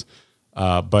studio was,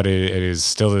 but it is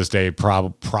still to this day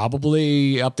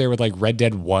probably up there with like Red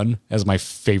Dead 1 as my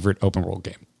favorite open world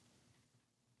game.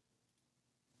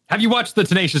 Have you watched the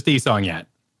Tenacious D song yet?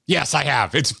 Yes, I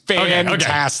have. It's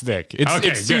fantastic.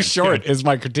 It's too short is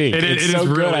my critique. It's so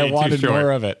good. Really I wanted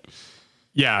more of it.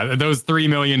 Yeah, those 3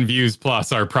 million views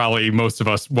plus are probably most of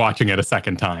us watching it a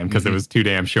second time because it was too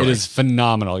damn short. It is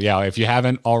phenomenal. Yeah, if you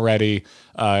haven't already,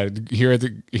 here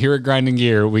at Grinding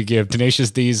Gear, we give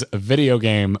Tenacious D's video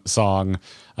game song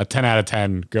a 10 out of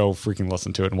 10. Go freaking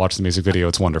listen to it and watch the music video.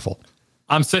 It's wonderful.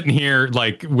 I'm sitting here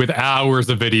like with hours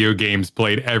of video games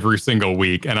played every single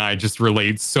week, and I just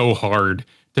relate so hard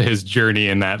to his journey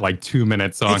in that like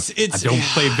 2-minute song. I don't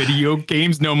play video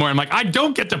games no more. I'm like, I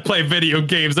don't get to play video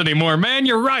games anymore, man.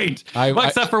 You're right.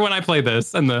 Except for when I play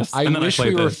this and this. I wish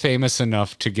we were famous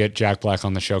enough to get Jack Black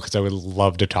on the show because I would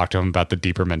love to talk to him about the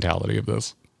deeper mentality of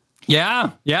this.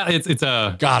 Yeah. It's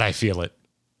a God. I feel it.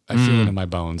 I feel it in my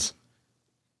bones.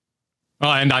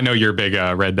 Well, and I know you're a big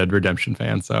Red Dead Redemption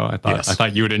fan, so I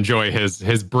thought you would enjoy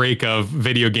his break of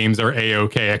video games are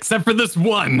A-okay, except for this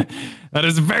one that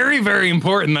is very, very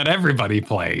important that everybody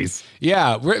plays.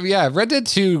 Yeah, Red Dead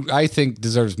 2, I think,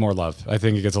 deserves more love. I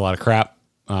think it gets a lot of crap.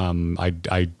 I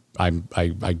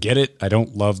get it. I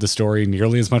don't love the story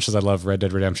nearly as much as I love Red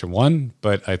Dead Redemption 1,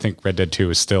 but I think Red Dead 2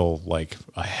 is still like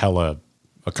a hella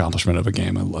accomplishment of a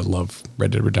game. I love Red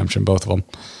Dead Redemption, both of them.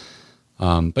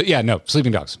 But yeah, no,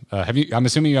 Sleeping Dogs. I'm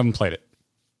assuming you haven't played it.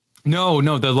 No.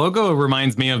 The logo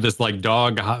reminds me of this like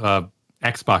dog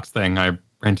Xbox thing I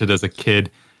rented as a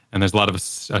kid, and there's a lot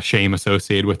of shame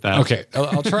associated with that. Okay,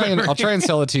 I'll try and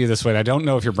sell it to you this way. I don't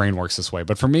know if your brain works this way,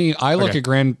 but for me, I look at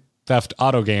Grand Theft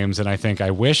Auto games and I think I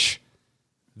wish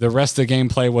the rest of the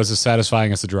gameplay was as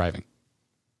satisfying as the driving.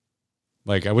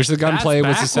 Like I wish the gunplay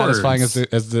was as satisfying as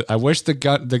the. I wish the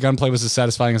gunplay was as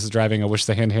satisfying as the driving. I wish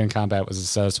the hand-to-hand combat was as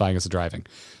satisfying as the driving.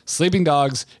 Sleeping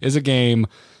Dogs is a game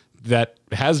that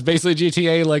has basically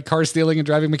GTA like car stealing and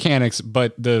driving mechanics,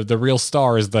 but the real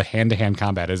star is the hand-to-hand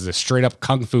combat. It is a straight up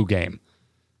kung fu game,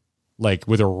 like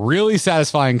with a really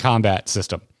satisfying combat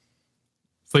system.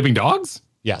 Sleeping Dogs?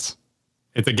 Yes.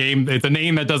 It's a game. It's a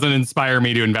name that doesn't inspire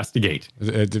me to investigate.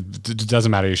 It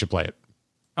doesn't matter. You should play it.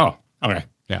 Oh, okay.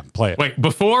 Yeah, play it. Wait,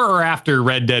 before or after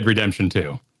Red Dead Redemption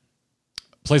 2?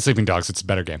 Play Sleeping Dogs. It's a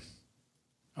better game.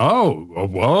 Oh,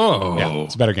 whoa. Yeah,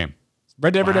 it's a better game.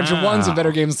 Red Dead Redemption 1 is a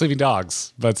better game than Sleeping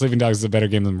Dogs, but Sleeping Dogs is a better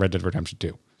game than Red Dead Redemption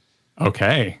 2.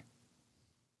 Okay.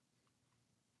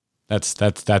 That's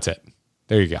it.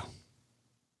 There you go.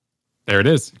 There it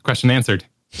is. Question answered.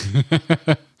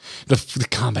 The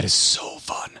combat is so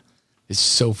fun. It's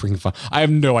so freaking fun. I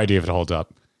have no idea if it holds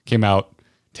up. Came out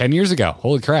 10 years ago.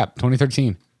 Holy crap.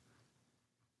 2013.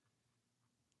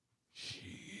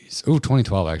 Jeez. Ooh,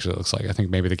 2012 actually, it looks like. I think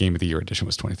maybe the Game of the Year edition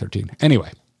was 2013.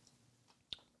 Anyway.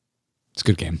 It's a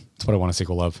good game. It's what I want a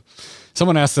sequel of.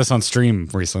 Someone asked us on stream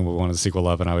recently what we wanted a sequel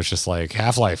of, and I was just like,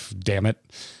 Half-Life, damn it.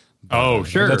 Oh,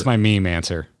 sure. That's my meme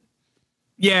answer.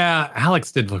 Yeah,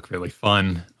 Alex did look really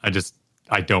fun.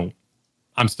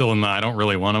 I'm still in the, I don't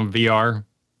really want a VR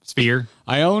sphere.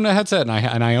 I own a headset,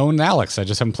 and I own Alex. I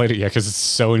just haven't played it yet because it's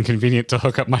so inconvenient to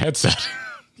hook up my headset.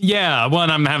 Yeah, well,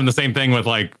 and I'm having the same thing with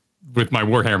my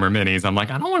Warhammer minis. I'm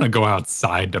like, I don't want to go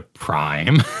outside to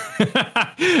Prime.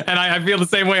 And I feel the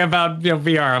same way about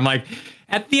VR. I'm like,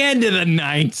 at the end of the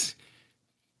night,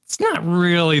 it's not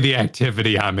really the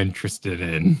activity I'm interested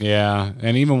in. Yeah,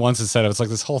 and even once it's set up, it's like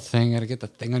this whole thing. You got to get the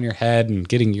thing on your head and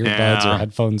getting earbuds or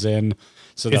headphones in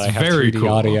so that I have 3D cool.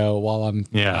 audio while I'm.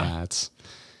 Yeah, it's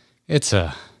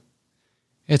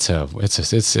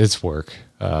work.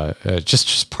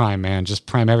 Just Prime, man. Just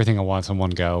Prime everything at once in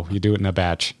one go. You do it in a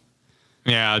batch.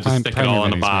 Yeah, just stick it all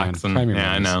in a box. And,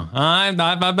 I know.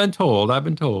 I've been told.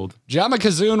 Jama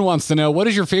Kazoon wants to know, what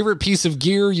is your favorite piece of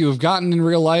gear you have gotten in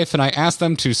real life? And I asked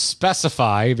them to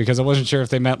specify because I wasn't sure if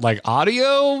they meant like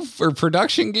audio or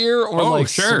production gear or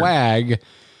swag.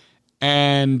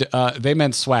 And they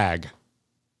meant swag.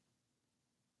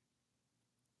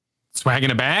 Swag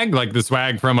in a bag? Like the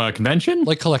swag from a convention?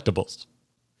 Like collectibles.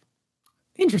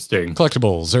 Interesting.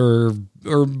 Collectibles or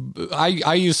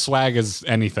I use swag as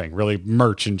anything, really.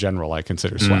 Merch in general I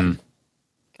consider swag.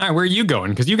 All right, where are you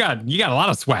going? Because you got a lot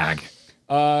of swag.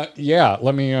 Yeah,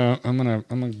 let me I'm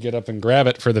gonna get up and grab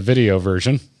it for the video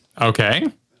version. Okay.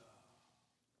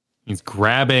 He's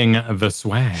grabbing the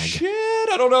swag. Shit,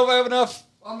 I don't know if I have enough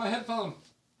on my headphone.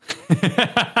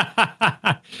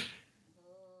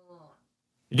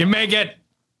 You can make it.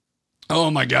 Oh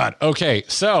my god. Okay,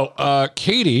 so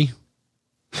Katie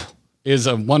is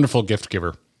a wonderful gift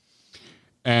giver.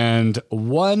 And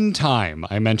one time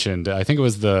I mentioned, I think it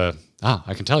was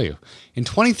I can tell you, in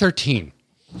 2013,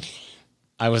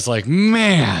 I was like,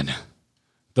 man,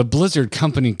 the Blizzard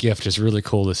company gift is really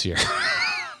cool this year.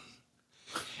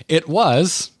 It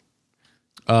was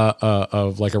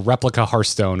like a replica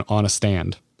Hearthstone on a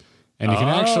stand. And you can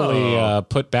actually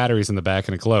put batteries in the back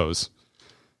and it glows.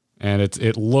 And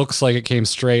it looks like it came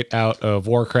straight out of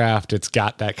Warcraft. It's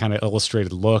got that kind of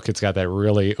illustrated look. It's got that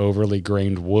really overly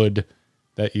grained wood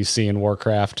that you see in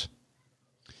Warcraft.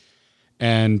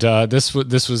 And this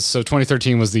was so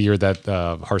 2013 was the year that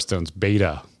Hearthstone's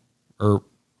beta, or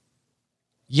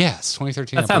yes,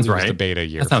 2013. That sounds right. Was the beta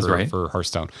year for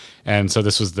Hearthstone. And so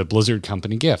this was the Blizzard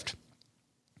company gift.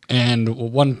 And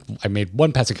I made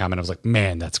one passing comment. I was like,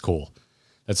 man, that's cool.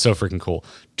 That's so freaking cool.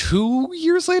 2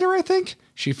 years later, I think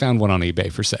she found one on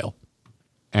eBay for sale.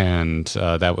 And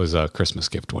that was a Christmas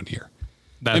gift one year.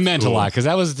 It meant cool. A lot because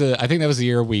I think that was the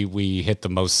year we hit the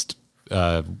most,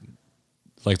 like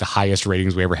the highest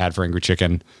ratings we ever had for Angry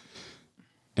Chicken.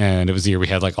 And it was the year we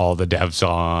had like all the devs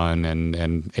on and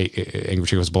Angry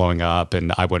Chicken was blowing up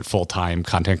and I went full-time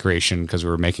content creation because we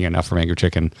were making enough from Angry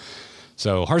Chicken.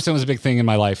 So Hearthstone was a big thing in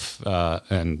my life.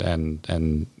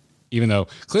 And even though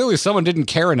clearly someone didn't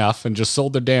care enough and just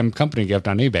sold their damn company gift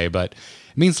on eBay, but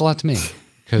it means a lot to me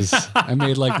because I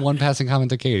made like one passing comment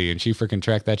to Katie and she freaking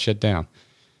tracked that shit down.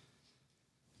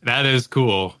 That is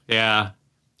cool. Yeah.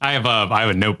 I have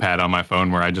a notepad on my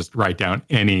phone where I just write down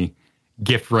any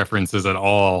gift references at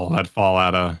all that fall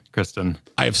out of Kristen.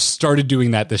 I have started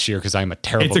doing that this year because I'm a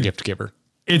terrible gift giver.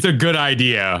 It's a good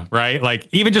idea, right? Like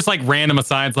even just like random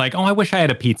asides, like, oh, I wish I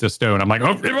had a pizza stone. I'm like,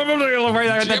 oh,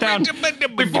 write that down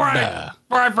before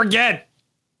I forget.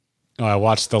 Oh, I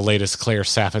watched the latest Claire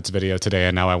Saffitz video today,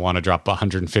 and now I want to drop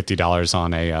 $150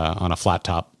 on a flat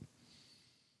top.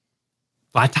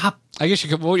 Flat top? I guess you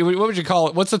could. What would you call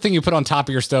it? What's the thing you put on top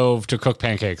of your stove to cook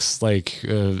pancakes? Like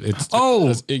it's.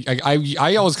 Oh,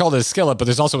 I always call it a skillet, but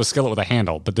there's also a skillet with a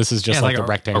handle. But this is just like the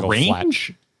rectangle range?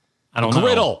 Flat. I don't know.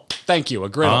 Griddle. Thank you. A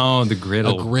griddle. Oh, the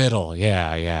griddle. A griddle.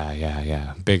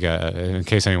 Yeah. Big. In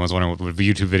case anyone's wondering what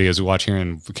YouTube videos we watch here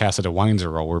in Casa de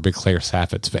Windsor, we're big Claire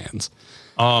Saffitz fans.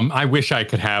 I wish I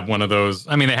could have one of those.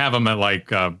 I mean, they have them at like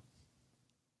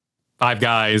Five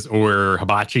Guys or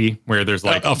Hibachi, where there's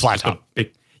like a flat top.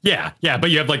 Yeah,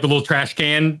 but you have like the little trash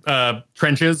can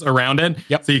trenches around it.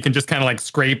 Yep. So you can just kind of like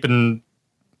scrape and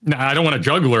I don't want to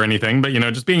juggle or anything, but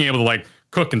just being able to like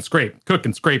cook and scrape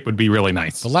would be really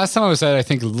nice. The last time I was at, I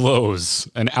think Lowe's,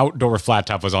 an outdoor flat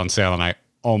top was on sale, and I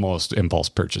almost impulse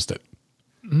purchased it.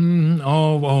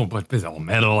 But there's all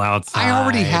metal outside. I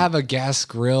already have a gas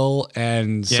grill,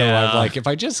 and so I'm like, if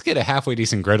I just get a halfway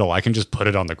decent griddle, I can just put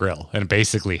it on the grill and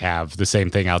basically have the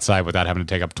same thing outside without having to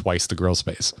take up twice the grill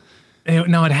space.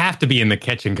 No, it'd have to be in the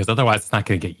kitchen because otherwise it's not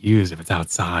going to get used if it's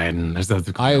outside. And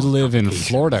I live in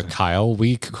Florida, Kyle.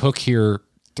 We cook here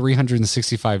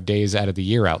 365 days out of the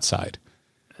year outside.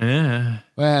 Yeah.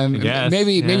 Well,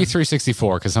 maybe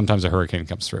 364 because sometimes a hurricane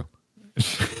comes through.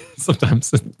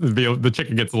 Sometimes the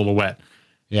chicken gets a little wet.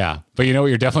 Yeah, but you know what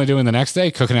you're definitely doing the next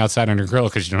day? Cooking outside on your grill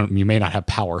because you may not have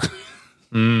power.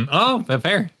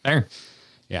 Fair.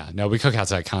 Yeah, no, we cook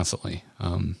outside constantly.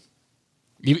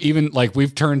 Even like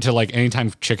we've turned to like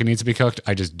anytime chicken needs to be cooked,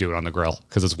 I just do it on the grill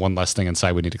because it's one less thing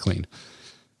inside we need to clean.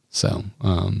 So,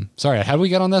 sorry, how do we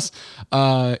get on this?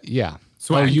 Yeah.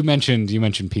 Swag. Oh, you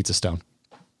mentioned Pizza Stone.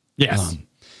 Yes.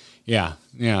 Yeah.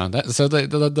 So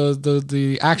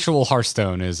the actual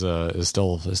Hearthstone is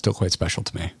still quite special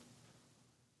to me.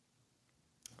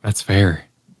 That's fair.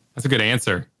 That's a good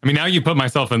answer. I mean, now you put me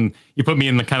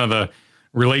in the kind of the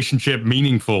relationship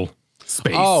meaningful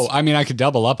space. Oh, I mean, I could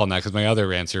double up on that because my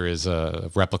other answer is a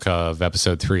replica of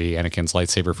Episode 3, Anakin's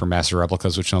lightsaber from Master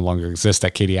Replicas, which no longer exists,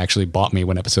 that Katie actually bought me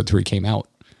when Episode 3 came out.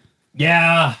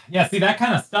 Yeah. See, that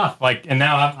kind of stuff. Like, and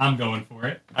now I'm going for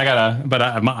it.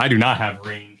 I do not have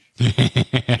range.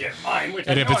 Get mine, which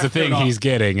and if it's the thing he's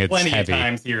getting, it's plenty heavy. Of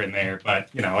times here and there, but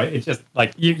it's just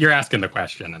like you're asking the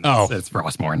question, and it's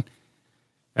Frostmourne.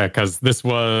 Because this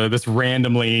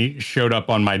randomly showed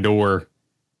up on my door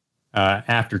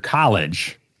after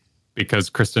college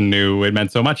because Kristen knew it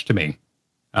meant so much to me.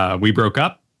 We broke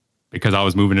up because I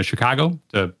was moving to Chicago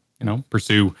to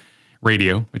pursue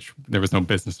radio, which there was no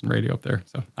business in radio up there,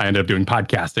 so I ended up doing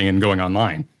podcasting and going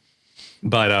online.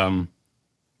 But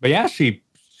yeah, she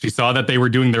saw that they were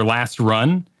doing their last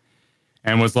run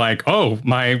and was like, oh,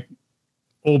 my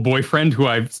old boyfriend, who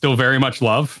I still very much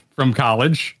love from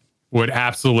college, would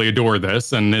absolutely adore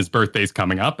this. And his birthday's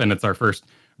coming up, and it's our first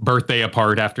birthday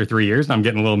apart after 3 years. And I'm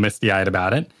getting a little misty-eyed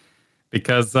about it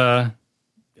because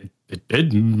it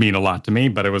did mean a lot to me,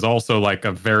 but it was also like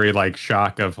a very like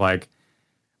shock of like,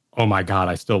 oh my God,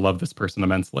 I still love this person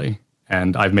immensely.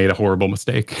 And I've made a horrible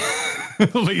mistake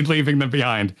leaving them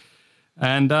behind.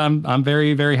 And I'm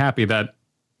very, very happy that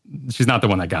she's not the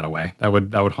one that got away. That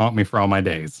would haunt me for all my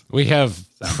days. We have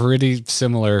pretty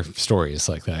similar stories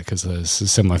like that because a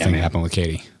similar thing happened with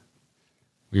Katie.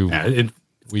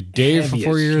 We dated for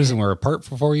 4 years and we're apart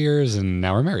for 4 years and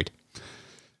now we're married.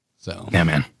 So yeah,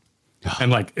 man.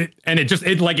 And like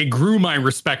it grew my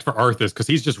respect for Arthas because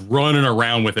he's just running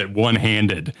around with it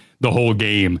one-handed the whole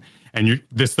game, and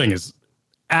this thing is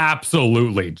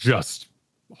absolutely just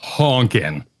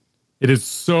honking. It is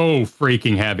so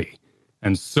freaking heavy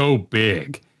and so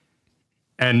big,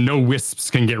 and no wisps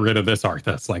can get rid of this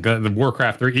Arthas. Like the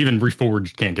Warcraft or even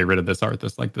Reforged can't get rid of this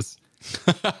Arthas. Like this,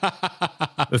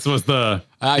 this was the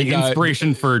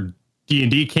inspiration for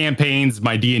D&D campaigns.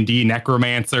 My D&D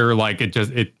necromancer, like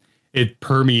it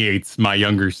permeates my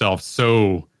younger self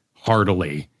so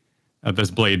heartily.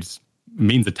 This blade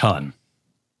means a ton.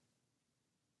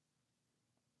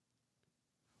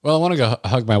 Well, I want to go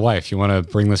hug my wife. You want to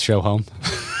bring this show home?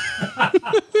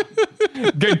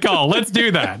 Good call. Let's do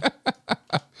that.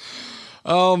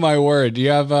 Oh my word! You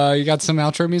got some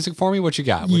outro music for me? What you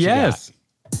got? Yes.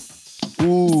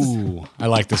 Ooh, I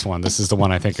like this one. This is the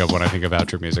one I think of when I think of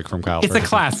outro music from Kyle. It's a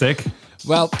classic.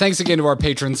 Well, thanks again to our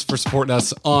patrons for supporting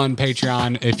us on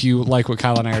Patreon. If you like what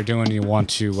Kyle and I are doing, and you want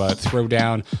to throw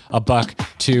down $1,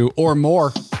 $2, or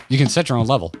more, you can set your own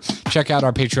level. Check out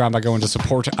our Patreon by going to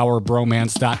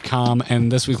supportourbromance.com.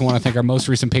 And this week, we want to thank our most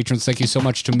recent patrons. Thank you so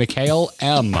much to Mikhail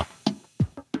M.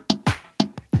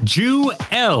 Jew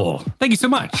L. Thank you so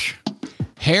much.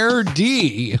 Hair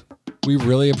D. We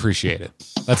really appreciate it.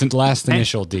 That's the last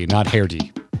initial D, not Hair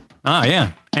D. Ah,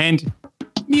 yeah. And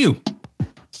Mew.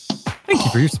 Thank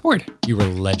you for your support. You were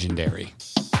legendary.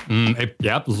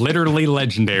 Yep, literally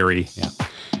legendary. Yeah.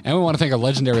 And we want to thank our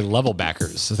legendary level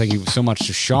backers. So thank you so much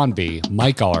to Sean B,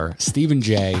 Mike R, Stephen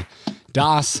J,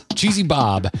 Das, Cheesy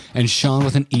Bob, and Sean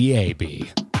with an EAB.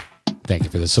 Thank you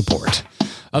for the support.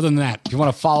 Other than that, if you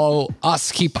want to follow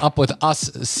us, keep up with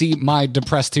us, see my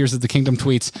depressed Tears of the Kingdom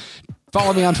tweets,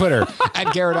 follow me on Twitter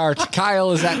at Garrett Art.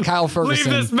 Kyle is at Kyle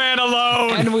Ferguson. Leave this man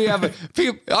alone. And we have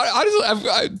people.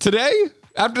 Honestly, today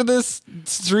After this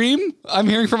stream, I'm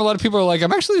hearing from a lot of people who are like,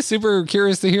 I'm actually super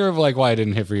curious to hear of like why I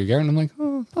didn't hit for you, Garrett. And I'm like,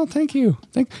 oh, thank you.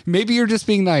 Maybe you're just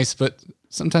being nice, but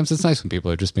sometimes it's nice when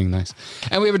people are just being nice.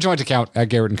 And we have a joint account at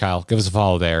Garrett and Kyle. Give us a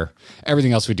follow there.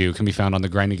 Everything else we do can be found on the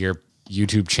Grinding Gear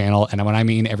YouTube channel. And when I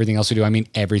mean everything else we do, I mean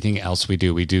everything else we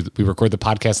do. We record the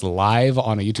podcast live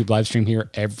on a YouTube live stream here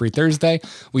every Thursday.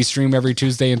 We stream every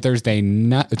Tuesday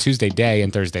day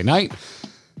and Thursday night.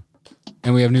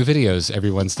 And we have new videos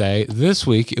every Wednesday. This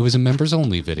week, it was a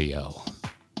members-only video.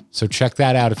 So check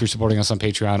that out if you're supporting us on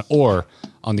Patreon or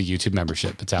on the YouTube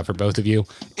membership. It's out for both of you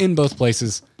in both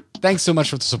places. Thanks so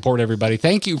much for the support, everybody.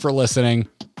 Thank you for listening.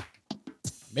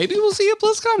 Maybe we'll see you at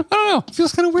BlizzCon. I don't know. It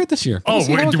feels kind of weird this year. We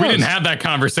didn't have that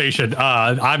conversation.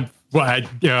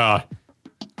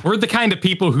 We're the kind of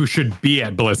people who should be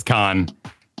at BlizzCon.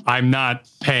 I'm not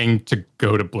paying to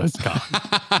go to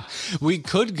BlizzCon. We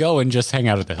could go and just hang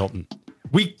out at the Hilton.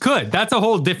 We could. That's a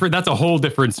whole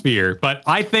different sphere. But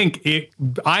I think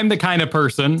I'm the kind of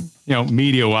person,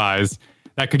 media-wise,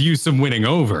 that could use some winning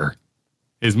over.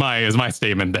 Is my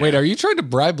statement there. Wait, are you trying to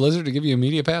bribe Blizzard to give you a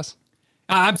media pass?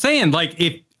 I'm saying, like,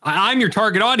 if I'm your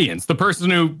target audience, the person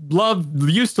who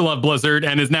used to love Blizzard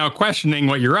and is now questioning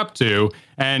what you're up to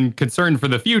and concerned for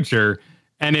the future,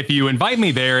 and if you invite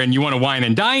me there and you want to wine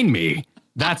and dine me,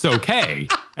 that's okay,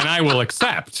 and I will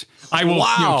accept. I will.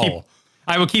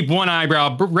 I will keep one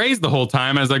eyebrow raised the whole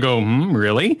time as I go,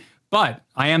 really? But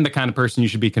I am the kind of person you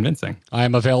should be convincing. I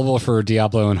am available for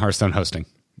Diablo and Hearthstone hosting.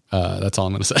 That's all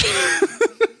I'm going to say.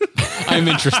 I'm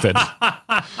interested.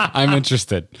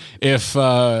 If,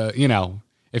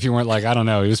 if you weren't like, I don't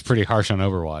know, he was pretty harsh on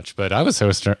Overwatch, but I was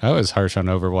harsh on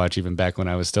Overwatch even back when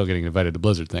I was still getting invited to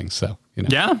Blizzard things. So,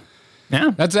 Yeah.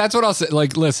 That's what I'll say.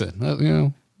 Like,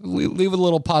 listen, leave a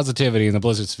little positivity in the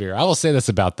Blizzard sphere. I will say this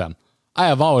about them. I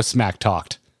have always smack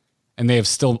talked, and they have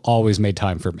still always made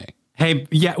time for me. Hey,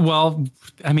 yeah, well,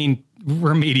 I mean,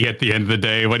 we're media at the end of the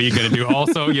day. What are you going to do?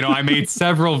 Also, I made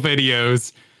several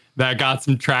videos that got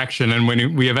some traction, and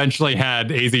when we eventually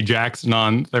had AZ Jackson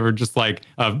on, they were just like,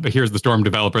 here's the Storm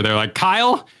developer. They're like,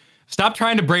 Kyle, stop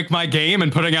trying to break my game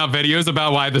and putting out videos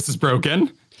about why this is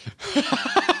broken.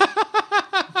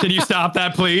 Can you stop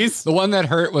that, please? The one that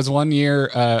hurt was one year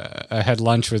I had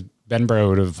lunch with Ben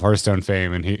Brode of Hearthstone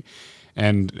fame,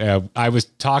 and I was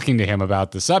talking to him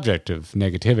about the subject of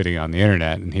negativity on the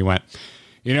internet, and he went,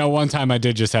 one time I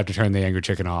did just have to turn the angry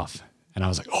chicken off. And I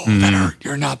was like, that hurt.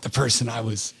 You're not the person I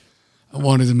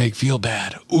wanted to make feel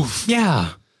bad. Oof.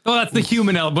 Yeah. Well, that's the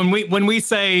human element. When we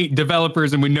say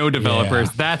developers and we know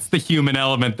developers, that's the human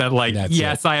element that, like,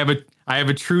 yes, I have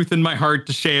a truth in my heart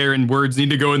to share, and words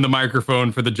need to go in the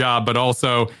microphone for the job, but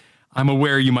also I'm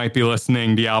aware you might be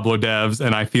listening, Diablo devs,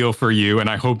 and I feel for you, and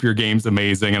I hope your game's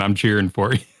amazing, and I'm cheering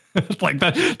for you. Like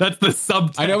that's the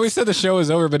subtext. I know we said the show is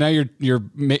over, but now you're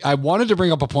I wanted to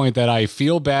bring up a point that I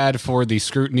feel bad for the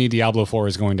scrutiny Diablo 4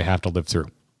 is going to have to live through.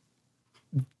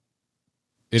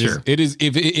 It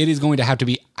is going to have to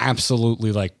be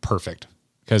absolutely like perfect,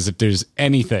 because if there's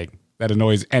anything that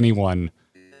annoys anyone,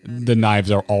 the knives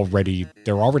are already out.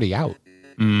 They're already out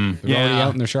and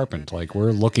they're sharpened. Like,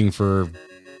 we're looking for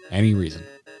any reason.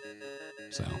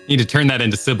 So you need to turn that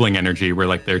into sibling energy, where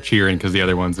like they're cheering because the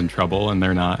other one's in trouble and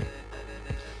they're not.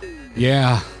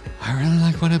 Yeah, I really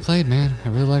like what I played, man. I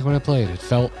really like what I played. It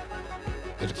felt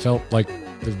like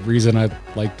the reason I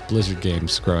liked Blizzard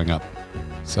games growing up.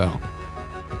 So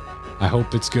I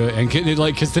hope it's good. And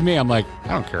because to me, I'm like, I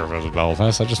don't care if it's a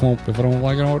Belfast. I just won't. If I don't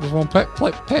like it, I just won't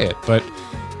pay it. But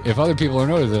if other people are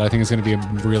noticed it, I think it's going to be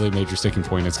a really major sticking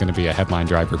point. It's going to be a headline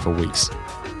driver for weeks.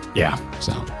 Yeah.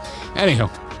 So, anyhow,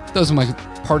 those are my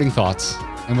parting thoughts.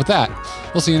 And with that,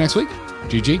 we'll see you next week.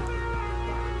 GG.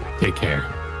 Take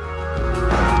care.